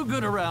 Do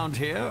good around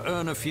here,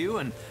 earn a few,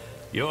 and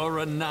your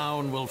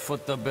renown will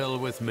foot the bill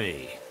with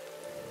me.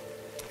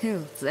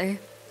 Hills, eh?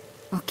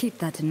 I'll keep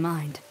that in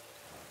mind.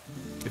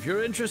 If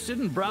you're interested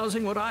in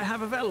browsing what I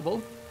have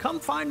available, come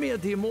find me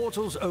at the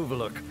Immortal's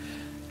Overlook.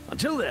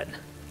 Until then.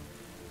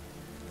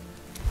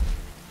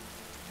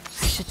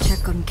 I should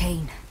check on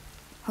Kane.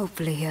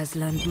 Hopefully he has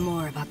learned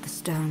more about the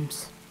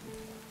stones.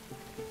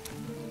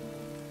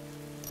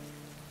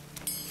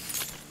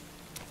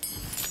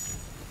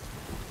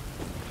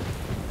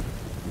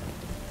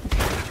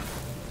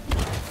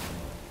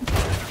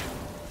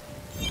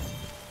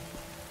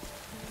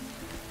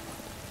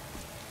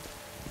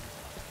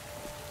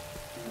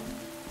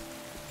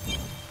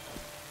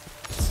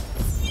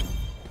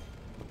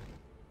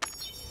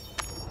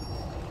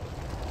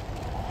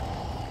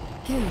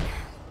 Kane,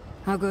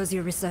 how goes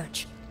your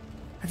research?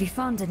 Have you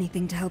found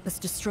anything to help us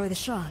destroy the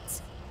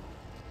shards?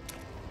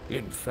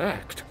 In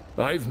fact,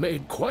 I've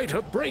made quite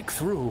a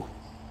breakthrough.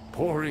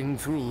 Poring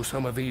through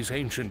some of these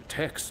ancient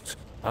texts,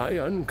 I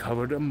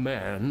uncovered a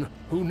man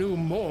who knew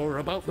more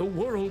about the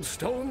World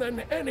Stone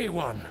than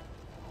anyone.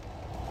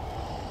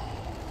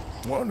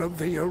 One of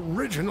the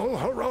original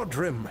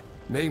Horodrim,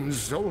 named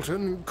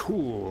Zoltan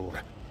Kuhl.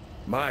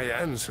 My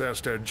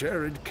ancestor,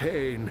 Jared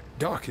Kane,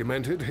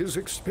 documented his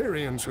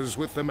experiences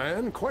with the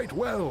man quite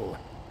well.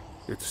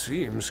 It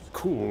seems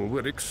Kuhl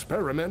would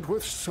experiment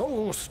with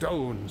soul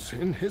stones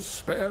in his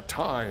spare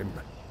time.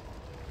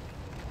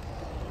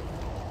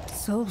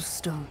 Soul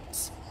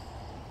stones?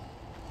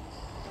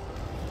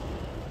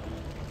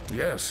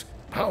 Yes,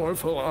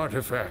 powerful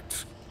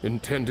artifacts,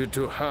 intended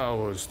to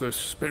house the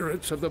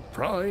spirits of the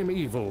prime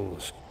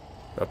evils.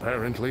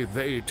 Apparently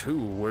they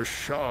too were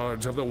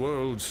shards of the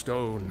World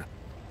Stone,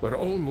 but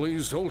only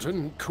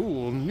Zoltan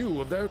Kuhl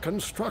knew of their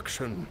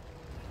construction.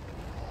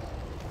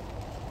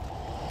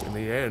 In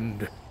the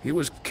end, he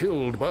was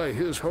killed by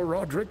his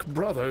Horodric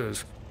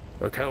brothers.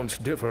 Accounts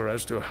differ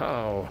as to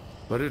how,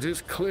 but it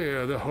is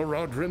clear the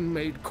Horodrim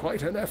made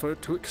quite an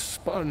effort to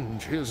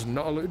expunge his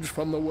knowledge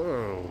from the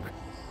world.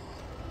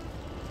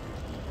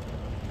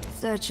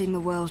 Searching the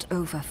world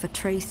over for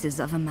traces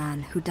of a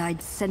man who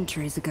died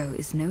centuries ago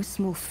is no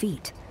small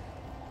feat.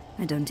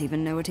 I don't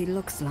even know what he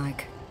looks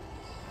like.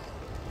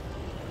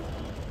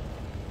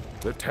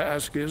 The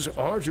task is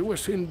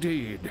arduous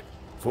indeed.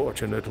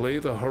 Fortunately,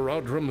 the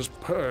Horodrim's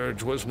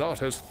purge was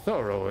not as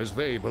thorough as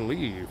they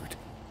believed.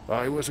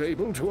 I was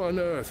able to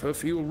unearth a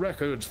few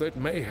records that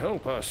may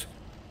help us.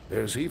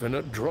 There's even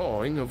a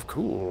drawing of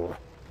Kuhl,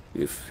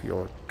 if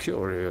you're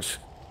curious.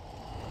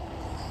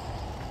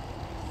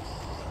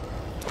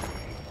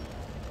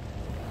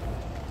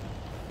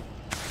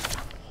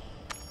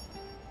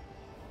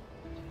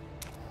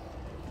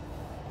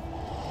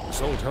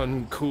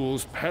 Zoltan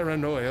Kuhl's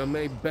paranoia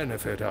may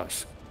benefit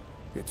us.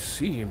 It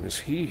seems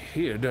he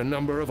hid a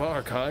number of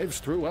archives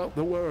throughout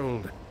the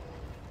world.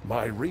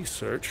 My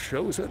research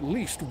shows at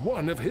least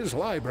one of his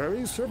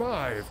libraries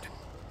survived,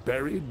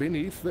 buried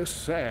beneath the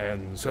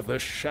sands of the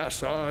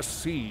Shassar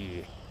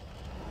Sea.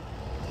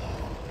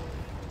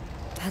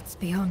 That's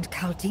beyond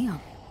Chaldean.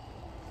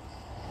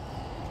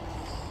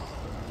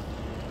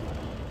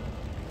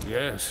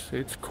 Yes,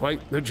 it's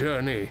quite the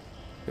journey.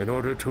 In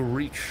order to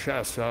reach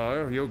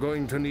Shassar, you're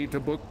going to need to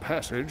book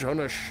passage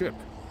on a ship.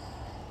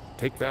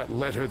 Take that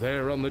letter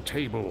there on the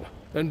table,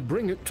 and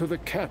bring it to the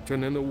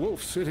captain in the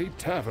Wolf City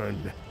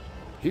Tavern.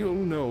 He'll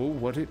know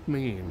what it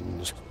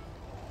means.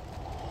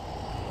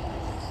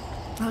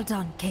 Well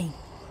done, Kane.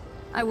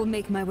 I will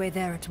make my way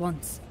there at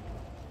once.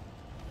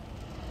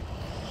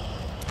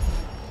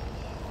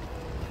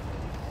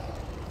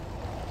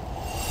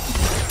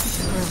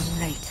 It's growing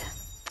late.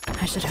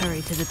 I should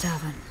hurry to the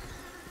tavern.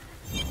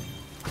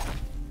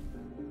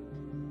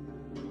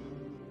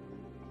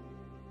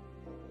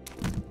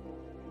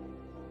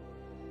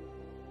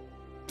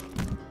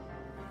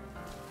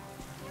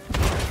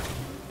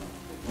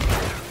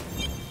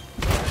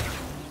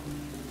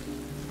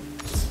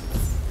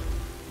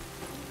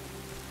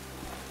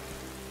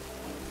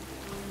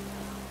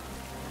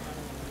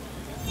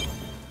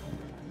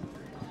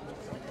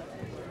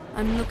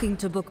 I'm looking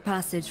to book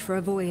passage for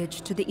a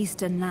voyage to the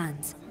Eastern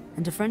Lands,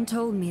 and a friend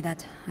told me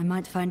that I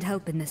might find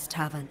help in this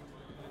tavern.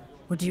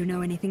 Would you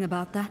know anything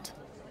about that?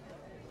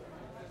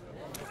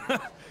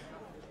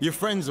 Your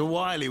friend's a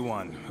wily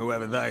one,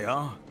 whoever they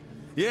are.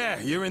 Yeah,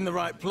 you're in the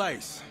right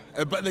place.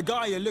 But the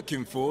guy you're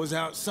looking for is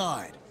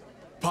outside.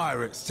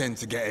 Pirates tend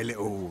to get a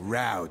little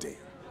rowdy.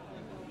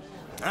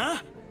 Huh?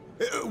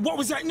 What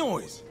was that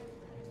noise?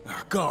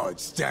 Oh,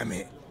 God damn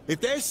it. If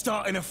they're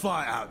starting a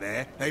fight out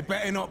there, they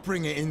better not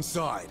bring it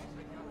inside.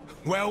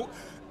 Well,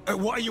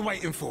 what are you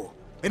waiting for?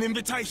 An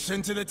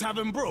invitation to the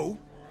tavern brawl?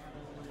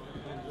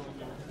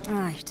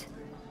 Right.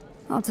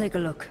 I'll take a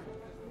look.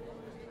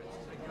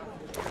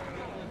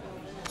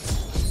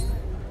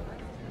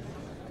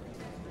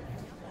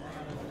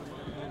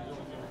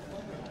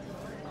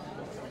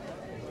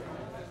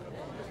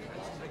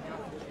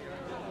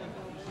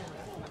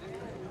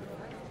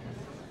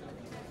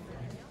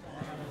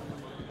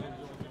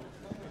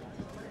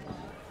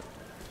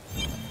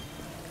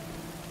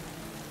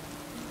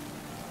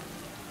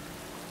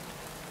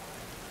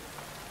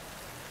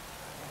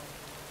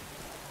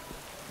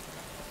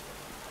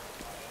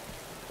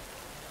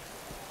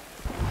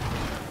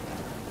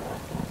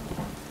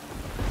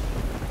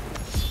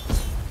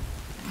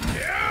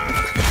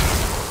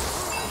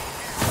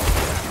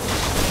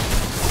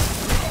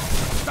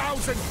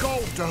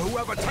 Gold to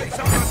whoever takes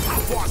out the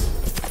top one!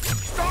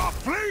 Stop,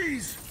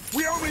 please!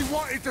 We only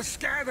wanted to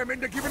scare them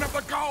into giving up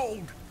the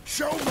gold!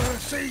 Show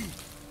mercy!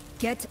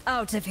 Get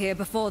out of here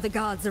before the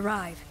guards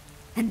arrive.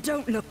 And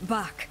don't look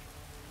back.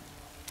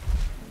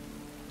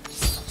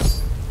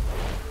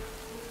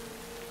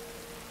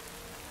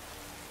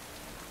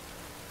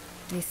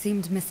 They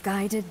seemed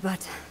misguided,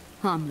 but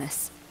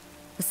harmless.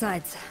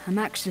 Besides, I'm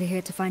actually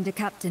here to find a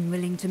captain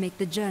willing to make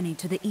the journey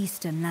to the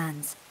Eastern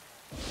Lands.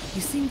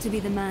 You seem to be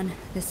the man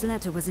this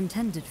letter was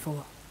intended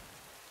for.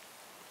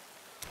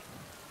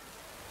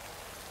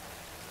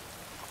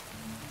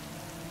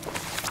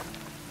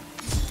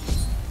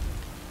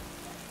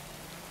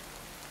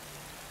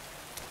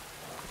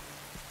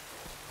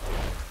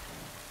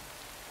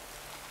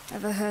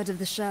 Ever heard of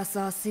the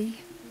Chasseur Sea?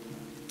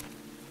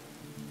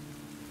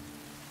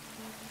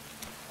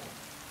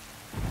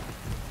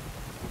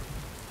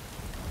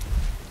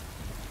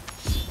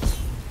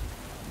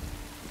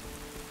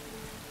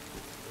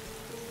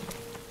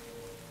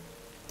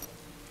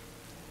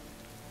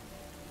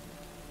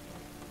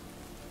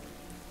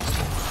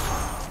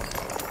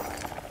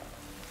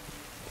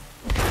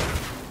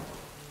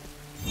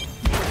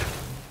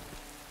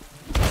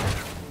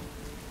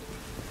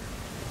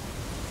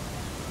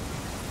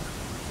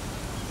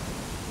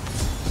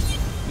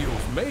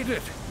 Made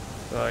it!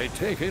 I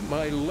take it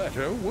my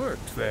letter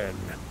worked then.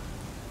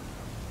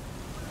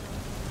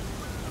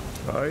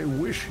 I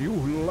wish you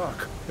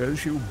luck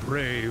as you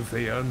brave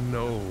the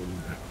unknown.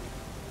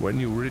 When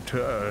you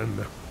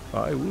return,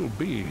 I will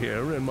be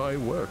here in my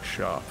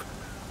workshop.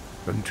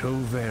 Until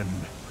then,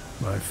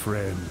 my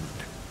friend.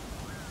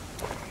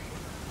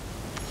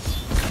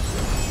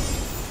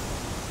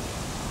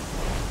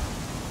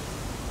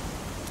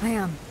 I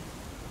am.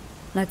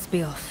 Let's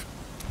be off.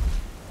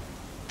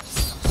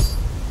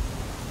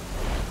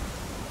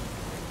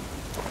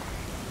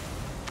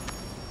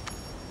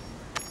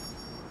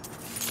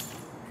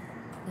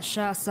 The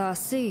Chasseur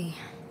Sea.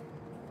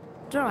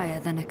 Drier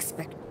than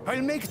expected.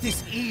 I'll make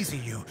this easy,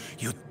 you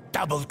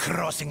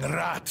double-crossing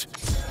rat.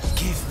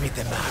 Give me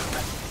the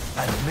map,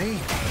 and maybe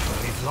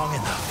you'll live long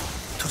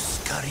enough to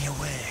scurry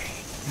away.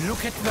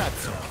 Look at that,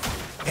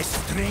 though. A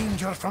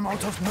stranger from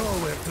out of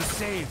nowhere to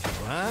save you,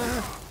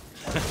 huh?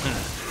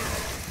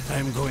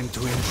 I'm going to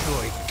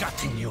enjoy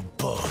gutting you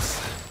both.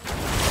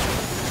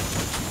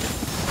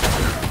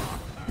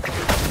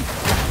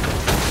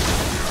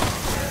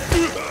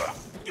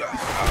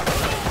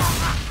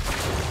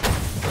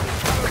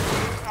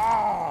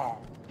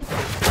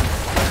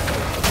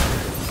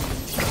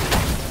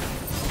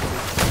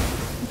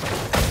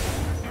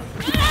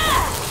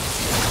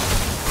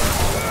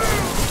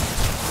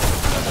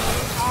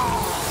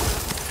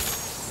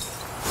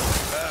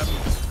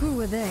 Who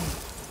were they?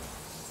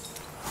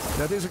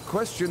 That is a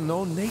question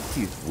no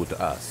native would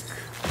ask.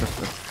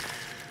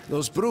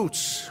 Those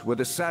brutes were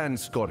the Sand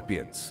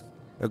Scorpions,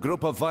 a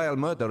group of vile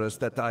murderers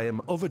that I am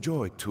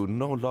overjoyed to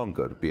no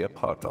longer be a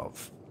part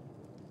of.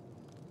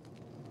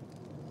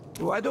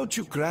 Why don't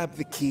you grab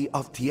the key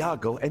of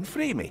Tiago and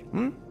free me,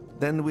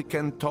 Then we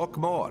can talk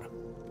more.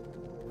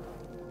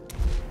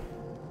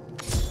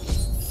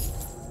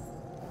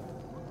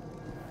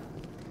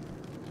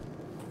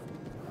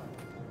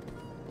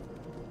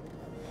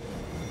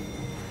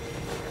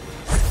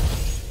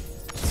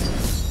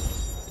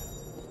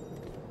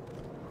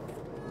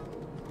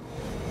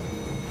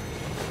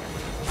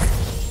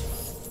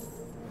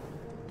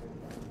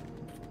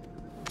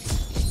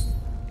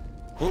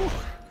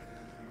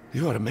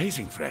 You are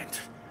amazing, friend.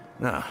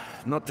 Now,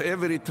 not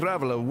every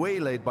traveler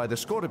waylaid by the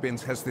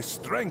Scorpions has the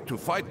strength to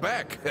fight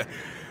back,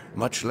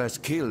 much less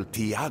kill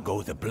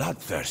Tiago the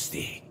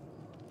Bloodthirsty.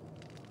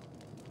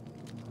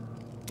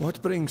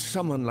 What brings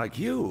someone like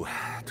you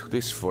to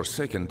this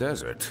forsaken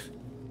desert?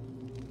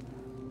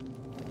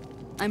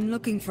 I'm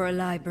looking for a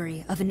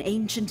library of an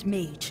ancient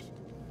mage.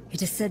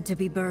 It is said to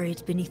be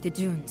buried beneath the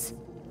dunes.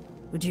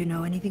 Would you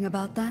know anything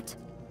about that?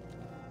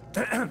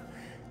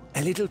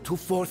 A little too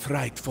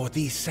forthright for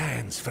these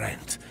sands,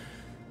 friend.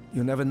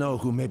 You never know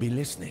who may be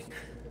listening.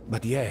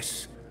 But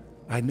yes,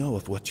 I know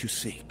of what you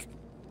seek.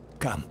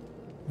 Come,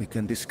 we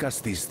can discuss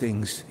these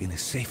things in a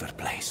safer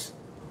place.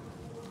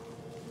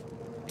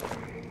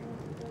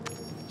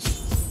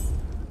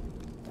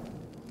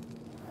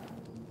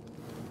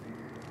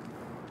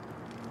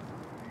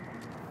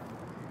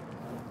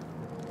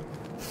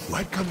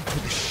 Welcome to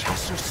the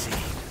Chasseur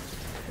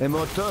Sea. A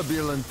more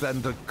turbulent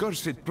and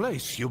accursed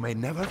place you may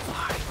never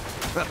find.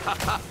 A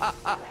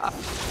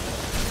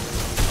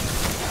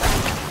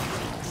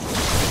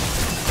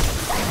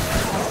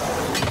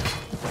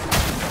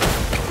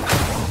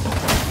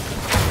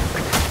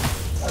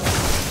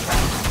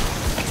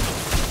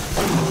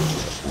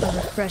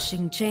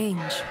refreshing change.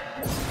 There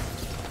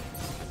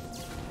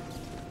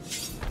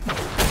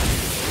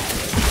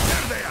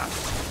they are!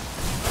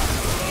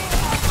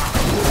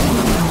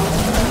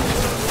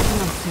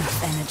 Not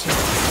enough energy.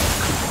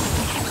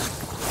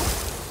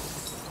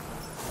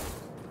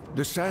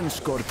 The Sand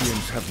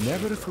Scorpions have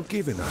never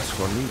forgiven us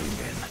for leaving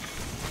them.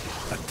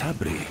 But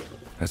Tabri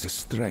has a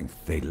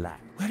strength they lack.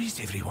 Where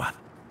is everyone?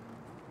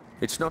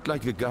 It's not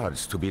like the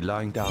guards to be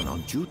lying down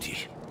on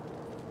duty.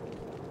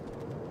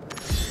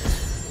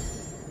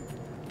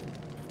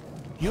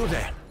 You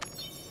there?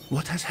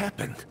 What has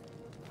happened?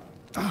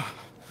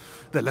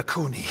 The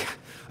Lacuni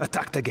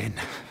attacked again.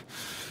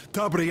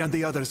 Tabri and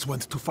the others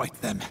went to fight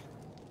them.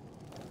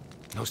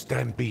 Those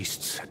damn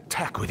beasts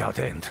attack without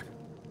end.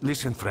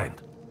 Listen, friend.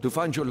 To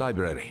find your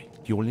library,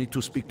 you will need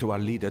to speak to our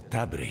leader,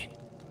 Tabri.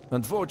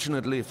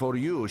 Unfortunately for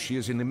you, she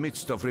is in the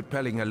midst of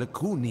repelling a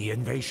Lacuni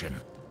invasion.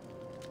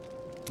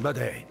 But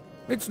hey,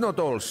 it's not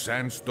all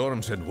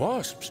sandstorms and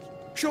wasps.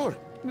 Sure,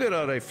 there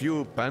are a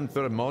few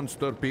panther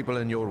monster people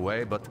in your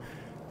way, but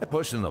a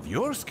person of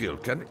your skill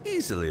can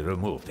easily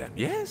remove them,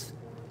 yes?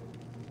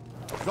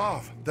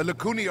 Zav, the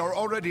Lacuni are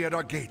already at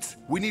our gates.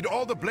 We need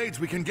all the blades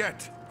we can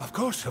get. Of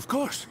course, of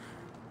course.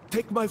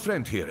 Take my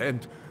friend here,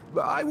 and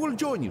I will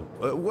join you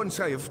once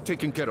I have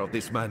taken care of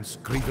this man's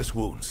grievous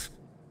wounds.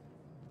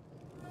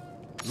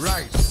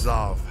 Right,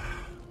 Zav.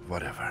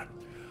 Whatever.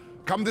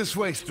 Come this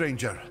way,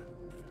 stranger.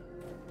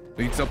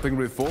 Need something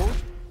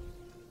reforged?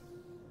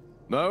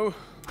 No?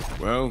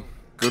 Well,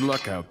 good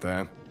luck out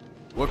there.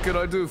 What can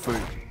I do for you?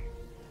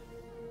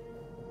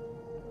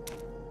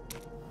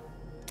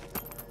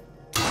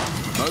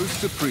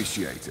 Most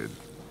appreciated.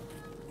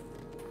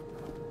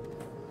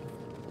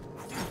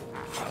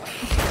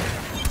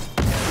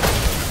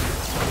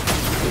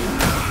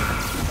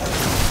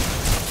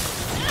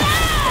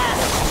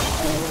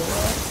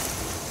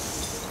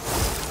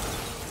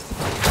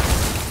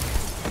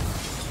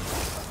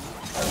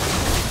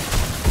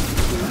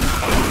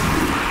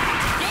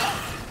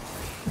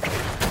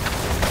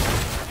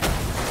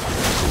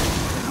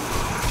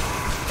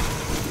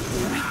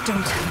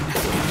 Don't have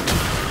enough.